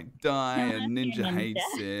might die, and Ninja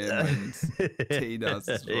hates him, and T does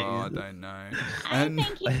as well. I don't know. I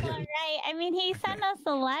think he's all right. I mean, he sent us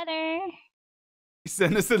a letter. He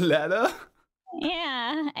sent us a letter?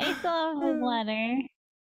 Yeah, I saw his letter.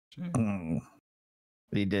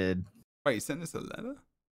 He did. Wait, he sent us a letter?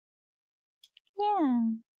 Yeah.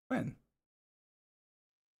 When?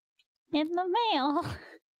 In the mail.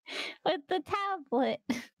 With the tablet.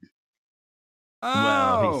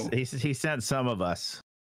 Oh! Well, he sent some of us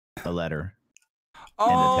a letter.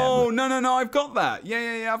 Oh, no, I've got that.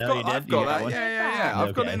 Yeah, I've got that. Yeah.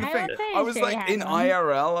 I've got it in the thing. I was like, in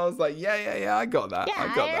IRL, I was like, yeah, I got that. I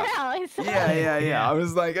got that. Yeah. I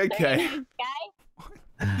was like, okay.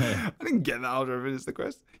 I didn't get that after I finished the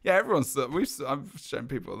quest. Yeah, I've shown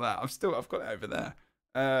people that. I've got it over there.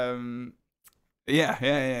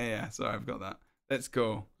 Yeah. Sorry, I've got that. That's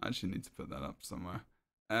cool. I actually need to put that up somewhere.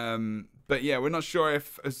 But yeah, we're not sure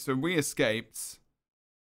so we escaped.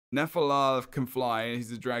 Nephilar can fly,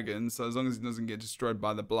 he's a dragon, so as long as he doesn't get destroyed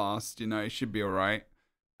by the blast, he should be alright.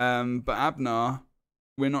 But Abnar,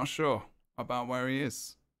 we're not sure about where he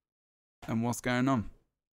is and what's going on.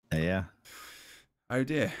 Yeah. Oh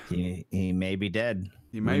dear. He may be dead.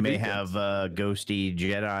 We may have ghosty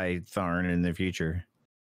Jedi Tharn in the future.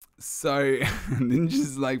 So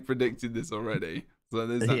Ninja's like predicted this already. So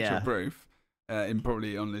there's actual proof.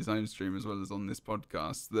 Probably on his own stream as well as on this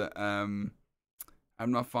podcast that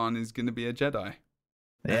Abnar Tharn is going to be a Jedi,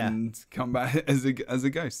 and come back as a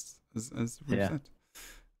ghost, as we've said.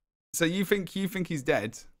 So you think he's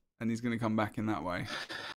dead, and he's going to come back in that way?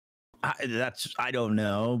 I don't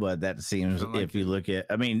know, but that seems if you look at.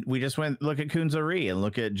 I mean, we just look at Kunzari and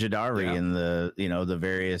look at Jadari and the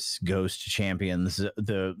various ghost champions.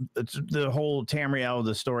 The whole Tamriel,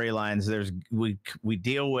 the storylines. We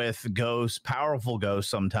deal with ghosts, powerful ghosts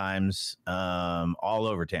sometimes, all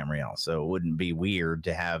over Tamriel. So it wouldn't be weird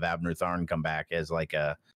to have Abnar Tharn come back as like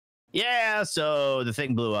a so the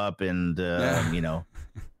thing blew up and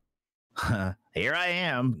here I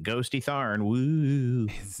am, Ghosty Tharn. Woo!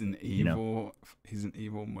 He's an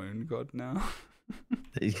evil moon god now.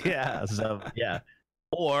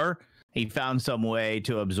 Or he found some way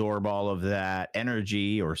to absorb all of that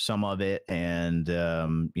energy or some of it, and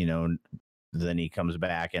then he comes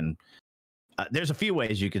back. And there's a few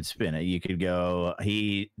ways you could spin it. You could go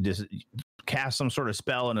he just cast some sort of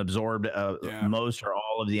spell and absorbed most or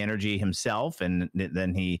all of the energy himself, and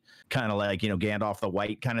then he kind of like Gandalf the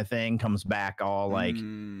White kind of thing comes back all like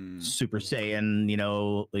Super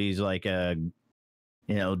Saiyan. He's like a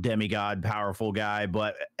demigod powerful guy,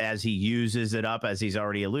 but as he uses it up, as he's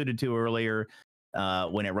already alluded to earlier,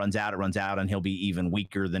 when it runs out, and he'll be even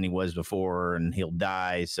weaker than he was before, and he'll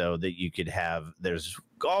die. So that you could have, there's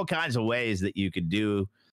all kinds of ways that you could do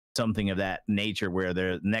something of that nature, where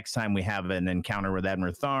the next time we have an encounter with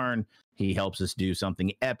Abnar Tharn, he helps us do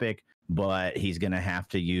something epic, but he's going to have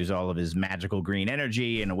to use all of his magical green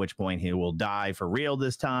energy, and at which point he will die for real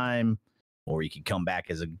this time, or he could come back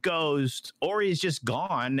as a ghost, or he's just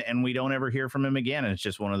gone and we don't ever hear from him again. And it's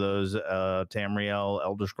just one of those Tamriel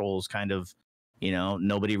Elder Scrolls kind of,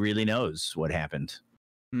 nobody really knows what happened.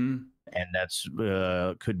 And that's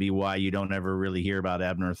could be why you don't ever really hear about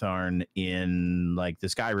Abnar Tharn in like the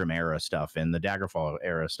Skyrim era stuff and the Daggerfall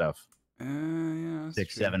era stuff.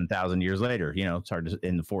 6,000-7,000 years later, it's hard to,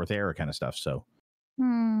 in the fourth era kind of stuff. So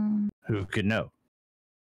who could know?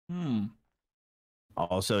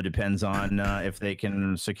 Also depends on if they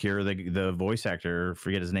can secure the voice actor.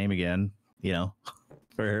 Forget his name again.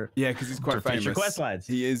 Because he's quite famous. Quest lines.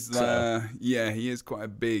 He is. He is quite a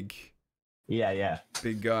big Yeah.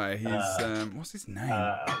 Big guy. He's what's his name?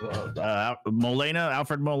 Molina,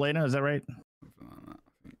 Alfred Molina, is that right? Something like that,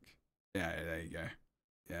 I think. Yeah, there you go.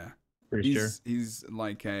 Yeah. Pretty sure. He's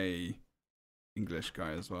like a English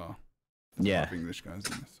guy as well. Yeah. English guys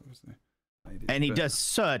in this, obviously. And he does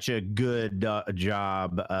such a good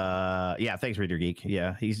job. Yeah, thanks, Reader Geek.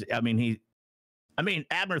 Yeah, Abner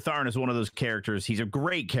Tharn is one of those characters. He's a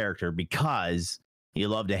great character because you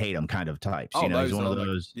love to hate him kind of types. Oh, you know, he's one of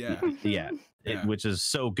those. Yeah. Which is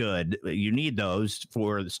so good. You need those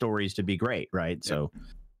for the stories to be great, right? Yeah. So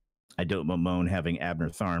I don't bemoan having Abner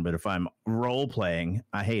Tharn, but if I'm role playing,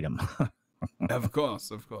 I hate him. Of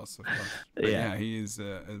course. But yeah, he is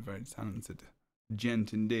a very talented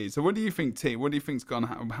gent indeed. So what do you think, T? What do you think's gonna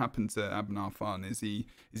happen to Abner Tharn? Is he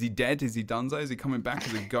dead? Is he donezo? Is he coming back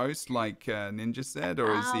as a ghost like Ninja said,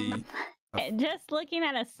 or is he? Just looking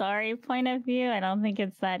at a story point of view, I don't think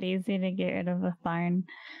it's that easy to get rid of a Tharn.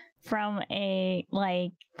 From a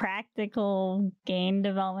like practical game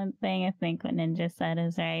development thing, I think what Ninja said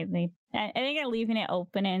is right. I think they're leaving it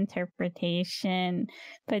open to interpretation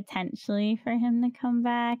potentially for him to come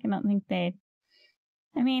back. I don't think they.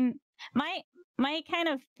 I mean, my kind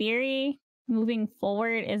of theory moving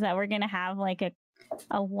forward is that we're gonna have like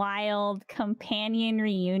a wild companion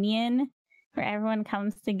reunion where everyone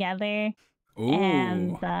comes together. Ooh.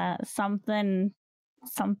 And something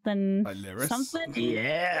like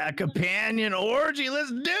yeah, a companion orgy, let's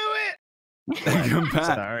do it.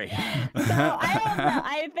 Sorry. So I don't know.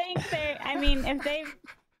 I think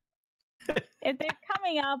if they're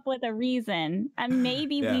coming up with a reason, and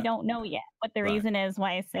maybe we don't know yet what the reason is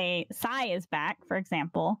why I say Sai is back, for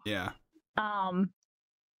example. Yeah.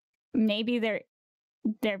 Maybe they're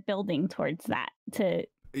building towards that to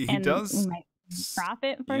does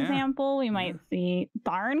Prophet, for example. We might see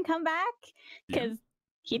Tharn come back because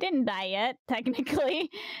he didn't die yet,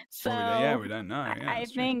 technically. So we don't know. I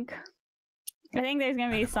think there's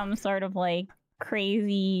gonna be some sort of like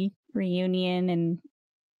crazy reunion and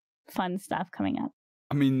fun stuff coming up.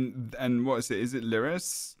 I mean, and what is it? Is it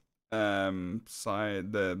Lyris? Sai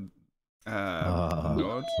the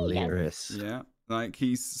Lord? Lyris. Yeah. Like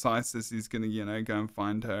Sai says he's gonna, go and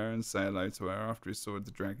find her and say hello to her after he sorted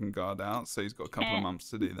the Dragon Guard out. So he's got a couple of months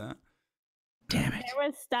to do that. Damn it! There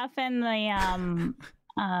was stuff in the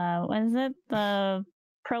what is it? The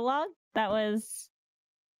prologue that was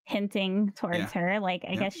hinting towards her. Like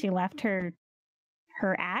I guess she left her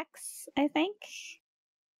axe, I think,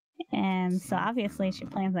 and so obviously she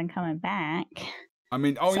plans on coming back. I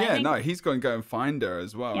mean, he's going to go and find her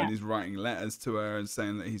as well, and he's writing letters to her and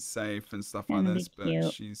saying that he's safe and stuff like this.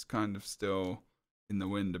 But she's kind of still in the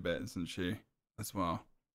wind a bit, isn't she? As well,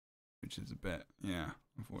 which is a bit,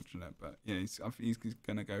 unfortunate. But yeah, he's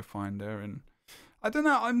going to go find her, and I don't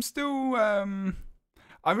know. I'm still.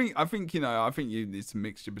 I think it's a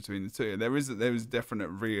mixture between the two. There is definite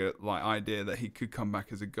real idea that he could come back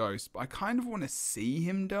as a ghost, but I kind of want to see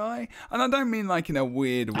him die, and I don't mean like in a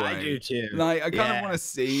weird way. I do too. Like I kind of want to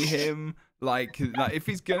see him like if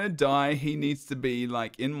he's gonna die, he needs to be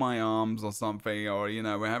like in my arms or something, or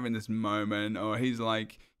we're having this moment, or he's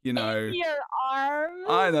like. In your arms.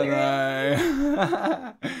 I don't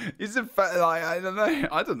know. It's a I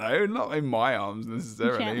don't know. Not in my arms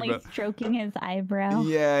necessarily. Gently stroking his eyebrow.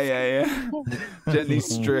 Yeah. Gently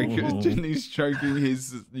stroking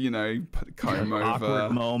his, comb over.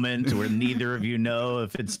 Awkward moment where neither of you know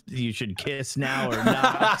if you should kiss now or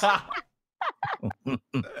not.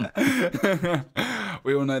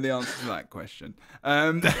 We all know the answer to that question.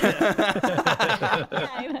 And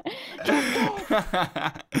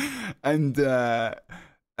and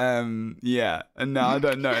now I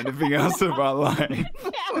don't know anything else about life.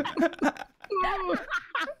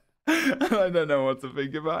 I don't know what to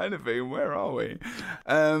think about anything. Where are we?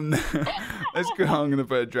 Let's go. I'm going to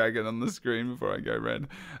put a dragon on the screen before I go red.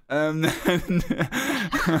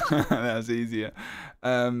 That's easier.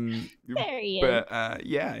 There he is. But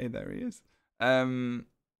there he is.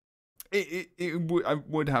 It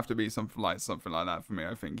would have to be something like that for me.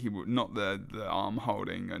 I think he would not the arm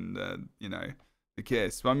holding and the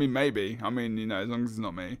kiss. But I mean, maybe. I mean, as long as it's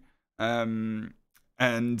not me.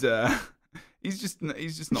 He's just not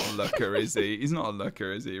a looker, is he? He's not a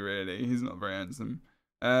looker, is he? Really? He's not very handsome.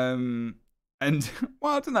 And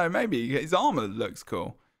well, I don't know. Maybe his armor looks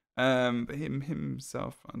cool. But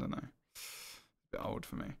himself, I don't know. A bit old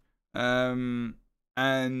for me. And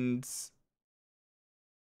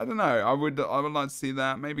I don't know. I would like to see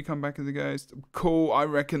that. Maybe come back as a ghost. Cool. I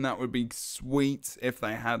reckon that would be sweet if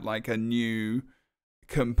they had like a new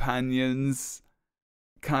companions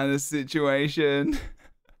kind of situation.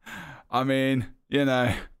 I mean,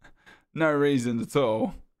 no reason at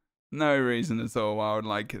all. no reason at all why I would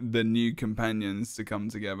like the new companions to come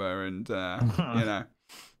together and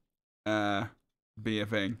be a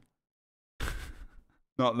thing.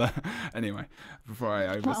 Not that anyway. Before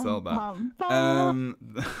I oversell that,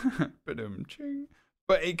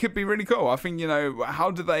 but it could be really cool. I think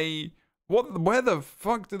how do they? Where the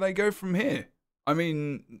fuck do they go from here? I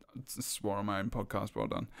mean, swore on my own podcast. Well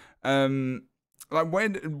done. Like where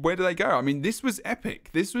do they go? I mean, this was epic.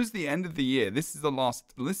 This was the end of the year. This is the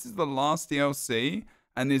last DLC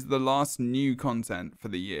and is the last new content for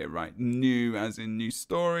the year, right? New as in new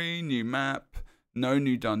story, new map, no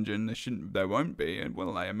new dungeon. There won't be,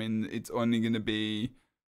 will they? I mean, it's only going to be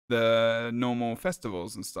the normal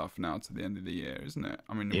festivals and stuff now to the end of the year, isn't it?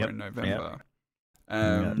 I mean, we're in November. We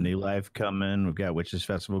got New Life coming. We've got Witches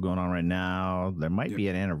Festival going on right now. There might be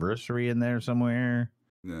an anniversary in there somewhere.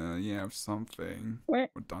 Of something. Or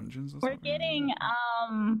dungeons or we're something. Getting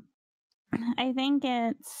I think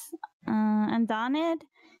it's Undaunted,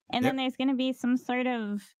 and then there's gonna be some sort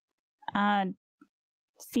of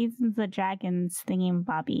Seasons of Dragons thingy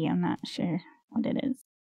bobby. I'm not sure what it is.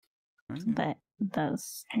 But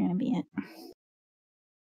those are gonna be it.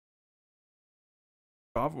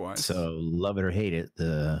 Otherwise. So love it or hate it,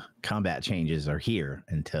 the combat changes are here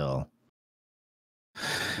until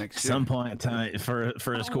next some point in time for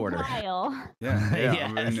this quarter. While. Yeah,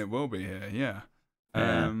 Yes. I mean it will be here. Yeah.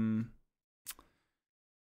 I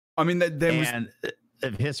mean there was. And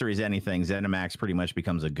if history's anything, ZeniMax pretty much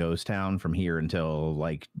becomes a ghost town from here until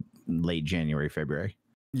like late January, February.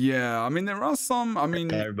 Yeah, I mean there are some. I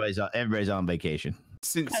mean everybody's on vacation.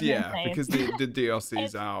 Because the DLC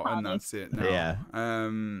is out and that's it now. Yeah.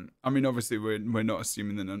 I mean obviously we're not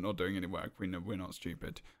assuming that they're not doing any work. We know we're not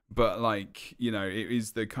stupid. But like, it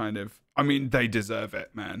is the kind of, I mean, they deserve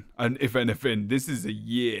it, man. And if anything, this is a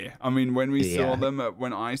year. I mean, when we saw them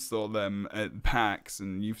when I saw them at PAX,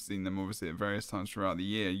 and you've seen them obviously at various times throughout the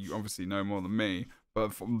year, you obviously know more than me.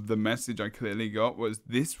 But the message I clearly got was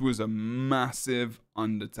this was a massive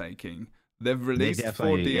undertaking. They've released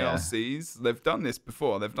 4 DLCs. Yeah. They've done this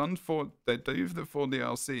before. They do the 4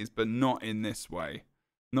 DLCs, but not in this way.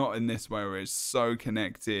 Not in this way where it's so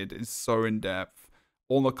connected, it's so in depth.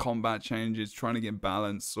 All the combat changes, trying to get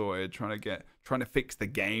balance sorted, trying to fix the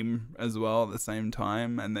game as well at the same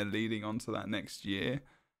time, and they're leading on to that next year.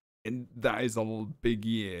 And that is a big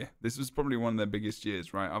year. This was probably one of their biggest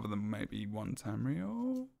years, right? Other than maybe one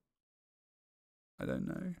Tamriel. I don't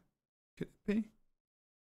know. Could it be?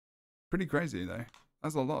 Pretty crazy though.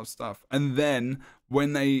 That's a lot of stuff. And then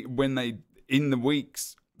when they in the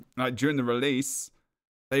weeks, like during the release,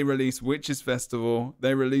 they release Witches Festival,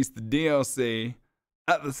 they release the DLC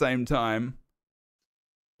at the same time.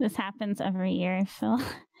 This happens every year, I feel.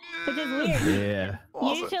 Which is weird. Yeah.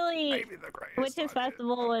 Usually Witches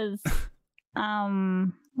Festival was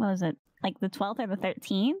what was it? Like the 12th or the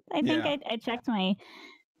 13th? I think I checked my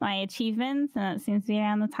achievements, and it seems to be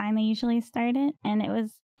around the time they usually start it. And it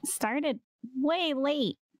was started way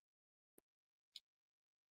late.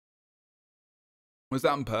 Was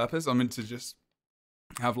that on purpose? I mean, to just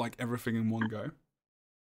have like everything in one go.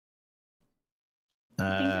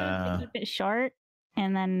 I think keep it short,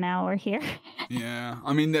 and then now we're here. Yeah,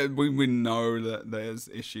 I mean, we know that there's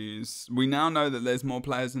issues. We now know that there's more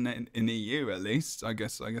players in EU, at least. I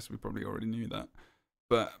guess we probably already knew that,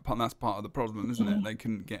 but that's part of the problem, isn't it? They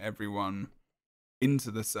couldn't get everyone into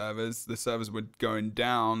the servers. The servers were going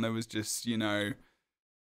down. There was just, it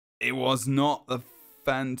was not a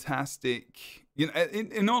fantastic.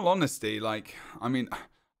 In all honesty, like, I mean,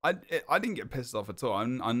 I didn't get pissed off at all.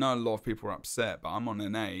 I know a lot of people were upset, but I'm on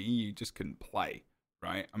an A. You just couldn't play,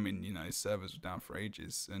 right? I mean, servers were down for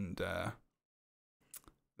ages, and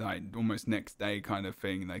like almost next day kind of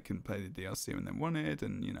thing, they couldn't play the DLC when they wanted,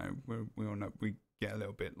 and we all know we get a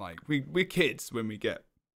little bit like we're kids when we get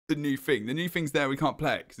the new thing. The new thing's there, we can't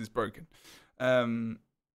play it because it's broken.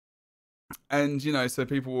 And so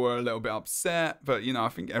people were a little bit upset, but I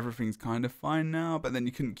think everything's kind of fine now. But then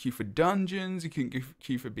you couldn't queue for dungeons, you couldn't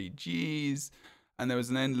queue for BGs, and there was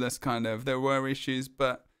an endless there were issues.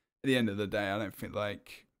 But at the end of the day, I don't feel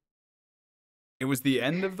like it was the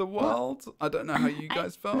end of the world. I don't know how you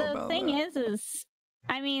guys felt about that. The thing is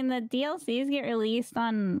I mean, the DLCs get released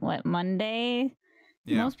on Monday.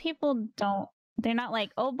 Yeah. Most people don't. They're not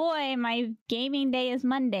like, oh boy, my gaming day is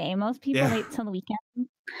Monday. Most people wait till the weekend.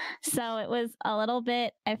 So it was a little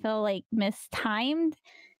bit, I feel like, mistimed,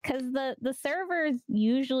 because the servers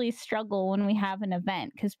usually struggle when we have an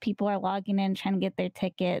event, because people are logging in trying to get their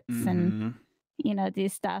tickets and do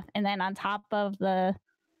stuff, and then on top of the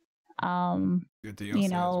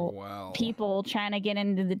people trying to get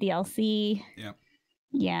into the DLC.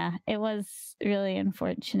 Yeah, it was really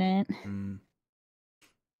unfortunate.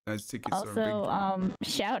 Those tickets are a big Also, deal.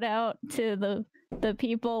 shout out to the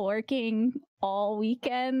people working all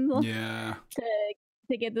weekend Yeah.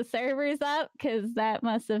 to get the servers up, because that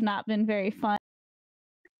must have not been very fun.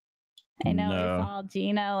 I know No. we saw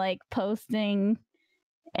Gina like posting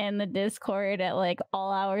in the Discord at like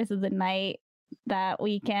all hours of the night that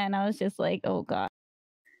weekend. I was just like, oh god,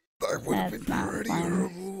 That would have that's been not pretty fun.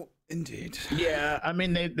 horrible indeed. Yeah, I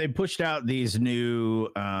mean they pushed out these new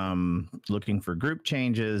looking for group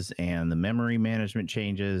changes and the memory management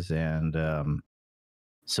changes and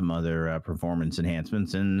some other performance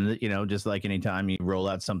enhancements. And you know, just like anytime you roll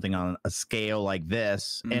out something on a scale like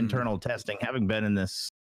this, internal testing, having been in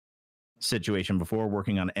this situation before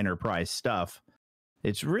working on enterprise stuff,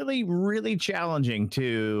 it's really, really challenging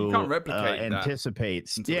to You can't replicate that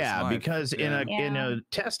anticipate. into this life. Because in a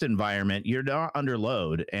test environment, you're not under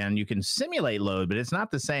load, and you can simulate load, but it's not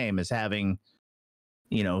the same as having,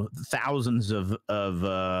 you know, thousands of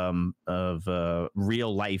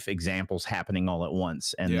real life examples happening all at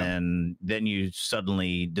once, and then you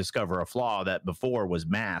suddenly discover a flaw that before was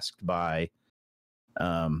masked by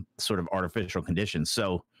sort of artificial conditions.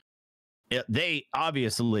 So they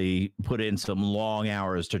obviously put in some long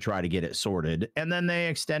hours to try to get it sorted, and then they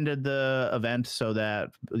extended the event so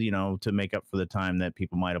that, you know, to make up for the time that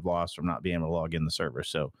people might have lost from not being able to log in the server.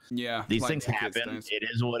 So these things happen. It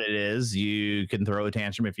is what it is. You can throw a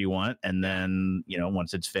tantrum if you want, and then, you know,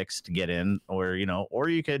 once it's fixed, get in, or, you know, or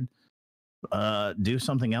you could do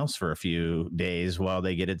something else for a few days while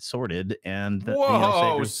they get it sorted, and whoa, you know,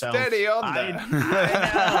 save yourself. Steady on there.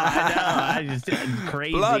 I know. I just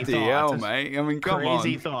crazy bloody thought. hell, mate. I mean, come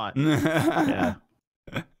crazy on. Thought. Yeah.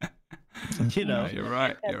 You know, you're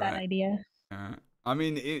right. That's You're that right. idea. I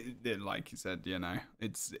mean, it, like you said, you know,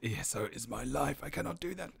 it's ESO is my life. I cannot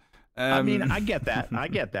do that. I mean, I get that,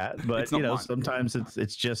 but you know, mine. sometimes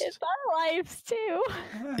it's just It's our lives too.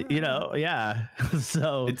 you know, yeah.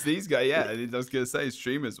 So it's these guys, yeah. I was gonna say,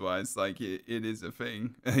 streamers wise, like it is a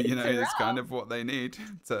thing. You know, it's kind of what they need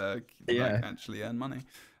to like, actually earn money,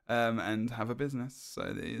 and have a business. So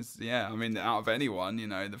it is, yeah. I mean, out of anyone, you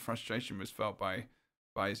know, the frustration was felt by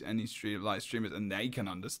any streamers, and they can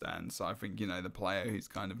understand. So I think, you know, the player who's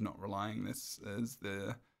kind of not relying this as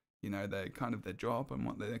the, you know, their kind of their job and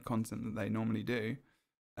what their content that they normally do,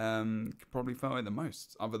 probably felt it the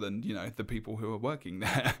most, other than, you know, the people who are working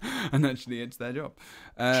there and actually it's their job.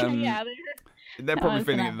 They're probably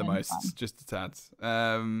feeling it the most, fun. Just a tad.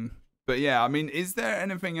 But yeah, I mean, is there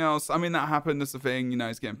anything else? I mean, that happened. That's the thing, you know,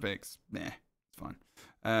 it's getting fixed. Nah, it's fine.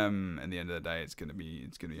 At the end of the day, it's gonna be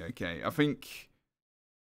okay. I think.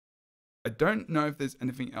 I don't know if there's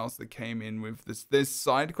anything else that came in with this. There's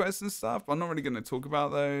side quests and stuff. I'm not really going to talk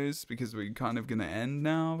about those because we're kind of going to end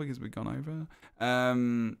now because we've gone over.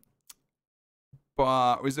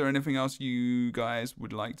 But was there anything else you guys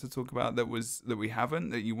would like to talk about that we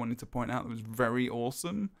haven't, that you wanted to point out that was very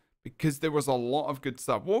awesome? Because there was a lot of good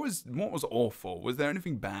stuff. What was awful? Was there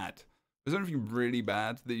anything bad? Was there anything really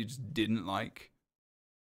bad that you just didn't like?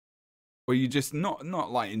 Or you just not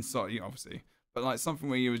like inside you, obviously. But like something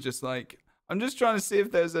where you were just like, I'm just trying to see if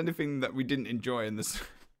there's anything that we didn't enjoy in this,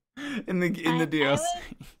 in the DLC.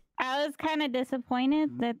 I was kind of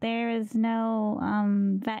disappointed that there is no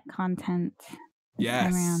vet content.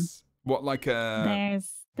 Yes. What, like I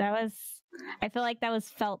feel like that was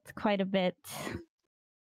felt quite a bit.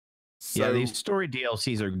 So, yeah, these story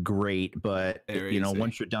DLCs are great, but you know,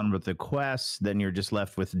 once you're done with the quests, then you're just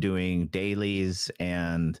left with doing dailies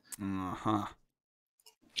and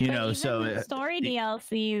you know, so the story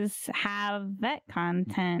DLCs have vet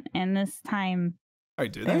content, and this time,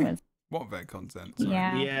 do they? What vet content? Sorry.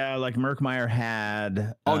 Yeah, like Murkmire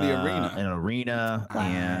had the arena, an arena,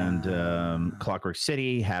 and Clockwork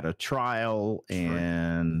City had a trial,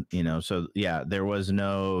 and you know, so yeah, there was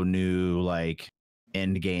no new like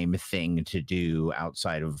end game thing to do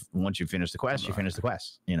outside of once you finish the quest, you finish the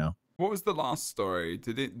quest. You know, what was the last story?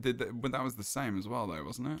 But that was the same as well, though,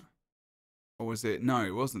 wasn't it? Or was it? No,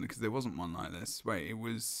 it wasn't, because there wasn't one like this. Wait, it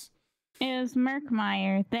was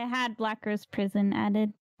Murkmire. They had Black Rose Prison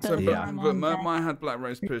added. So, but Murkmire had Black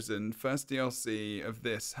Rose Prison. First DLC of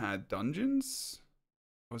this had dungeons.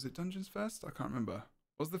 Was it dungeons first? I can't remember.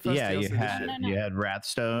 What was the first DLC? You had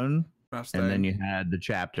Wrathstone, and then you had the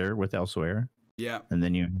chapter with Elsewhere. Yeah, and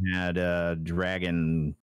then you had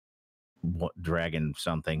Dragon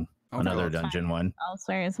something, another dungeon one.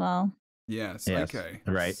 Elsewhere as well. Yes. Okay.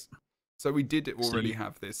 Right. So we did already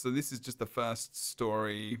have this. So this is just the first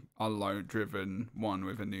story alone-driven one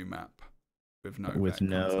with a new map, with no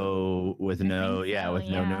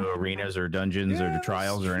new arenas or dungeons or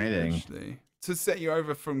trials or anything. to set you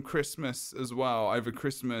over from Christmas as well, over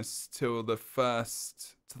Christmas till the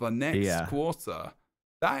next quarter.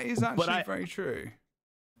 That is actually very true.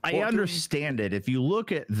 I understand it. If you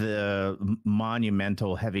look at the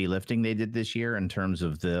monumental heavy lifting they did this year in terms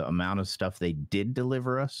of the amount of stuff they did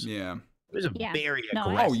deliver us, it was a very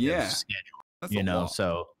aggressive schedule. That's you know,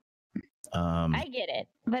 so I get it,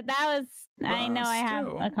 but that was I know I have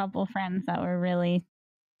a couple friends that were really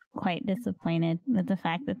quite disappointed with the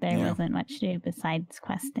fact that there wasn't much to do besides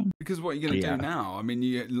questing. Because what are you going to do now? I mean,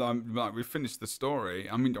 you like we finished the story.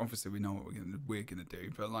 I mean, obviously we know what we're gonna do,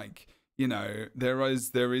 but like, you know, there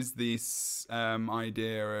is this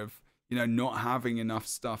idea of, you know, not having enough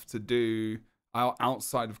stuff to do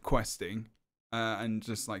outside of questing and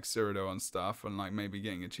just like Cyrodiil and stuff, and like maybe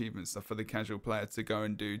getting achievement stuff for the casual player to go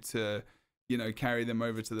and do to, you know, carry them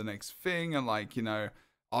over to the next thing. And like, you know,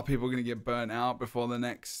 are people going to get burnt out before the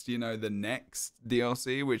next, you know, the next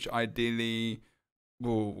DLC, which ideally,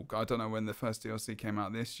 well, I don't know when the first DLC came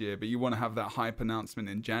out this year, but you want to have that hype announcement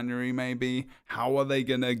in January, maybe. How are they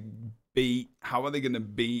going to beat,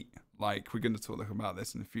 like, we're going to talk about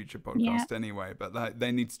this in a future podcast anyway, but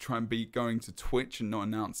they need to try and beat going to Twitch and not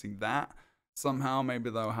announcing that somehow. Maybe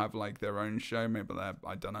they'll have like their own show. Maybe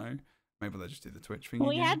I don't know. Maybe they'll just do the Twitch thing. Well,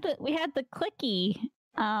 we had the clicky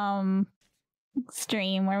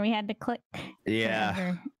stream where we had to click.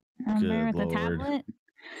 Yeah. Remember with the tablet?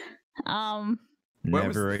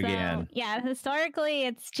 Never again. Yeah, historically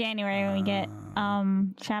it's January when we get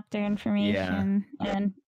chapter information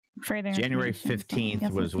and further. January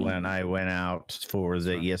 15th was when I went out for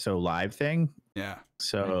the ESO live thing. Yeah.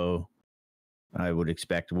 So I would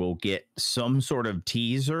expect we'll get some sort of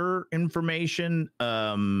teaser information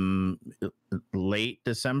late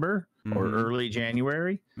December or early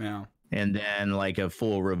January. Yeah. And then like a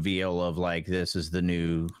full reveal of like this is the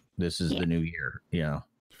new year, you know.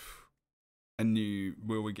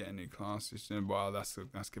 Will we get a new class? Well, that's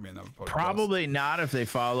gonna be another podcast. Probably not if they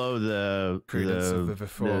follow the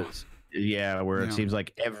before. Where it seems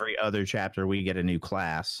like every other chapter we get a new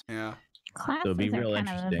class. Yeah. Classes it'll be are real kind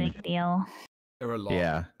interesting. of a big deal. There are a lot.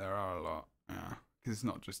 Yeah. There are a lot. Yeah. Because it's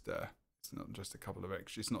not just a couple of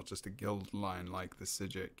extras. It's not just a guild line like the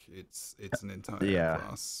Khajiit. It's an entire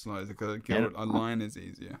class. Like a line is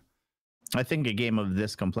easier. I think a game of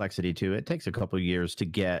this complexity too, it takes a couple of years to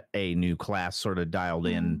get a new class sort of dialed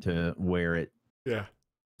in to where it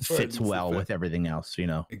fits well with everything else, you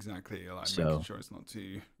know. Exactly. Like making sure it's not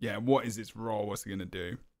too what is its role? What's it gonna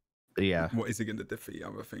do? Yeah. What is it gonna defeat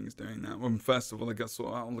other things doing that? Well, first of all, they got to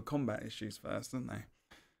sort out all the combat issues first, didn't they?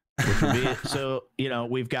 So, you know,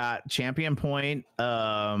 we've got Champion Point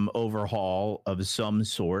overhaul of some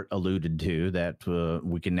sort alluded to that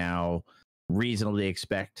we can now reasonably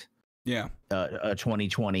expect. Yeah. A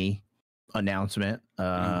 2020 announcement.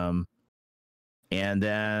 And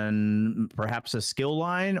then perhaps a skill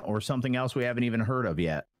line or something else we haven't even heard of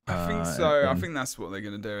yet. I think so. I think that's what they're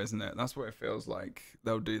going to do, isn't it? That's what it feels like.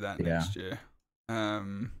 They'll do that next year. I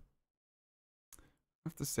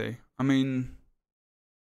have to see. I mean,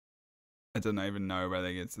 I don't even know where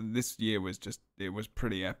they get. So this year was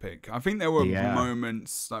pretty epic. I think there were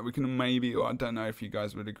moments like we can maybe, or I don't know if you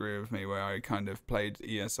guys would agree with me, where I kind of played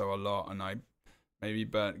ESO a lot and I maybe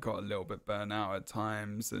got a little bit burnt out at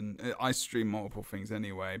times. And I stream multiple things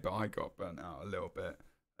anyway, but I got burnt out a little bit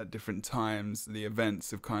at different times. The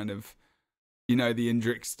events have kind of, you know, the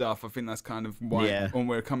Indrik stuff, I think that's kind of why when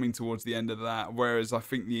we're coming towards the end of that. Whereas I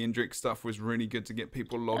think the Indrik stuff was really good to get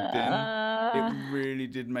people logged in. It really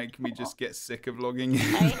did make me just get sick of logging in.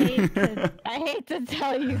 I hate to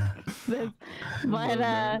tell you this,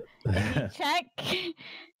 but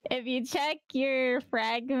if you check your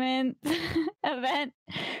fragment event,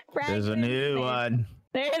 there's a new one.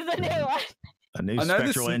 There is a new one. A new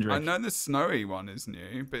spectral Indrik. I know the snowy one is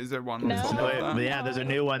new, but is there one? No. Yeah, there's a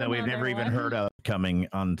new one that we've never even heard of coming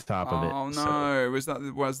on top of it. Oh no, was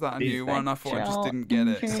that a new one? I thought I just didn't get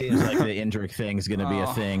it. Seems like the Indrik thing is going to be a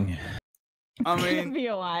thing. I mean, it's gonna be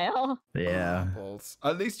a while. Yeah.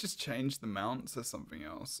 At least just change the mount to something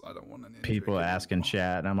else. I don't want an Indrik. People ask in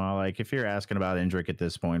chat, and I'm all like, if you're asking about Indrik at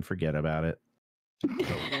this point, forget about it.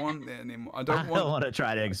 I don't want it anymore. I don't want to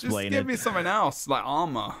try to explain just give me something else, like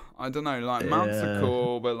armor. I don't know, like mounts are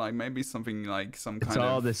cool, but like maybe something like it's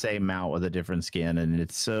all the same mount with a different skin, and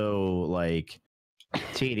it's so like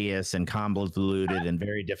tedious and convoluted and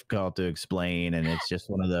very difficult to explain, and it's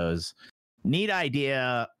just one of those neat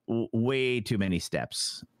idea, way too many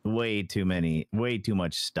steps, way too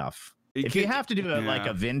much stuff. If you have to do like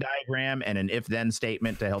a Venn diagram and an if-then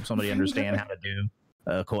statement to help somebody understand how to do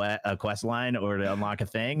a quest line or to unlock a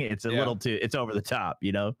thing, it's a little too, it's over the top,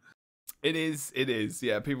 you know? It is.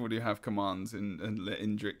 Yeah, people do have commands and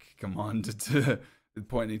Indrik command to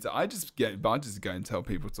pointing to. I just go and tell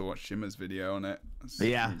people to watch Shimmer's video on it.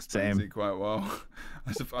 Yeah, same. It quite well.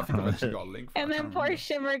 I think I've actually got a link. And then poor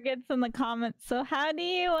Shimmer gets in the comments. So how do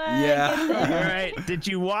you? Yeah. Get All right. Did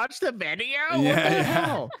you watch the video?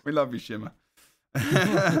 Yeah. We love you, Shimmer.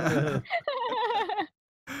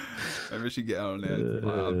 Maybe I should get on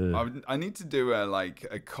it. I need to do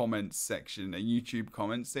a comment section, a YouTube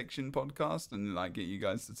comment section podcast, and like get you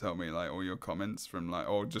guys to tell me like all your comments from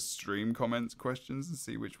or just stream comments questions and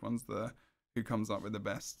see which one's who comes up with the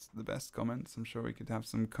best comments. I'm sure we could have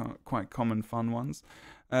some quite common fun ones,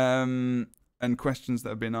 and questions that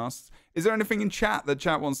have been asked. Is there anything in chat that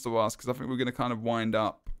chat wants to ask? Because I think we're going to kind of wind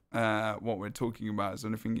up what we're talking about. Is there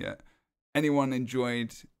anything yet?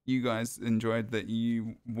 You guys enjoyed that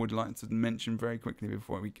you would like to mention very quickly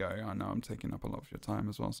before we go? I know I'm taking up a lot of your time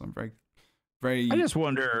as well, so I'm very. I just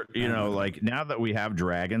wonder, like now that we have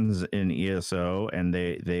dragons in ESO and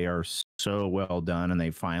they are so well done and they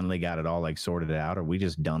finally got it all like sorted out, are we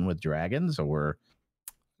just done with dragons or?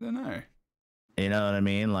 I don't know. You know what I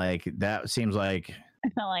mean? Like that seems like. I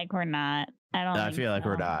feel like we're not. I feel like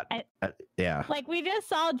we're not. Yeah. Like we just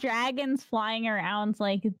saw dragons flying around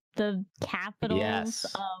like the capitals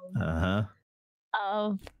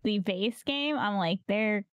of the base game. I'm like,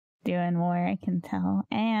 they're doing more, I can tell.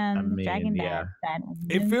 And Dragon Dad said,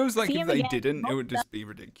 it feels like if they didn't, it would just be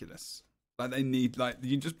ridiculous. Like they need, like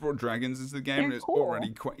you just brought dragons into the game, and it's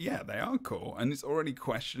already they are cool, and it's already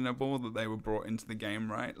questionable that they were brought into the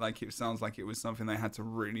game, right? Like it sounds like it was something they had to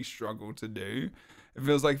really struggle to do. It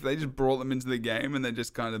feels like if they just brought them into the game and they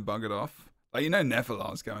just kind of buggered off. Like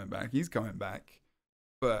Nephilar's coming back, he's coming back,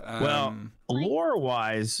 but well,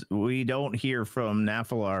 lore-wise, we don't hear from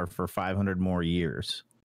Nephilar for 500 more years.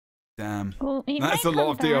 Damn, well, that's a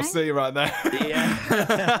lot of DLC right there.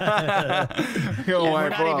 Yeah. We're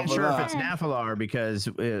not even sure if it's Nephilar because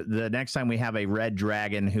the next time we have a red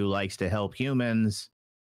dragon who likes to help humans,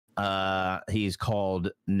 he's called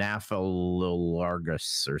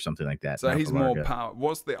Nephilargus or something like that. So he's more power.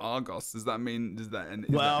 What's the Argos? Does that mean? Is that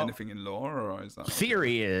anything in lore, or is that?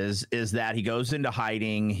 Theory is that he goes into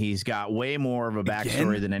hiding. He's got way more of a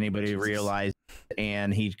backstory than anybody realized,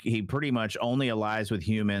 and he pretty much only allies with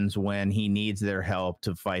humans when he needs their help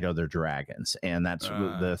to fight other dragons. And that's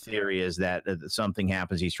the theory is that something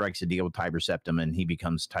happens. He strikes a deal with Tiber Septim, and he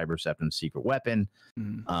becomes Tiber Septim's secret weapon.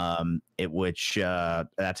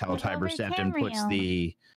 That's how Tiber Septim puts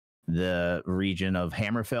the region of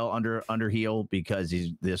Hammerfell under heel because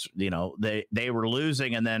they were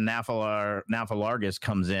losing, and then Nephilargus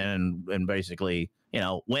comes in and basically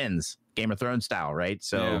wins Game of Thrones style, right?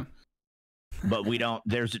 So, but we don't.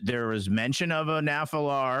 There was mention of a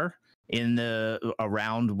Nephilar in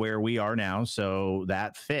around where we are now, so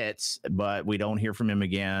that fits. But we don't hear from him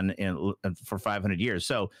again for 500 years.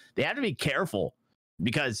 So they have to be careful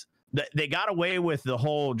because they got away with the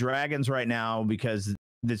whole dragons right now because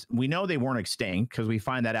we know they weren't extinct because we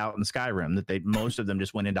find that out in Skyrim that most of them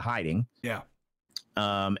just went into hiding. Yeah.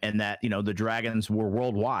 And that, the dragons were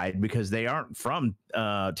worldwide because they aren't from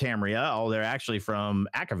Tamriel. They're actually from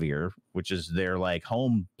Akavir, which is their like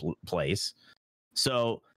home place.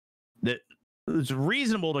 So it's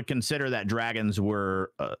reasonable to consider that dragons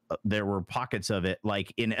were there were pockets of it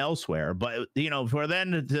like in elsewhere, but for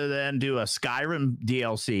them to then do a Skyrim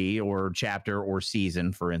DLC or chapter or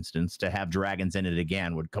season, for instance, to have dragons in it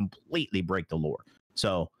again would completely break the lore.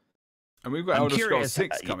 So, and we've got Elder Scrolls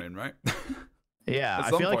 6 coming, right? Yeah,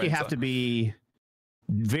 I feel like you have to be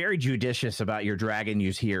very judicious about your dragon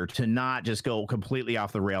use here to not just go completely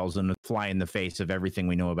off the rails and fly in the face of everything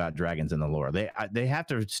we know about dragons in the lore. They have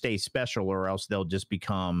to stay special, or else they'll just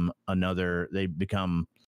become they become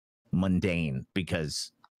mundane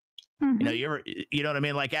because you know what I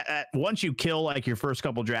mean? Like once you kill like your first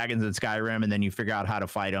couple dragons in Skyrim and then you figure out how to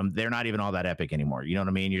fight them, they're not even all that epic anymore. You know what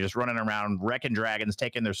I mean? You're just running around wrecking dragons,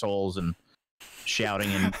 taking their souls and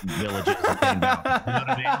shouting in villages. You know what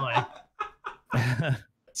I mean? Like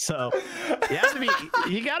so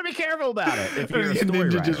you got to be careful about it. If you're a story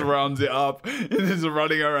Ninja writer. just rounds it up. It is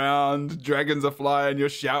running around. Dragons are flying. You're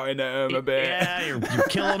shouting at them a bit. Yeah, you're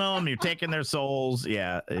killing them. You're taking their souls.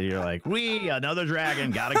 Yeah, you're like, another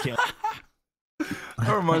dragon, gotta kill.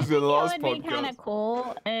 That reminds me of the last It would podcast. be kind of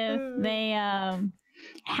cool if they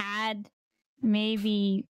had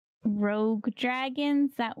maybe rogue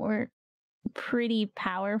dragons that were pretty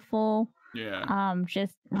powerful. Yeah.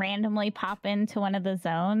 Just randomly pop into one of the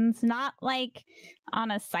zones, not like on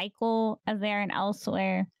a cycle as they are in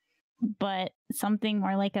elsewhere, but something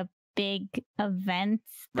more like a big event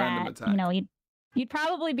Random that attack. you'd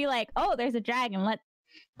probably be like, oh, there's a dragon,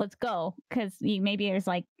 let's go, because maybe there's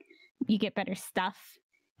like you get better stuff.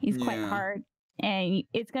 He's quite hard, and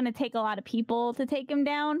it's going to take a lot of people to take him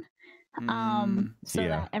down, so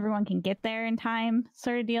that everyone can get there in time,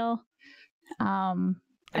 sort of deal.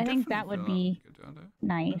 I think that would be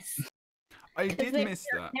nice. I did miss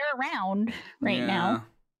that. They're around right now.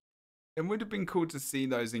 It would have been cool to see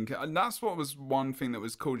those and that's what was one thing that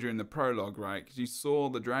was cool during the prologue, right? Because you saw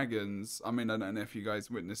the dragons. I mean, I don't know if you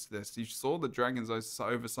guys witnessed this. You saw the dragons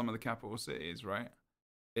over some of the capital cities, right?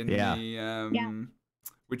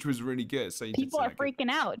 Which was really good. So people are freaking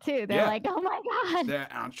out too. They're like, "Oh my god!" They're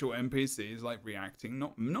actual NPCs like reacting.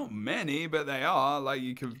 Not many, but they are. Like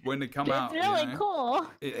you can when they come out. It's really cool.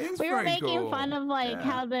 It is. We were making fun of like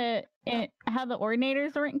how the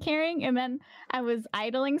ordinators weren't caring, and then I was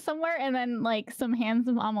idling somewhere, and then like some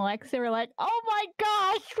handsome Amaleks were like, "Oh my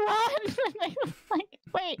gosh, run!" And I was like,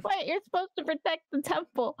 "Wait, you're supposed to protect the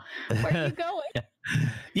temple. Where are you going?"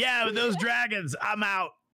 Yeah, with those dragons, I'm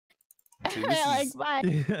out. See,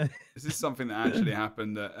 this is something that actually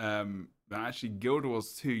happened that actually Guild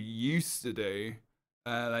Wars 2 used to do.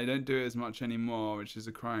 They don't do it as much anymore, which is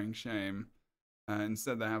a crying shame.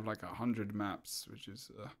 Instead, they have like 100 maps, which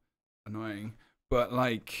is annoying. But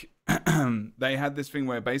like, they had this thing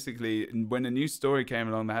where basically, when a new story came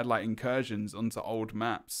along, they had like incursions onto old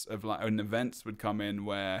maps of like, and events would come in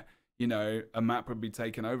where, you know, a map would be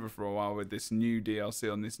taken over for a while with this new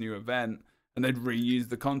DLC on this new event. And they'd reuse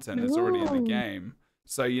the content that's already in the game.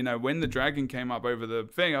 So, you know, when the dragon came up over the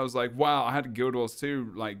thing, I was like, wow, I had a Guild Wars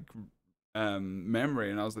 2 like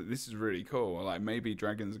memory, and I was like, this is really cool. Like maybe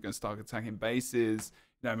dragons are going to start attacking bases.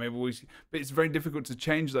 You know, maybe we should... But it's very difficult to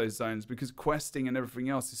change those zones because questing and everything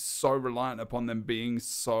else is so reliant upon them being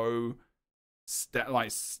so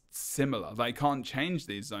similar. They can't change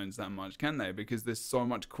these zones that much, can they? Because there's so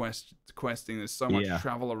much questing, there's so much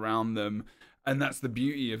travel around them. And that's the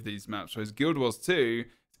beauty of these maps. Whereas Guild Wars 2,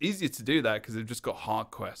 it's easier to do that because they've just got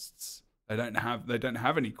hard quests. They don't have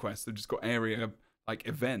any quests. They've just got area like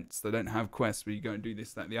events. They don't have quests where you go and do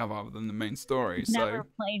this, that, the other than the main story. Never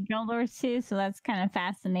played Guild Wars 2, so that's kind of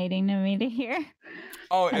fascinating to me to hear.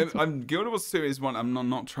 Oh, Guild Wars 2 is one. I'm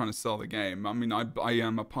not trying to sell the game. I mean, I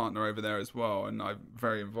am a partner over there as well, and I'm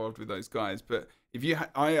very involved with those guys. But if you,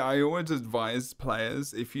 I always advise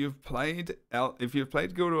players if you've played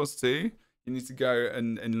Guild Wars 2. You need to go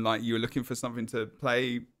and like you're looking for something to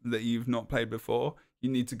play that you've not played before, you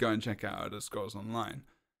need to go and check out Elder Scrolls Online.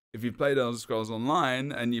 If you've played Elder Scrolls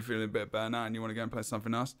Online and you're feeling a bit burnt out and you want to go and play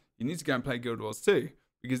something else, you need to go and play Guild Wars 2.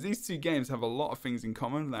 Because these two games have a lot of things in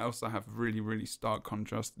common. They also have really, really stark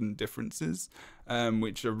contrast and differences,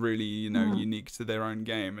 which are really, you know, unique to their own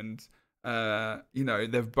game. And, you know,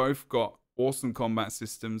 they've both got awesome combat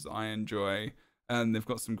systems I enjoy. And they've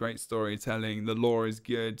got some great storytelling. The lore is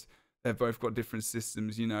good. They've both got different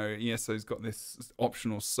systems, you know. ESO's got this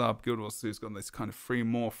optional sub. Guild Wars 2's got this kind of free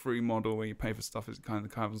model where you pay for stuff as it kind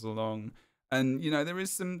of comes along. And you know there is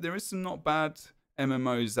some not bad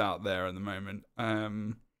MMOs out there at the moment.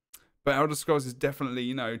 But Elder Scrolls is definitely,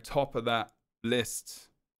 you know, top of that list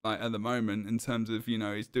like at the moment in terms of, you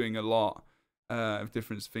know, it's doing a lot of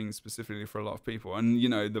different things specifically for a lot of people. And you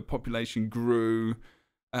know the population grew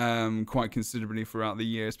quite considerably throughout the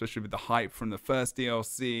year, especially with the hype from the first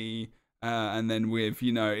DLC, and then with,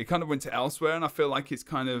 you know, it kind of went to Elsewhere, and I feel like it's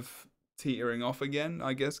kind of teetering off again,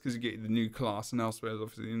 I guess, because you get the new class, and Elsewhere is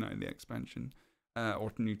obviously, you know, the expansion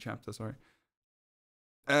or new chapter, sorry.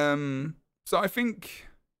 So I think,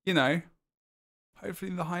 you know,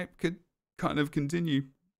 hopefully the hype could kind of continue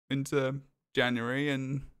into January,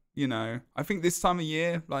 and you know, I think this time of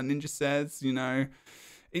year, like Ninja says, you know,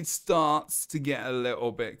 it starts to get a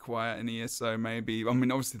little bit quiet in ESO, maybe. I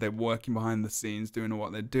mean, obviously they're working behind the scenes, doing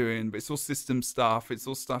what they're doing, but it's all system stuff. It's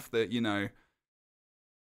all stuff that, you know,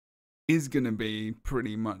 is going to be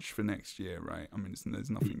pretty much for next year, right? I mean, there's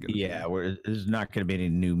nothing going to be. Yeah, there's not going to be any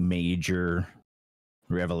new major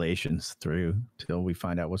revelations through till we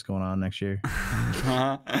find out what's going on next year.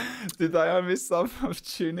 Did I miss some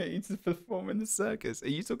opportunity to perform in the circus? Are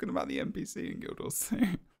you talking about the NPC in Guild Wars 2?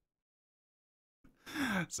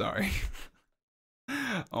 Sorry.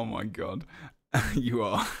 Oh my god. You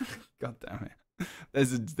are. God damn it.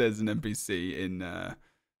 There's an NPC in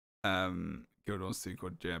Guild Wars 2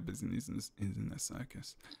 called Jeb, and he's in a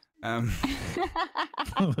circus. And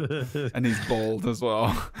he's bald as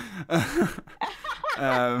well.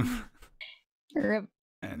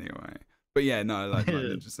 Anyway. But yeah, no, like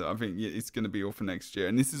just, I think it's going to be all for next year.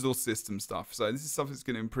 And this is all system stuff. So this is stuff that's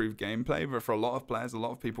going to improve gameplay. But for a lot of players, a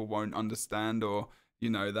lot of people won't understand, or, you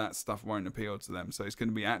know, that stuff won't appeal to them. So it's going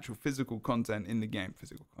to be actual physical content in the game.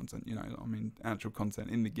 Physical content, you know, I mean, actual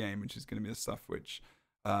content in the game, which is going to be the stuff which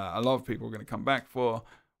a lot of people are going to come back for.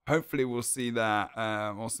 Hopefully we'll see that,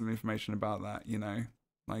 or some information about that, you know,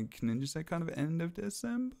 like Ninja said, kind of end of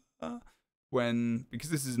December, because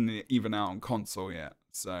this isn't even out on console yet.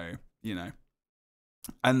 So, you know,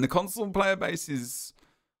 and the console player base is,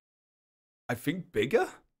 I think, bigger,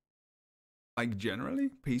 like generally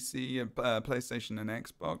PC, PlayStation and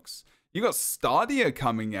Xbox. You got Stadia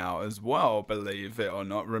coming out as well, believe it or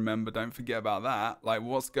not. Remember, don't forget about that. Like,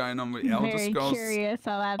 what's going on with Elder Scrolls? Very curious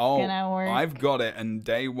how that's gonna work. I've got it, and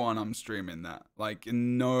day one I'm streaming that. Like,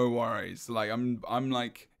 no worries. Like, I'm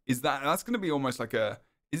like, that's gonna be almost like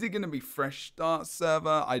is it gonna be fresh start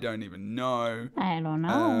server? I don't even know. I don't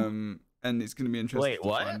know. And it's gonna be interesting to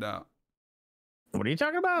find out. What are you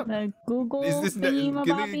talking about? The Google Is this Google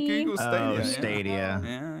Stadia? Oh,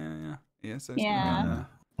 Stadia. Yeah. So yeah.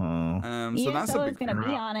 so that's a big gonna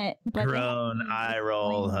be on it. Grown eye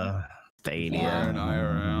roll. Stadia.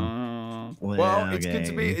 Well,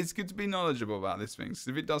 it's good to be knowledgeable about these things.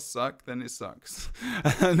 If it does suck, then it sucks,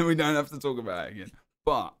 and we don't have to talk about it again.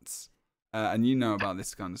 But and you know about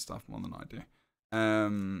this kind of stuff more than I do.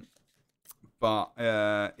 But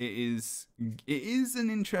it is an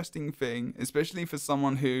interesting thing, especially for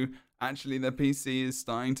someone who actually their PC is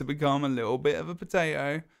starting to become a little bit of a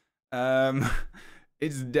potato.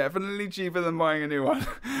 It's definitely cheaper than buying a new one,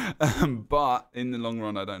 but in the long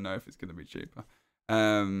run, I don't know if it's going to be cheaper.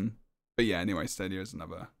 But yeah, anyway, Stadia is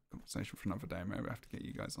another conversation for another day. Maybe I have to get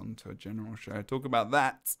you guys on to a general show, talk about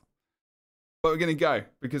that. But we're going to go,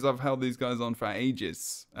 because I've held these guys on for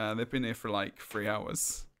ages. They've been here for like 3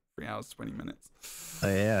 hours. 3 hours, 20 minutes. Oh,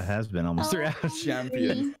 yeah, it has been almost 3 hours.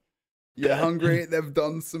 Champion. Yeah, hungry. They've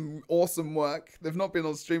done some awesome work. They've not been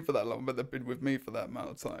on stream for that long, but they've been with me for that amount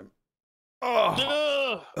of time.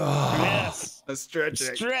 Oh, yes. A stretch.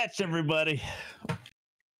 Stretch, everybody.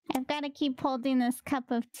 I've got to keep holding this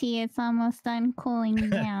cup of tea. It's almost done cooling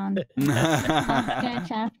down. I'll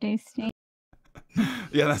stretch after stream.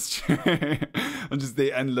 Yeah, that's true. And just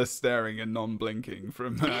the endless staring and non-blinking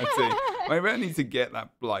from T. Maybe I need to get that,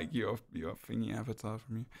 like, your thingy avatar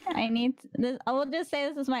from you. I need this. I will just say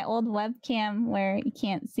this is my old webcam where you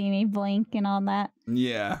can't see me blink and all that.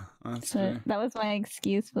 Yeah, that's true. That was my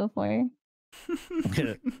excuse before.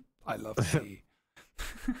 I love tea.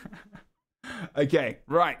 Okay,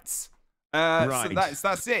 right. So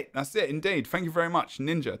that's it. That's it, indeed. Thank you very much,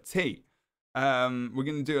 Ninja T. We're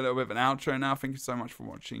going to do a little bit of an outro now. Thank you so much for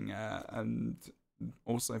watching, and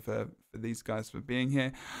also for these guys for being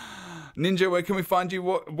here. Ninja, where can we find you?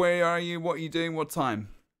 Where are you? What are you doing? What time?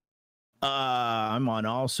 I'm on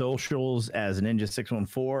all socials as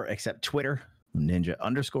Ninja614, except Twitter,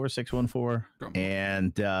 Ninja_614,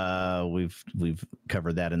 and we've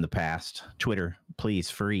covered that in the past. Twitter, please,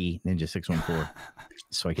 free Ninja614,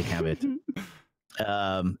 so I can have it.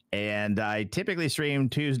 And I typically stream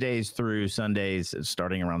Tuesdays through Sundays,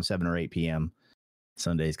 starting around 7 or 8 p.m.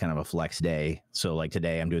 Sunday's kind of a flex day, so like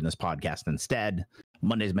today I'm doing this podcast instead.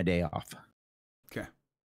 Monday's my day off. Okay.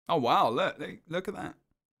 Oh wow! Look at that.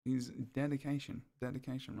 He's dedication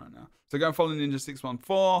right now. So go and follow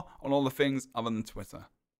Ninja614 on all the things other than Twitter.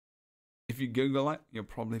 If you Google it, you'll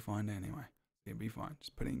probably find it anyway. It'll be fine.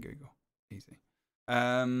 Just put it in Google. Easy.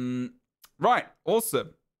 Right.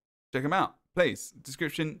 Awesome. Check them out. Please,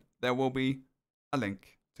 description, there will be a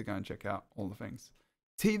link to go and check out all the things.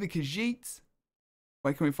 T the Khajiit,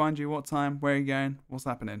 where can we find you? What time? Where are you going? What's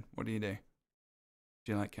happening? What do you do?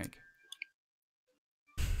 Do you like cake?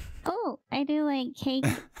 Oh, I do like cake.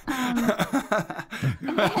 And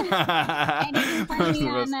you can find me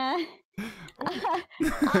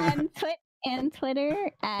on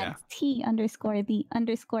Twitter at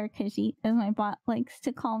T_the_Khajiit, as my bot likes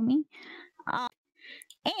to call me.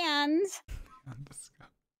 And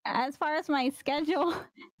as far as my schedule,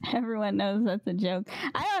 everyone knows that's a joke.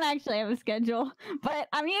 I don't actually have a schedule, but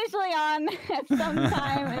I'm usually on at some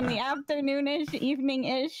time in the afternoonish,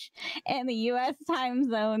 evening-ish in the U.S. time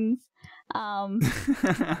zones.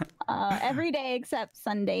 Every day except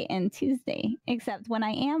Sunday and Tuesday, except when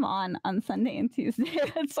I am on Sunday and Tuesday.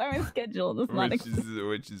 That's why my schedule does not exist.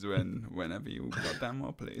 Which is whenever you goddamn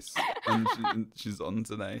well please. And she's on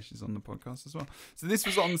today. She's on the podcast as well. So this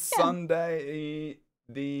was on Sunday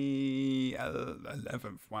the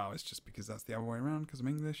 11th. Wow, it's just because that's the other way around because I'm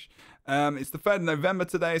English. It's the 3rd of November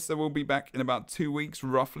today, so we'll be back in about 2 weeks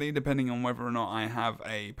roughly, depending on whether or not I have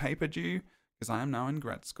a paper due. Because I am now in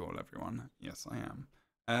grad school, everyone. Yes, I am.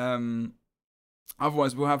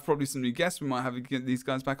 Otherwise, we'll have probably some new guests. We might have to get these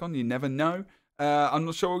guys back on. You never know. I'm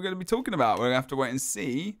not sure what we're going to be talking about. We'll have to wait and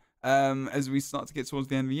see as we start to get towards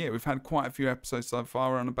the end of the year. We've had quite a few episodes so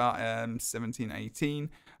far, on about 17,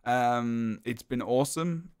 18. It's been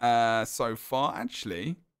awesome so far.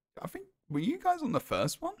 Actually, I think were you guys on the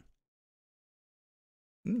first one?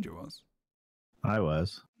 Ninja was. I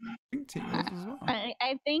was. I think T was as well.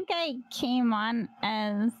 I think I came on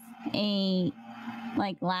as a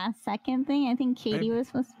last second thing. I think Katie Maybe. was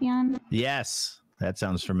supposed to be on. Yes, that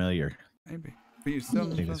sounds familiar. Maybe. But you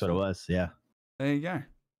still. I think that's what it was. Yeah. There you go.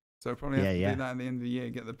 So probably have to Yeah. do that at the end of the year.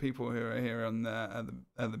 Get the people who are here on at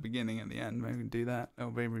the beginning, at the end. Maybe do that.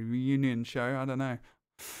 It'll be a reunion show. I don't know.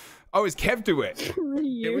 Oh, it's Kev do it.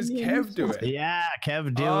 It was Kev do it. Yeah,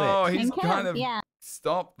 Kev, do it. Oh, he's And Kev, kind of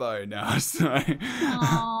stopped though now, so that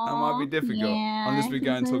might be difficult. Unless we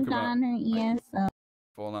go and talk about ESO.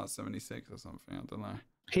 Fallout 76 or something. I don't know.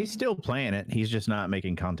 He's still playing it. He's just not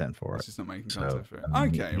making content for He's it. just not making So, content for it. I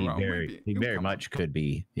mean, Okay, he well, maybe he he'll very come much on. could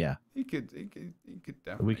be. Yeah, He could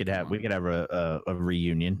definitely. we could have a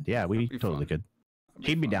reunion. Yeah, we be totally fun. could. That'd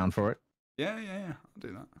He'd be fun. down for it. Yeah. I'll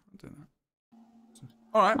do that.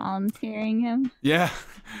 All right. Volunteering him. Yeah,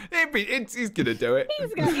 he's gonna do it.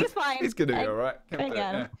 He's fine. He's gonna be all right. I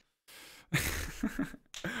got him.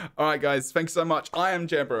 All right, guys. Thanks so much. I am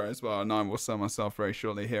Jebro as well, and I will sell myself very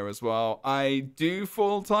shortly here as well. I do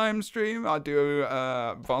full-time stream. I do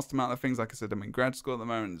a vast amount of things. Like I said, I'm in grad school at the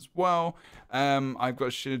moment as well. I've got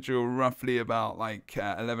a schedule roughly about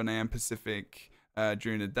 11 a.m. Pacific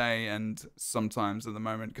during the day, and sometimes at the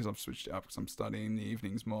moment, because I've switched it up because I'm studying in the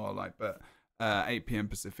evenings more, 8 p.m.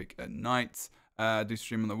 Pacific at night. Do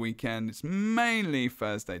stream on the weekend. It's mainly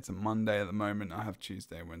Thursday to Monday at the moment. I have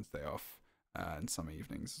Tuesday and Wednesday off, and some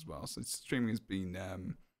evenings as well. So streaming has been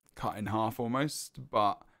cut in half almost.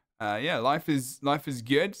 But yeah, life is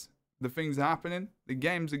good. The things are happening. The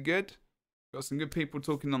games are good. Got some good people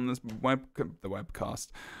talking on this webcast.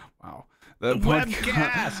 Wow. The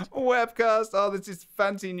Webcast. Webcast. Oh, this is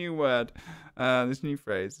fancy new word. This new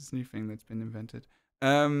phrase, this new thing that's been invented.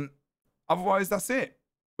 Otherwise, that's it.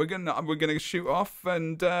 We're gonna shoot off,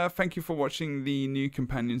 and thank you for watching the new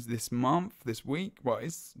companions this week. Well,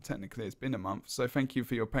 it's been a month, so thank you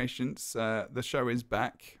for your patience. The show is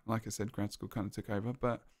back. Like I said, grad school kind of took over,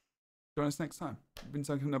 but join us next time. We've been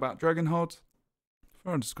talking about DragonHold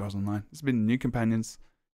for Underscores Online. It's been new companions.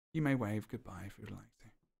 You may wave goodbye if you'd like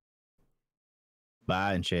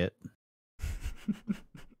Bye and shit.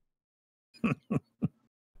 to.